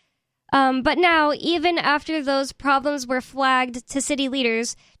scary. But now, even after those problems were flagged to city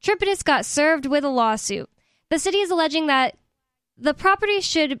leaders, Tripodis got served with a lawsuit. The city is alleging that the property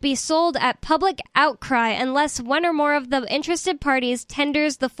should be sold at public outcry unless one or more of the interested parties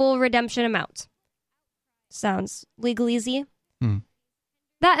tenders the full redemption amount. Sounds legal-easy.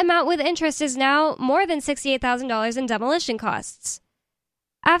 That amount with interest is now more than $68,000 in demolition costs.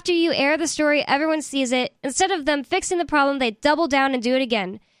 After you air the story, everyone sees it. Instead of them fixing the problem, they double down and do it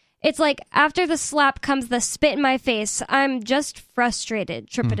again. It's like after the slap comes the spit in my face. I'm just frustrated,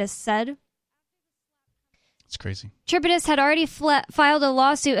 Tripodis said. It's crazy. Tripodis had already filed a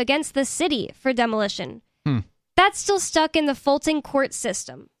lawsuit against the city for demolition. That's still stuck in the Fulton court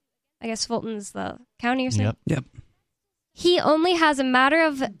system. I guess Fulton's the county or something? Yep. He only has a matter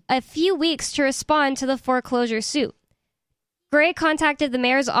of a few weeks to respond to the foreclosure suit. Gray contacted the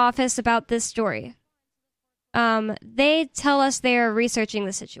mayor's office about this story. They tell us they are researching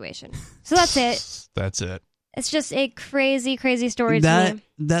the situation. So that's it. That's it. It's just a crazy, crazy story to me.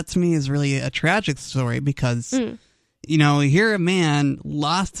 That to me is really a tragic story because, here a man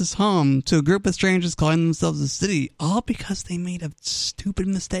lost his home to a group of strangers calling themselves a city, all because they made a stupid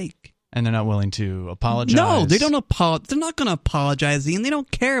mistake. And they're not willing to apologize. No, they don't apologize. They're not going to apologize, Ian. They don't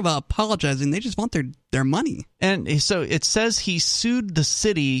care about apologizing. They just want their money. And so it says he sued the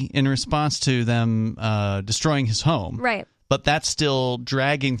city in response to them destroying his home. Right. But that's still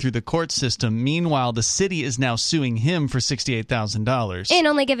dragging through the court system. Meanwhile, the city is now suing him for $68,000. And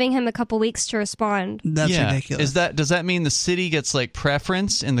only giving him a couple weeks to respond. That's ridiculous. Does that mean the city gets like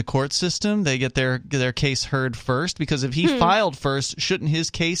preference in the court system? They get their case heard first? Because if he filed first, shouldn't his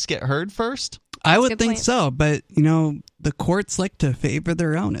case get heard first? I would think so, but the courts like to favor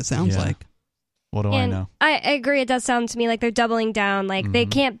their own, it sounds like. What do I know? I agree. It does sound to me like they're doubling down. Like they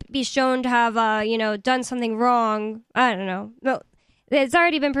can't be shown to have, done something wrong. I don't know. No, it's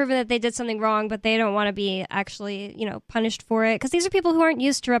already been proven that they did something wrong, but they don't want to be actually, punished for it. Because these are people who aren't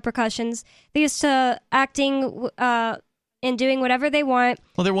used to repercussions. They're used to acting and doing whatever they want.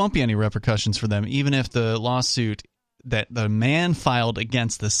 Well, there won't be any repercussions for them, even if the lawsuit that the man filed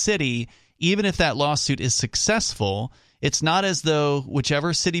against the city, even if that lawsuit is successful. It's not as though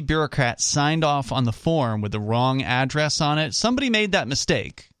whichever city bureaucrat signed off on the form with the wrong address on it, somebody made that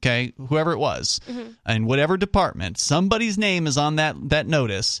mistake, okay, whoever it was, in whatever department, somebody's name is on that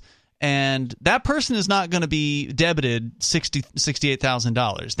notice, and that person is not going to be debited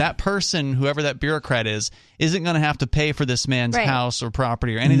 $68,000. That person, whoever that bureaucrat isn't going to have to pay for this man's house or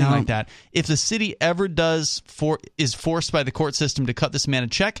property or anything like that. If the city ever is forced by the court system to cut this man a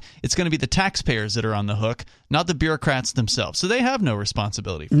check, it's going to be the taxpayers that are on the hook, not the bureaucrats themselves. So they have no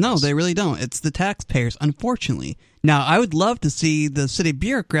responsibility for No, this. they really don't. It's the taxpayers, unfortunately. Now, I would love to see the city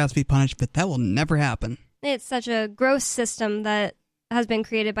bureaucrats be punished, but that will never happen. It's such a gross system that has been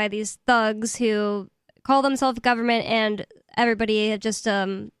created by these thugs who call themselves government, and everybody just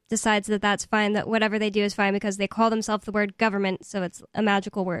decides that that's fine, that whatever they do is fine because they call themselves the word government, so it's a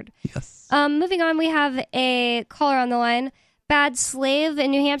magical word. Yes. Moving on, we have a caller on the line. Bad Slave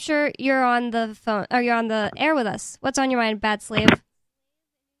in New Hampshire, you're on the phone, or you're on the air with us. What's on your mind, Bad Slave?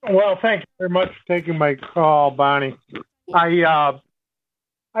 Well, thank you very much for taking my call, Bonnie. I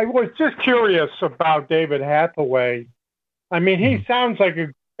was just curious about David Hathaway. I mean, he sounds like a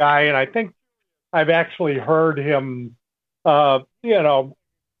guy, and I think I've actually heard him, claiming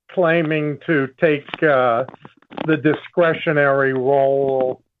to take the discretionary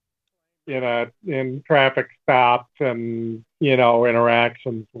role in traffic stops and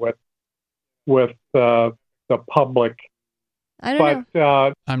interactions with the public. I don't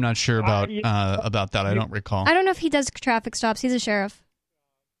know. I'm not sure about that. I don't recall. I don't know if he does traffic stops. He's a sheriff.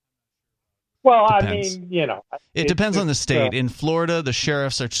 Well, Depends. I mean, It depends on the state. In Florida, the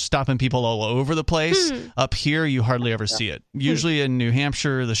sheriffs are stopping people all over the place. Up here, you hardly ever see it. Usually in New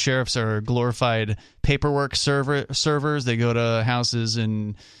Hampshire, the sheriffs are glorified paperwork servers. They go to houses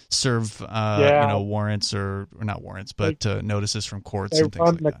and serve, warrants or not warrants, but notices from courts and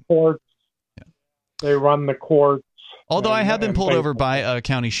things like that. They run the courts. Although I have been pulled over by a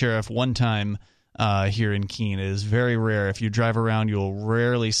county sheriff one time here in Keene. It is very rare. If you drive around, you'll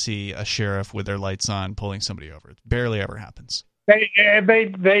rarely see a sheriff with their lights on pulling somebody over. It barely ever happens.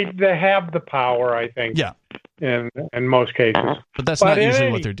 They have the power, I think. Yeah. In most cases. But that's not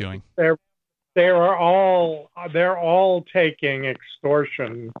usually what they're doing. They're all taking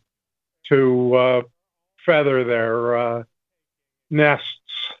extortion to feather their nests.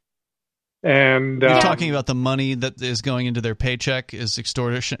 And you're talking about the money that is going into their paycheck is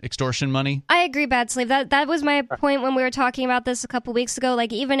extortion money? I agree, Bad Slave. That was my point when we were talking about this a couple weeks ago.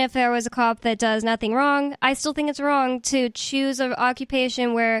 Like, even if there was a cop that does nothing wrong, I still think it's wrong to choose an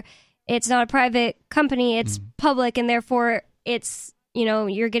occupation where it's not a private company, it's public, and therefore it's,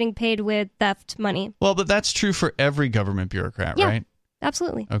 you're getting paid with theft money. Well, but that's true for every government bureaucrat, right?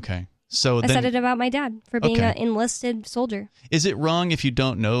 Absolutely. Okay. So I said it about my dad for being an enlisted soldier. Is it wrong if you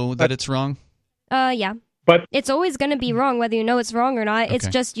don't know that it's wrong? Yeah. But it's always going to be wrong whether you know it's wrong or not. Okay. It's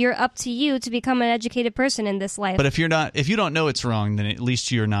just you're up to you to become an educated person in this life. But if you don't know it's wrong, then at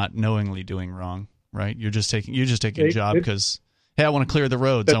least you're not knowingly doing wrong, right? You're just taking a job because hey, I want to clear the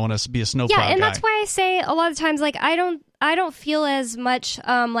roads. I want to be a snowplow guy. Yeah, and that's why I say a lot of times, like, I don't feel as much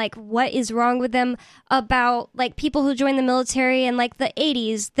like what is wrong with them about like people who join the military in like the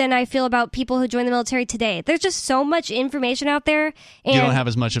 80s than I feel about people who join the military today. There's just so much information out there. And you don't have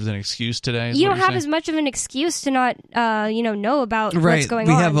as much of an excuse today. You don't have as much of an excuse to not know about what's going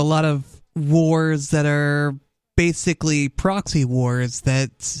on. We have a lot of wars that are basically proxy wars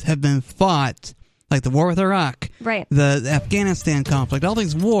that have been fought. Like the war with Iraq, right? The Afghanistan conflict. All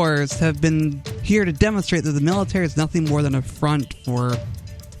these wars have been here to demonstrate that the military is nothing more than a front for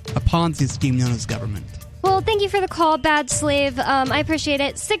a Ponzi scheme known as government. Well, thank you for the call, Bad Slave. I appreciate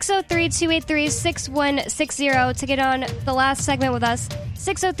it. 603-283-6160 to get on the last segment with us.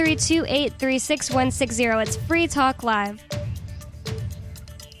 603-283-6160. It's Free Talk Live.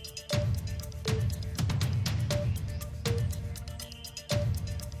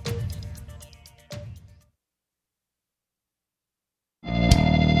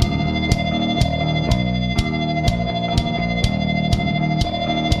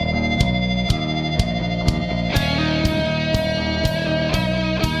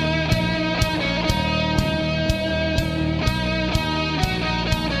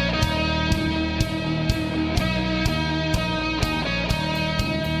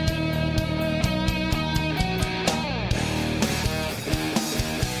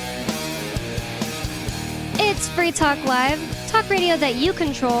 Free Talk Live, talk radio that you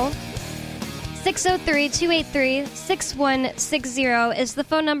control. 603-283-6160 is the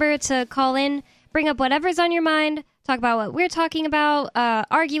phone number to call in, bring up whatever's on your mind, talk about what we're talking about,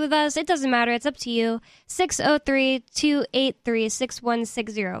 argue with us. It doesn't matter. It's up to you.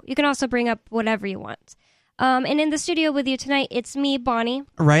 603-283-6160. You can also bring up whatever you want. And in the studio with you tonight, it's me, Bonnie.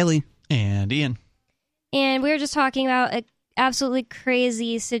 Riley. And Ian. And we were just talking about an absolutely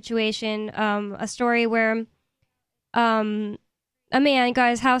crazy situation, a story where a man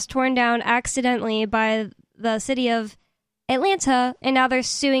got his house torn down accidentally by the city of Atlanta, and now they're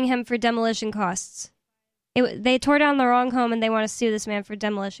suing him for demolition costs. They tore down the wrong home, and they want to sue this man for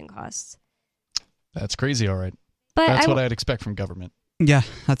demolition costs. That's crazy, all right. But that's what I'd expect from government. Yeah,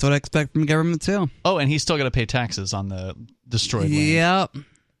 that's what I expect from government, too. Oh, and he's still got to pay taxes on the destroyed land. Yep.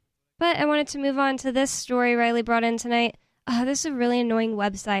 But I wanted to move on to this story Riley brought in tonight. This is a really annoying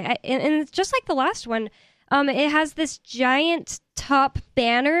website. And it's just like the last one. It has this giant top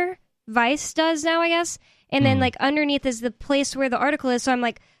banner, Vice does now, I guess. And then, like, underneath is the place where the article is. So I'm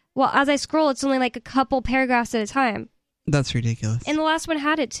like, well, as I scroll, it's only like a couple paragraphs at a time. That's ridiculous. And the last one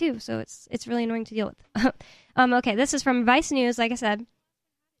had it, too. So it's really annoying to deal with. Okay, this is from Vice News, like I said.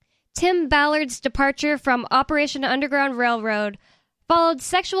 Tim Ballard's departure from Operation Underground Railroad followed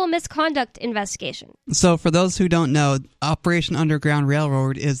sexual misconduct investigation. So for those who don't know, Operation Underground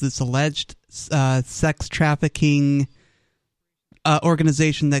Railroad is this alleged sex trafficking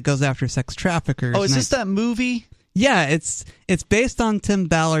organization that goes after sex traffickers. Oh, is this that movie? Yeah, it's based on Tim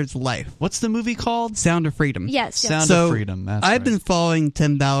Ballard's life. What's the movie called? Sound of Freedom. Yes. Sound of Freedom. That's I've been following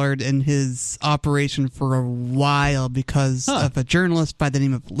Tim Ballard and his operation for a while because of a journalist by the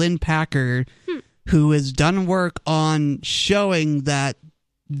name of Lynn Packer who has done work on showing that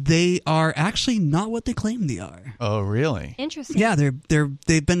they are actually not what they claim they are. Oh, really? Interesting. Yeah,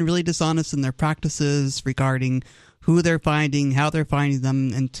 they've been really dishonest in their practices regarding who they're finding, how they're finding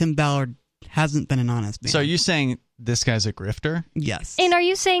them, and Tim Ballard hasn't been an honest man. So are you saying this guy's a grifter? Yes. And are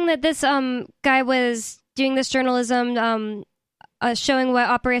you saying that this guy was doing this journalism showing what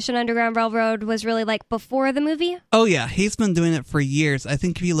Operation Underground Railroad was really like before the movie? Oh, yeah. He's been doing it for years. I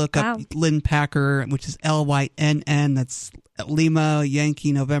think if you look up Lynn Packer, which is Lynn, that's Lima,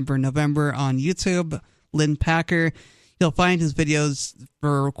 Yankee, November on YouTube, Lynn Packer, you'll find his videos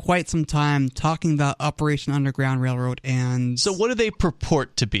for quite some time talking about Operation Underground Railroad. And so what do they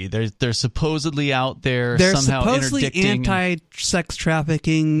purport to be? They're supposedly out there they're somehow supposedly interdicting anti-sex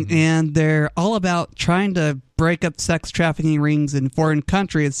trafficking, and they're all about trying to break up sex trafficking rings in foreign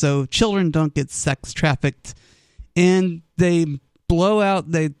countries so children don't get sex trafficked. And they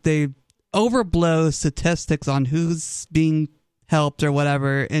overblow statistics on who's being helped or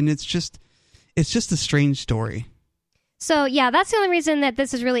whatever, and it's just a strange story. So, yeah, that's the only reason that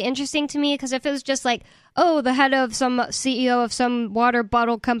this is really interesting to me, because if it was just like, oh, the head of some CEO of some water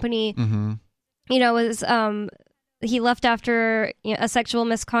bottle company, was he left after a sexual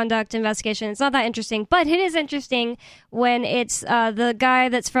misconduct investigation, it's not that interesting. But it is interesting when it's the guy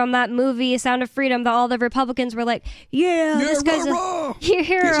that's from that movie, Sound of Freedom, that all the Republicans were like, this guy's a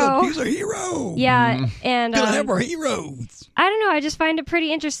hero. He's a hero. Yeah, and gonna have our heroes. I don't know. I just find it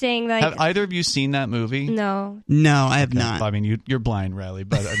pretty interesting. Like, have either of you seen that movie? No, I have not. I mean, you're blind, Riley,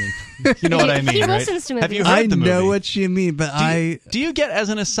 but I mean, you know what I mean, he right? listens to movies. Have you heard the movie? I know what you mean, but do you get, as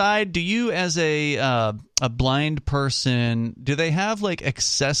an aside, do you as a blind person, do they have like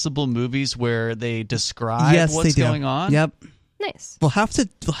accessible movies where they describe what's going on? Yep. Nice. We'll have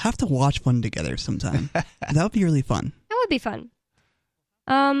to watch one together sometime. That would be really fun. That would be fun.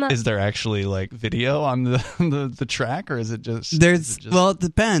 Is there actually like video on the track, or is it just? Well, it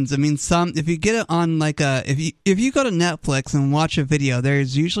depends. I mean, if you get it on like if you go to Netflix and watch a video,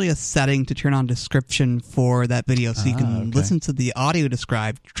 there's usually a setting to turn on description for that video, so you can listen to the audio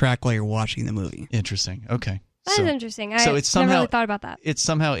described track while you're watching the movie. Interesting. Okay. That is interesting. So it's never somehow really thought about that. It's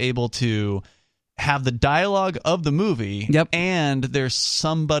somehow able to have the dialogue of the movie, and there's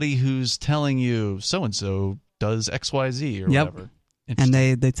somebody who's telling you so and so does XYZ or whatever. And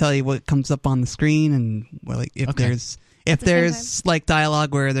they tell you what comes up on the screen, and like if there's like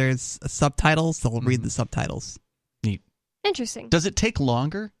dialogue where there's subtitles, they'll read the subtitles. Neat. Interesting. Does it take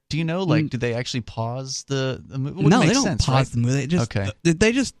longer? Do you know? Like, do they actually pause the movie? No, they don't pause the movie.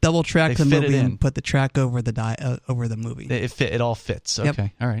 They just double track the movie and put the track over the movie. It all fits.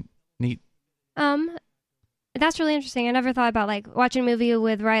 Okay, all right, neat. That's really interesting. I never thought about like watching a movie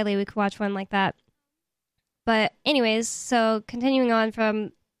with Riley. We could watch one like that. But anyways, so continuing on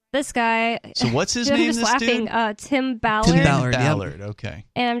from this guy. So what's his name? I'm just laughing. Dude? Tim Ballard. Tim Ballard. Ballard. Okay.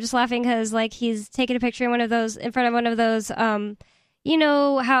 And I'm just laughing because like he's taking a picture in front of one of those. You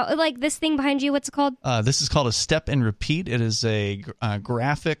know how like this thing behind you? What's it called? This is called a step and repeat. It is a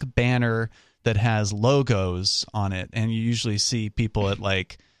graphic banner that has logos on it, and you usually see people at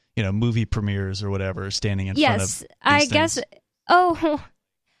like movie premieres or whatever standing in front of. Yes, I guess.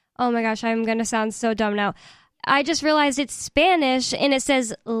 Oh my gosh, I'm going to sound so dumb now. I just realized it's Spanish and it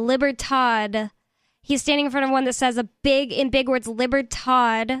says Libertad. He's standing in front of one that says in big words,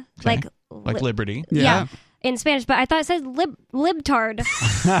 Libertad. Okay. Like liberty. Yeah. In Spanish, but I thought it said libtard.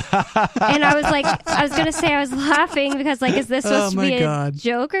 And I was going to say, I was laughing because like, is this supposed to be a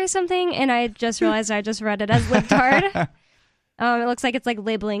joke or something? And I just realized I just read it as libtard. It looks like it's like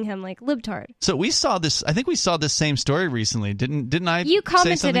labeling him like libtard. So we saw this. I think we saw this same story recently, didn't I? You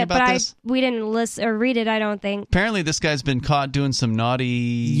commented say something it, about but this? We didn't listen or read it. I don't think. Apparently, this guy's been caught doing some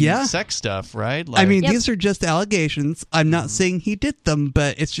naughty sex stuff, right? Like, I mean, these are just allegations. I'm not saying he did them,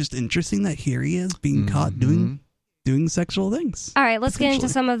 but it's just interesting that here he is being caught doing sexual things. All right, let's get into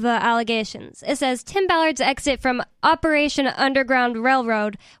some of the allegations. It says Tim Ballard's exit from Operation Underground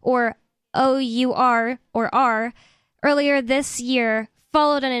Railroad, or OUR or R. earlier this year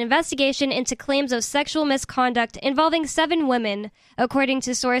followed an investigation into claims of sexual misconduct involving 7 women, according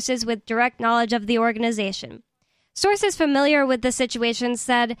to sources with direct knowledge of the organization. Sources familiar with the situation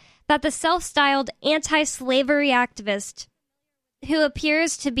said that the self-styled anti-slavery activist, who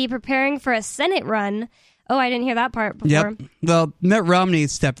appears to be preparing for a Senate run... Oh, I didn't hear that part before. Yep. Well, Mitt Romney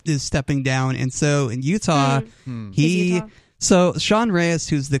is stepping down, and so in Utah, So Sean Reyes,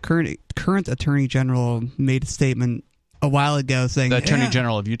 who's the current Attorney General, made a statement a while ago saying... The Attorney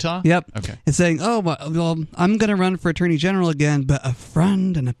General of Utah? Yep. Okay. And saying, well, I'm going to run for Attorney General again, but a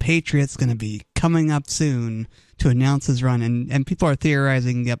friend and a patriot's going to be coming up soon to announce his run. And people are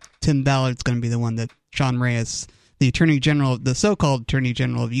theorizing, Tim Ballard's going to be the one that Sean Reyes, the Attorney General, the so-called Attorney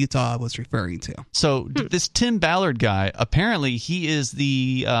General of Utah, was referring to. So this Tim Ballard guy, apparently he is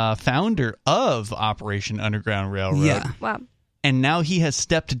the founder of Operation Underground Railroad. Yeah. Wow. And now he has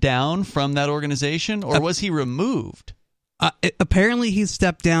stepped down from that organization, or was he removed? Apparently he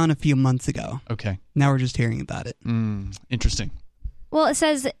stepped down a few months ago. Okay. Now we're just hearing about it. Interesting. Well, it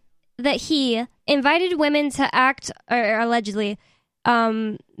says that he invited women to act, or allegedly,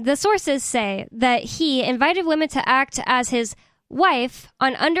 the sources say that he invited women to act as his wife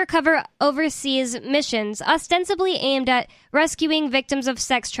on undercover overseas missions, ostensibly aimed at rescuing victims of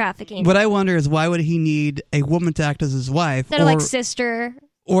sex trafficking. What I wonder is, why would he need a woman to act as his wife? That are like sister.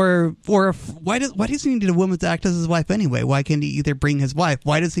 Or why does he need a woman to act as his wife anyway? Why can't he either bring his wife?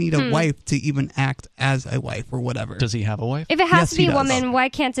 Why does he need a wife to even act as a wife or whatever? Does he have a wife? If it has to be a woman, why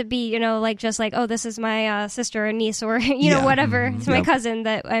can't it be, oh, this is my sister or niece or, whatever. It's my cousin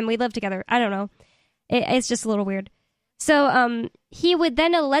and we live together. I don't know. It's just a little weird. So he would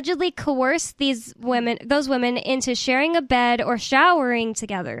then allegedly coerce those women into sharing a bed or showering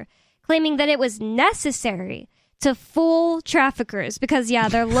together, claiming that it was necessary to fool traffickers because,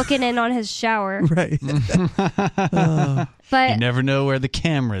 they're looking in on his shower. Right. But you never know where the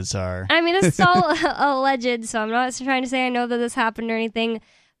cameras are. I mean, this is all alleged, so I'm not trying to say I know that this happened or anything,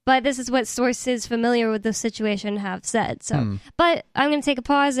 but this is what sources familiar with the situation have said. So, But I'm going to take a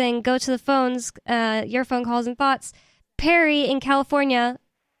pause and go to the phones, your phone calls and thoughts. Perry in California,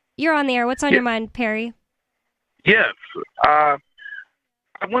 you're on the air. What's on your mind, Perry? Yes.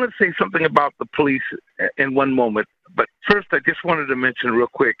 I want to say something about the police in one moment, but first I just wanted to mention real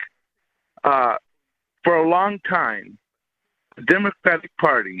quick. For a long time, the Democratic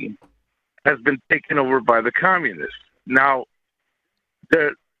Party has been taken over by the communists. Now,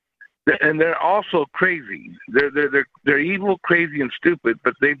 they're also crazy. They're evil, crazy, and stupid,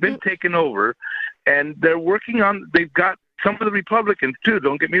 but they've been taken over, and they're working on. They've got some of the Republicans too.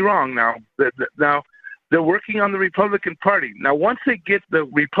 Don't get me wrong. Now, they're working on the Republican Party. Now, once they get the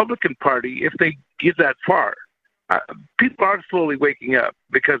Republican Party, if they get that far, people are slowly waking up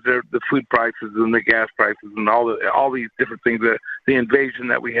because the food prices and the gas prices and all these different things, the invasion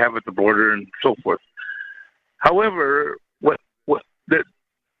that we have at the border and so forth. However,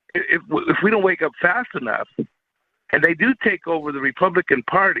 if we don't wake up fast enough, and they do take over the Republican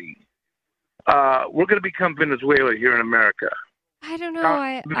Party, we're going to become Venezuela here in America. I don't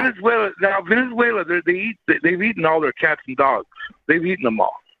know. Venezuela, they've eaten all their cats and dogs. They've eaten them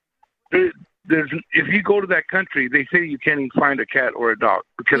all. If you go to that country, they say you can't even find a cat or a dog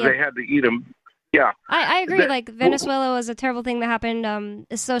because they had to eat them. Yeah, I agree. Venezuela was a terrible thing that happened.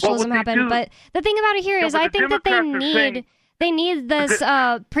 Socialism happened, but the thing about it here is, I think that they need this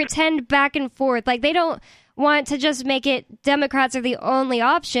pretend back and forth. Like, they don't want to just make it Democrats are the only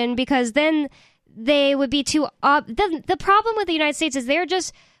option, because then they would be too. The problem with the United States is they're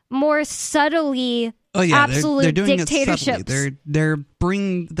just more subtly. Oh yeah, absolute they're doing dictatorships. It subtly. They're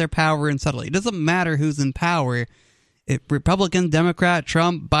bringing their power in subtly. It doesn't matter who's in power. If Republican, Democrat,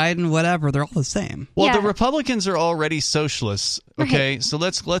 Trump, Biden, whatever, they're all the same. Well, the Republicans are already socialists. Okay, so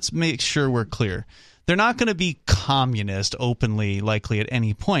let's make sure we're clear. They're not going to be communist openly, likely at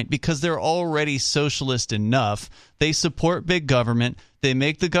any point, because they're already socialist enough. They support big government. They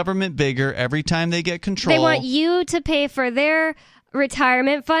make the government bigger every time they get control. They want you to pay for their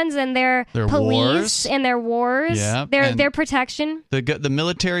retirement funds and their police wars. And their wars, their protection. The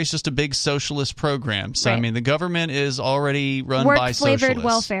military is just a big socialist program. So, right. I mean, the government is already run by socialists. Work-flavored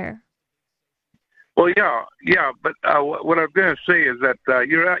welfare. Well, yeah, but what I'm going to say is that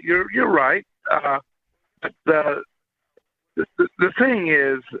you're right. But the thing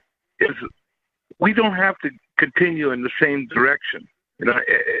is we don't have to continue in the same direction. You know,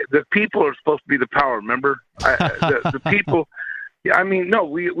 the people are supposed to be the power. Remember, the people. Yeah, I mean, no,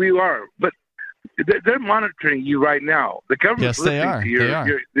 we are, but they're monitoring you right now. The government's listening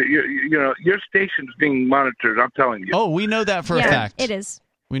to your station's being monitored. I'm telling you. Oh, we know that for a fact. It is.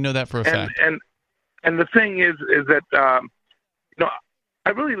 We know that for a fact. And the thing is that I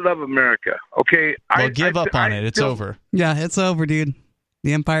really love America. Okay, well, give up on it. It's over. Yeah, it's over, dude.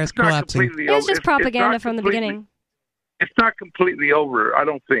 The empire's collapsing. It was just propaganda from the beginning. It's not completely over, I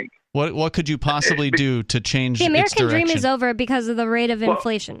don't think. What could you possibly do to change the American its direction? dream is over because of the rate of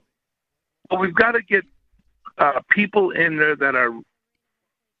inflation. Well, we've got to get people in there that are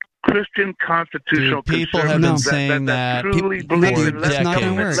Christian constitutional people have been saying that truly believe in that's not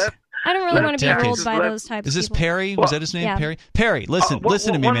going to work. I don't really want to be ruled by those types of people. Is this Perry? Was that his name? Yeah. Perry, listen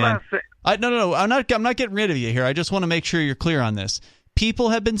to me, man. No, I'm not getting rid of you here. I just want to make sure you're clear on this. People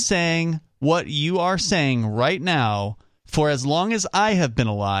have been saying what you are saying right now for as long as I have been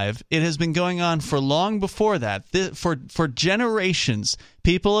alive. It has been going on for long before that. For generations,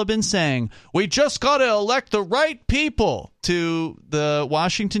 people have been saying, we just got to elect the right people to the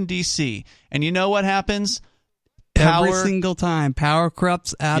Washington, D.C. And you know what happens? Every single time. Power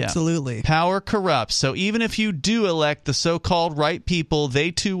corrupts, absolutely. Yeah. Power corrupts. So even if you do elect the so-called right people,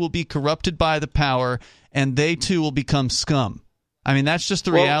 they too will be corrupted by the power, and they too will become scum. I mean, that's just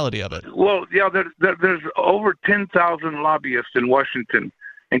the reality of it. Well, yeah, there's over 10,000 lobbyists in Washington,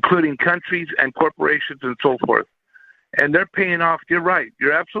 including countries and corporations and so forth. and they're paying off. You're right.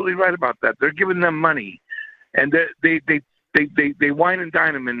 You're absolutely right about that. They're giving them money, and they wine and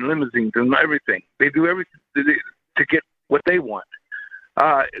dine them in limousines and everything. They do everything to get what they want.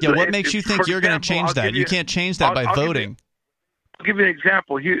 What makes you think you're going to change that? You can't change that by voting. I'll give you an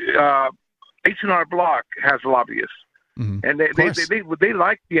example. H&R Block has lobbyists, and they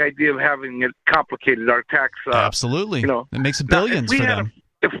like the idea of having it complicated. Our tax, absolutely, it makes billions for them.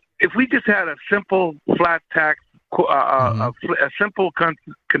 If we just had a simple flat tax, a simple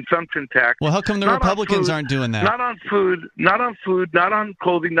consumption tax. Well, how come the Republicans aren't doing that? Not on food, not on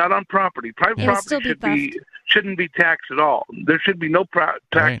clothing, not on property. Private property shouldn't be taxed at all. There should be no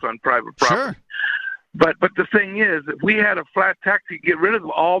tax on private property. Sure. But the thing is, if we had a flat tax, you get rid of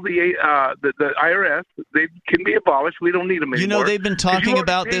all the IRS. They can be abolished. We don't need them anymore. They've been talking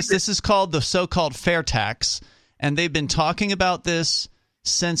about this. This is called the so-called fair tax, and they've been talking about this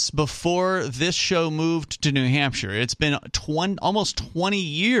since before this show moved to New Hampshire. It's been almost 20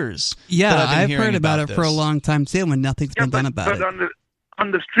 years. Yeah, I've heard about it for a long time too, when nothing's been done about it. On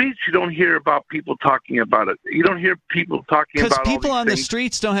the streets, you don't hear about people talking about it. You don't hear people talking about it. Because people on the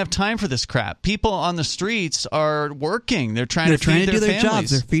streets don't have time for this crap. People on the streets are working. They're trying to feed their families. Jobs.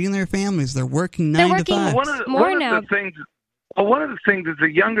 They're feeding their families. They're working 9 to 5. One of the things is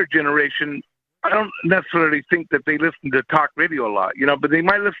the younger generation, I don't necessarily think that they listen to talk radio a lot, but they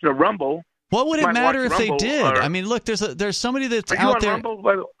might listen to Rumble. What would it matter if they did? I mean, look, there's somebody that's out there. Rumble,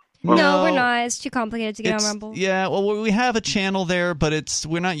 by the way? No, we're not. It's too complicated to get on Rumble. Yeah, well, we have a channel there, but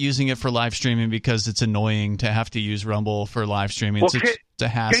we're not using it for live streaming because it's annoying to have to use Rumble for live streaming. It's a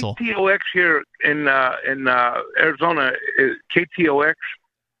hassle. KTOX here in Arizona, KTOX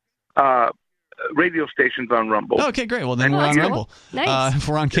radio stations on Rumble. Okay, great. Well, then we're on Rumble. Nice. If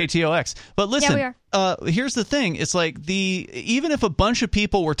we're on KTOX. But listen, yeah, we are. Here's the thing. It's like even if a bunch of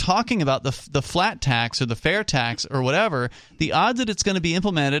people were talking about the flat tax or the fair tax or whatever, the odds that it's going to be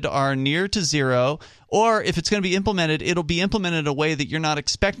implemented are near to zero. Or if it's going to be implemented, it'll be implemented in a way that you're not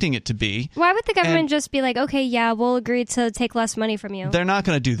expecting it to be. Why would the government just be like, okay, yeah, we'll agree to take less money from you? They're not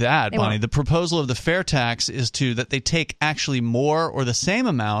going to do that, Bonnie. Won't. The proposal of the fair tax is that they take actually more or the same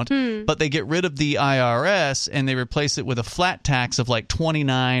amount, but they get rid of the IRS and they replace it with a flat tax of like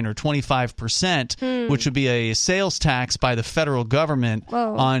 29 or 25%, which would be a sales tax by the federal government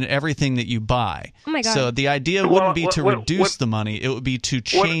on everything that you buy. Oh my God. So the idea wouldn't be to reduce the money. It would be to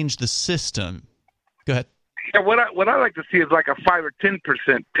change the system. Go ahead. Yeah, what I like to see is like a 5 or 10%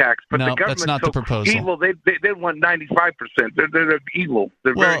 tax, but no, the government's that's not the proposal. Evil. They want 95%. They're evil.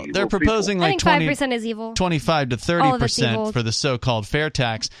 They're very evil. They're proposing people. like I think 5% is evil. 25 to 30% for the so-called fair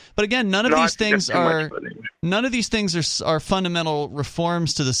tax. But again, none of these things are fundamental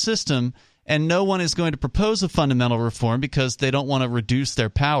reforms to the system. And no one is going to propose a fundamental reform because they don't want to reduce their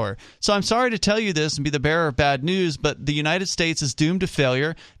power. So I'm sorry to tell you this and be the bearer of bad news, but the United States is doomed to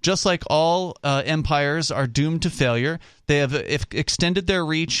failure, just like all empires are doomed to failure. They have extended their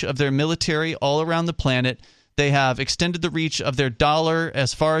reach of their military all around the planet. They have extended the reach of their dollar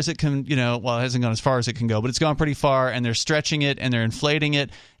as far as it can, it hasn't gone as far as it can go, but it's gone pretty far, and they're stretching it, and they're inflating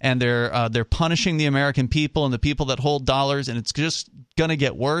it, and they're punishing the American people and the people that hold dollars, and it's just going to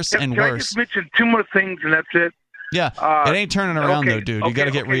get worse and worse. Can I just mention 2 more things, and that's it? Yeah, it ain't turning around, though, dude. You got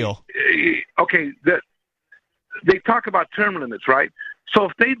to get real. Okay, they talk about term limits, right? So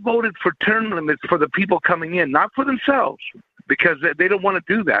if they voted for term limits for the people coming in, not for themselves, because they don't want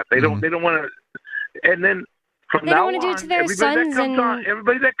to do that. They don't want to. And then from now on,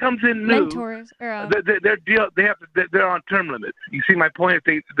 everybody that comes in new, mentors, they're on term limits. You see my point?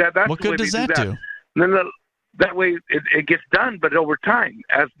 That's what the way good does they that do? And then that way it gets done, but over time.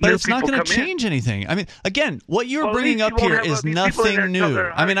 But it's not going to change anything. I mean, again, what you're bringing up here is nothing new.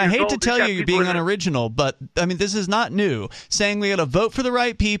 I mean, I hate to tell you you're being unoriginal, but I mean, this is not new. Saying we got to vote for the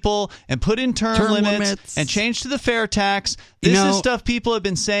right people and put in term limits and change to the fair tax. This is stuff people have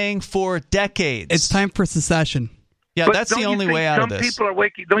been saying for decades. It's time for secession. Yeah, but that's the only way out of this. People are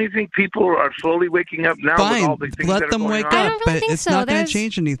waking. Don't you think people are slowly waking up now? Fine, with all these things let them wake up, I don't really but think it's so. not going to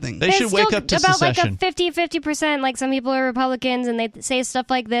change anything. They should wake up to about secession. Like a 50%. Like some people are Republicans and they say stuff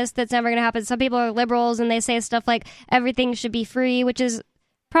like this that's never going to happen. Some people are liberals and they say stuff like everything should be free, which is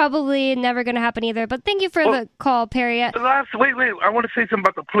probably never going to happen either. But thank you for the call, Perry. Wait. I want to say something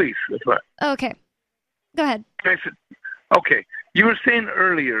about the police. That's right. Okay. Go ahead. Okay. You were saying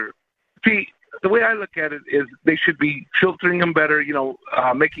earlier, see, the way I look at it is they should be filtering them better,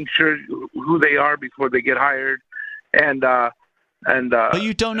 making sure who they are before they get hired. But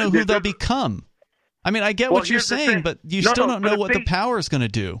you don't know who they'll become. I mean, I get what you're saying, but you still don't know what the power is going to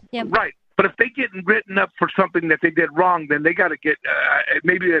do. Yep. Right. But if they get written up for something that they did wrong, then they got to get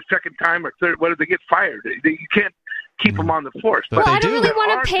maybe a second time or third. What if they get fired? You keep them on the force. Well, I don't really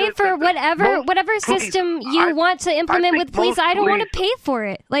want to pay for whatever system you want to implement with police. I don't want to pay for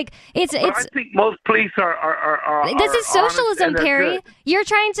it. Like I think most police are this is socialism, Perry. Good. You're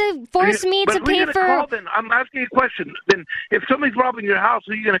trying to force me to pay for. Call, then? I'm asking you a question. Then, if somebody's robbing your house,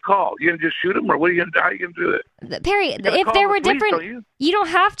 who are you going to call? You going to just shoot them, or how are you going to do it? Perry, if there were different, you don't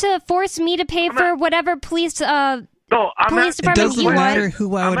have to force me to pay for whatever police. Police department. It doesn't matter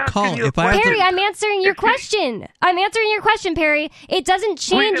who I would call. Perry, I'm answering your question. I'm answering your question, Perry. It doesn't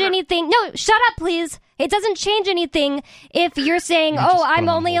change anything. No, shut up, please. It doesn't change anything if you're saying, I'm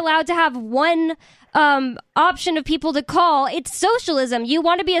only allowed to have one option of people to call. It's socialism. You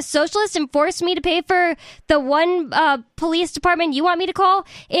want to be a socialist and force me to pay for the one police department you want me to call?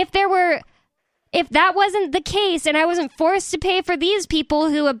 If that wasn't the case and I wasn't forced to pay for these people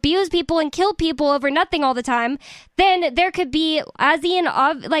who abuse people and kill people over nothing all the time, then there could be, as Ian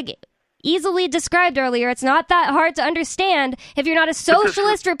easily described earlier, it's not that hard to understand if you're not a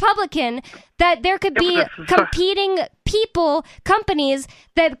socialist Republican, that there could be competing companies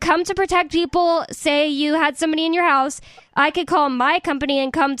that come to protect people. Say you had somebody in your house, I could call my company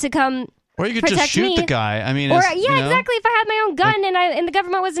and come or you could just shoot the guy. I mean, exactly. If I had my own gun and the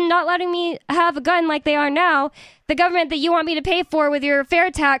government was not letting me have a gun like they are now, the government that you want me to pay for with your fair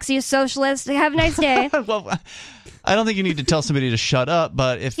tax, you socialist. Have a nice day. Well, I don't think you need to tell somebody to shut up,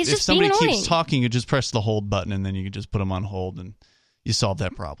 but if somebody keeps talking, you just press the hold button and then you can just put them on hold and you solve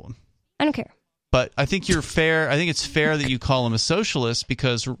that problem. I don't care. But I think you're fair. I think it's fair that you call him a socialist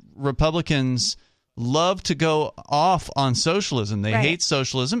because Republicans love to go off on socialism. They hate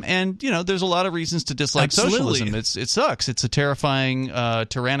socialism, and there's a lot of reasons to dislike socialism. It sucks. It's a terrifying,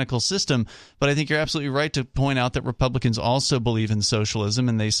 tyrannical system. But I think you're absolutely right to point out that Republicans also believe in socialism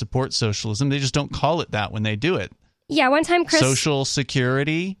and they support socialism. They just don't call it that when they do it. Yeah, one time Social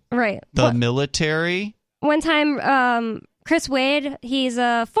Security, the military. One time, Chris Wade, he's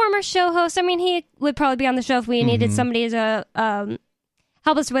a former show host. I mean, he would probably be on the show if we needed somebody to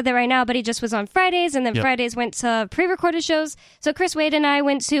help us with it right now, but he just was on Fridays, and then Fridays went to pre-recorded shows. So Chris Wade and I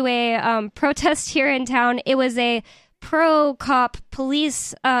went to a protest here in town. It was a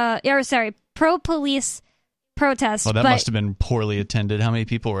pro-police protest. Oh, that must have been poorly attended. How many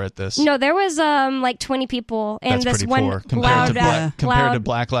people were at this? No, there was like 20 people. And that's this pretty one poor. Compared to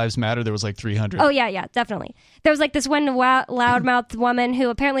Black Lives Matter, there was like 300. Oh, yeah, definitely. There was like this one loudmouth woman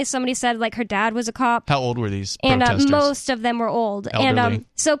who apparently somebody said like her dad was a cop. How old were these protesters? And most of them were old. Elderly. And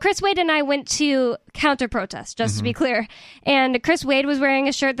so Chris Wade and I went to counter-protest, just to be clear. And Chris Wade was wearing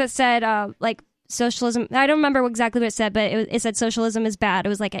a shirt that said socialism. I don't remember exactly what it said, but it said socialism is bad. It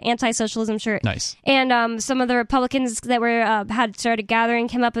was like an anti-socialism shirt. Nice. And some of the Republicans that were had started gathering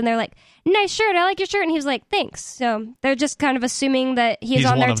came up and they're like, "Nice shirt. I like your shirt." And he was like, "Thanks." So they're just kind of assuming that he's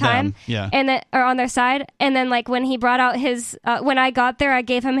on their time, and that or on their side. And then like when he brought out his when I got there, I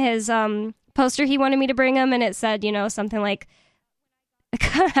gave him his poster he wanted me to bring him, and it said something like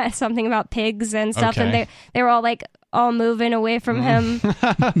something about pigs and stuff, and they were all like all moving away from him.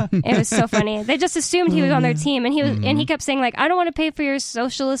 It was so funny. They just assumed he was on their team, and he kept saying like, "I don't want to pay for your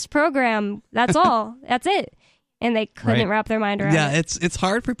socialist program. That's all. That's it." And they couldn't wrap their mind around it. Yeah, it's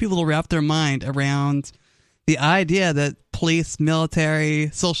hard for people to wrap their mind around the idea that police, military,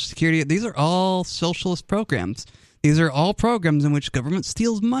 Social Security, these are all socialist programs. These are all programs in which government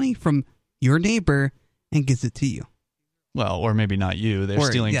steals money from your neighbor and gives it to you. Well, or maybe not you. They're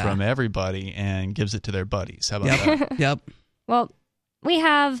stealing from everybody and gives it to their buddies. How about that? Yep. Well, we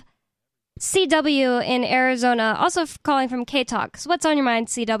have CW in Arizona, also calling from K-Talk. So what's on your mind,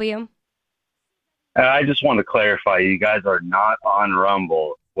 CW? I just want to clarify, you guys are not on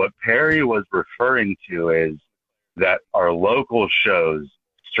Rumble. What Perry was referring to is that our local shows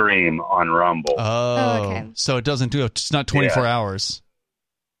stream on Rumble. Oh, okay. So it doesn't do it. It's not 24 hours.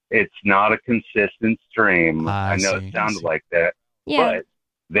 It's not a consistent stream. I know it sounded like that, but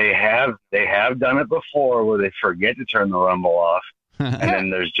they have done it before where they forget to turn the Rumble off, and then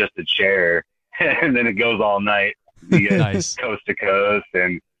there's just a chair, and then it goes all night. You get coast to coast,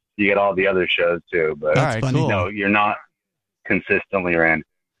 and you get all the other shows too. But no, you're not consistently ran.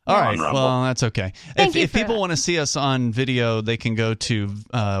 All right, well, that's okay. If people want to see us on video, they can go to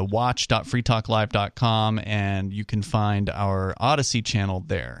watch.freetalklive.com, and you can find our Odyssey channel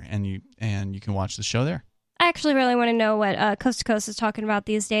there, and you can watch the show there. I actually really want to know what Coast to Coast is talking about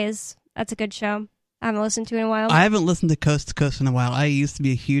these days. That's a good show. I haven't listened to it in a while. I haven't listened to Coast in a while. I used to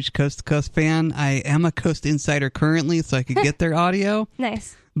be a huge Coast to Coast fan. I am a Coast Insider currently, so I could get their audio.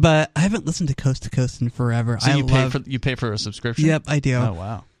 Nice. But I haven't listened to Coast in forever. So you pay for a subscription? Yep, I do. Oh,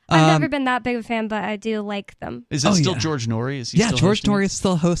 wow. I've never been that big of a fan, but I do like them. Is it still George Norrie? Is he still George hosting Norrie is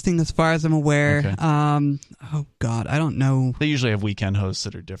still hosting, as far as I'm aware. Okay. Oh God, I don't know. They usually have weekend hosts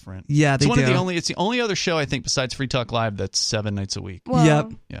that are different. Yeah, they do. It's the only other show I think besides Free Talk Live that's 7 nights a week. Well,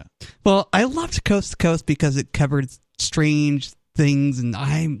 yep. Yeah. Well, I loved Coast to Coast because it covered strange things, and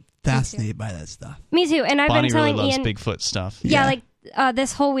I'm fascinated by that stuff. Me too. And I've Bonnie been telling really loves Ian Bigfoot stuff. Yeah, like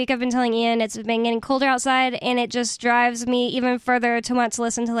this whole week I've been telling Ian it's been getting colder outside, and it just drives me even further to want to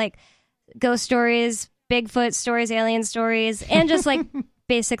listen to like ghost stories, Bigfoot stories, alien stories, and just like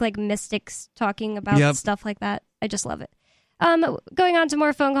basic like mystics talking about stuff like that. I just love it. Going on to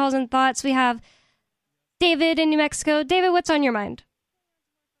more phone calls and thoughts, we have David in New Mexico. David, what's on your mind?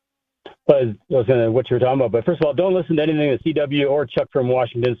 I was going to what you were talking about, but first of all, don't listen to anything that CW or Chuck from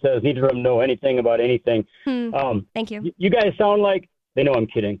Washington says. Neither of them know anything about anything. Thank you. You guys sound like they know I'm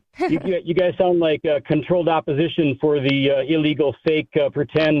kidding. You guys sound like controlled opposition for the illegal, fake,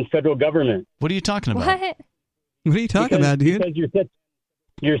 pretend federal government. What are you talking about? What are you talking about, dude? Because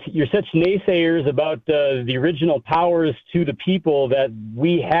you're such naysayers about the original powers to the people that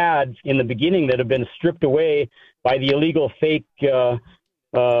we had in the beginning that have been stripped away by the illegal, fake.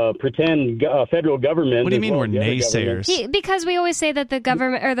 Pretend federal government. What do you mean we're naysayers? Because we always say that the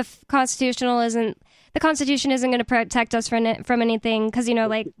government or the Constitution isn't going to protect us from anything. Because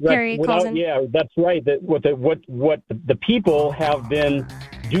like Harry calls in. Yeah, that's right. That what the people have been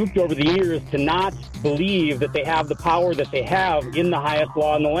duped over the years to not believe that they have the power that they have in the highest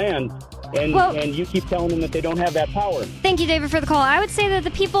law in the land. And you keep telling them that they don't have that power. Thank you, David, for the call. I would say that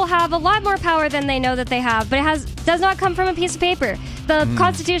the people have a lot more power than they know that they have, but it does not come from a piece of paper. The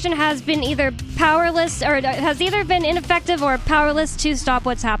Constitution has been either powerless or has either been ineffective or powerless to stop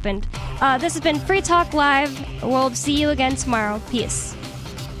what's happened. This has been Free Talk Live. We'll see you again tomorrow. Peace.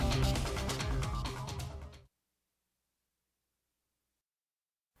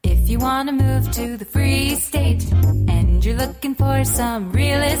 If you want to move to the free state and you're looking for some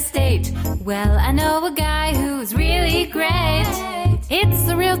real estate, well, I know a guy who's really great. It's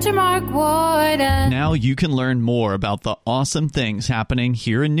the Realtor Mark Warden. Now you can learn more about the awesome things happening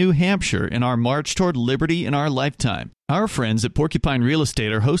here in New Hampshire in our march toward liberty in our lifetime. Our friends at Porcupine Real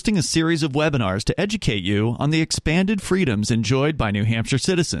Estate are hosting a series of webinars to educate you on the expanded freedoms enjoyed by New Hampshire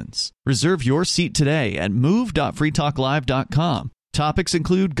citizens. Reserve your seat today at move.freetalklive.com. Topics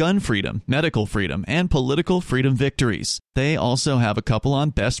include gun freedom, medical freedom, and political freedom victories. They also have a couple on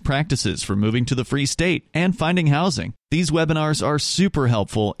best practices for moving to the free state and finding housing. These webinars are super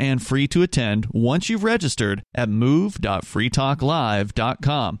helpful and free to attend once you've registered at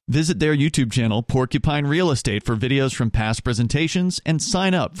move.freetalklive.com. Visit their YouTube channel, Porcupine Real Estate, for videos from past presentations and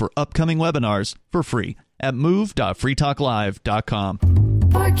sign up for upcoming webinars for free at move.freetalklive.com.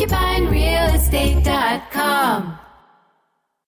 PorcupineRealEstate.com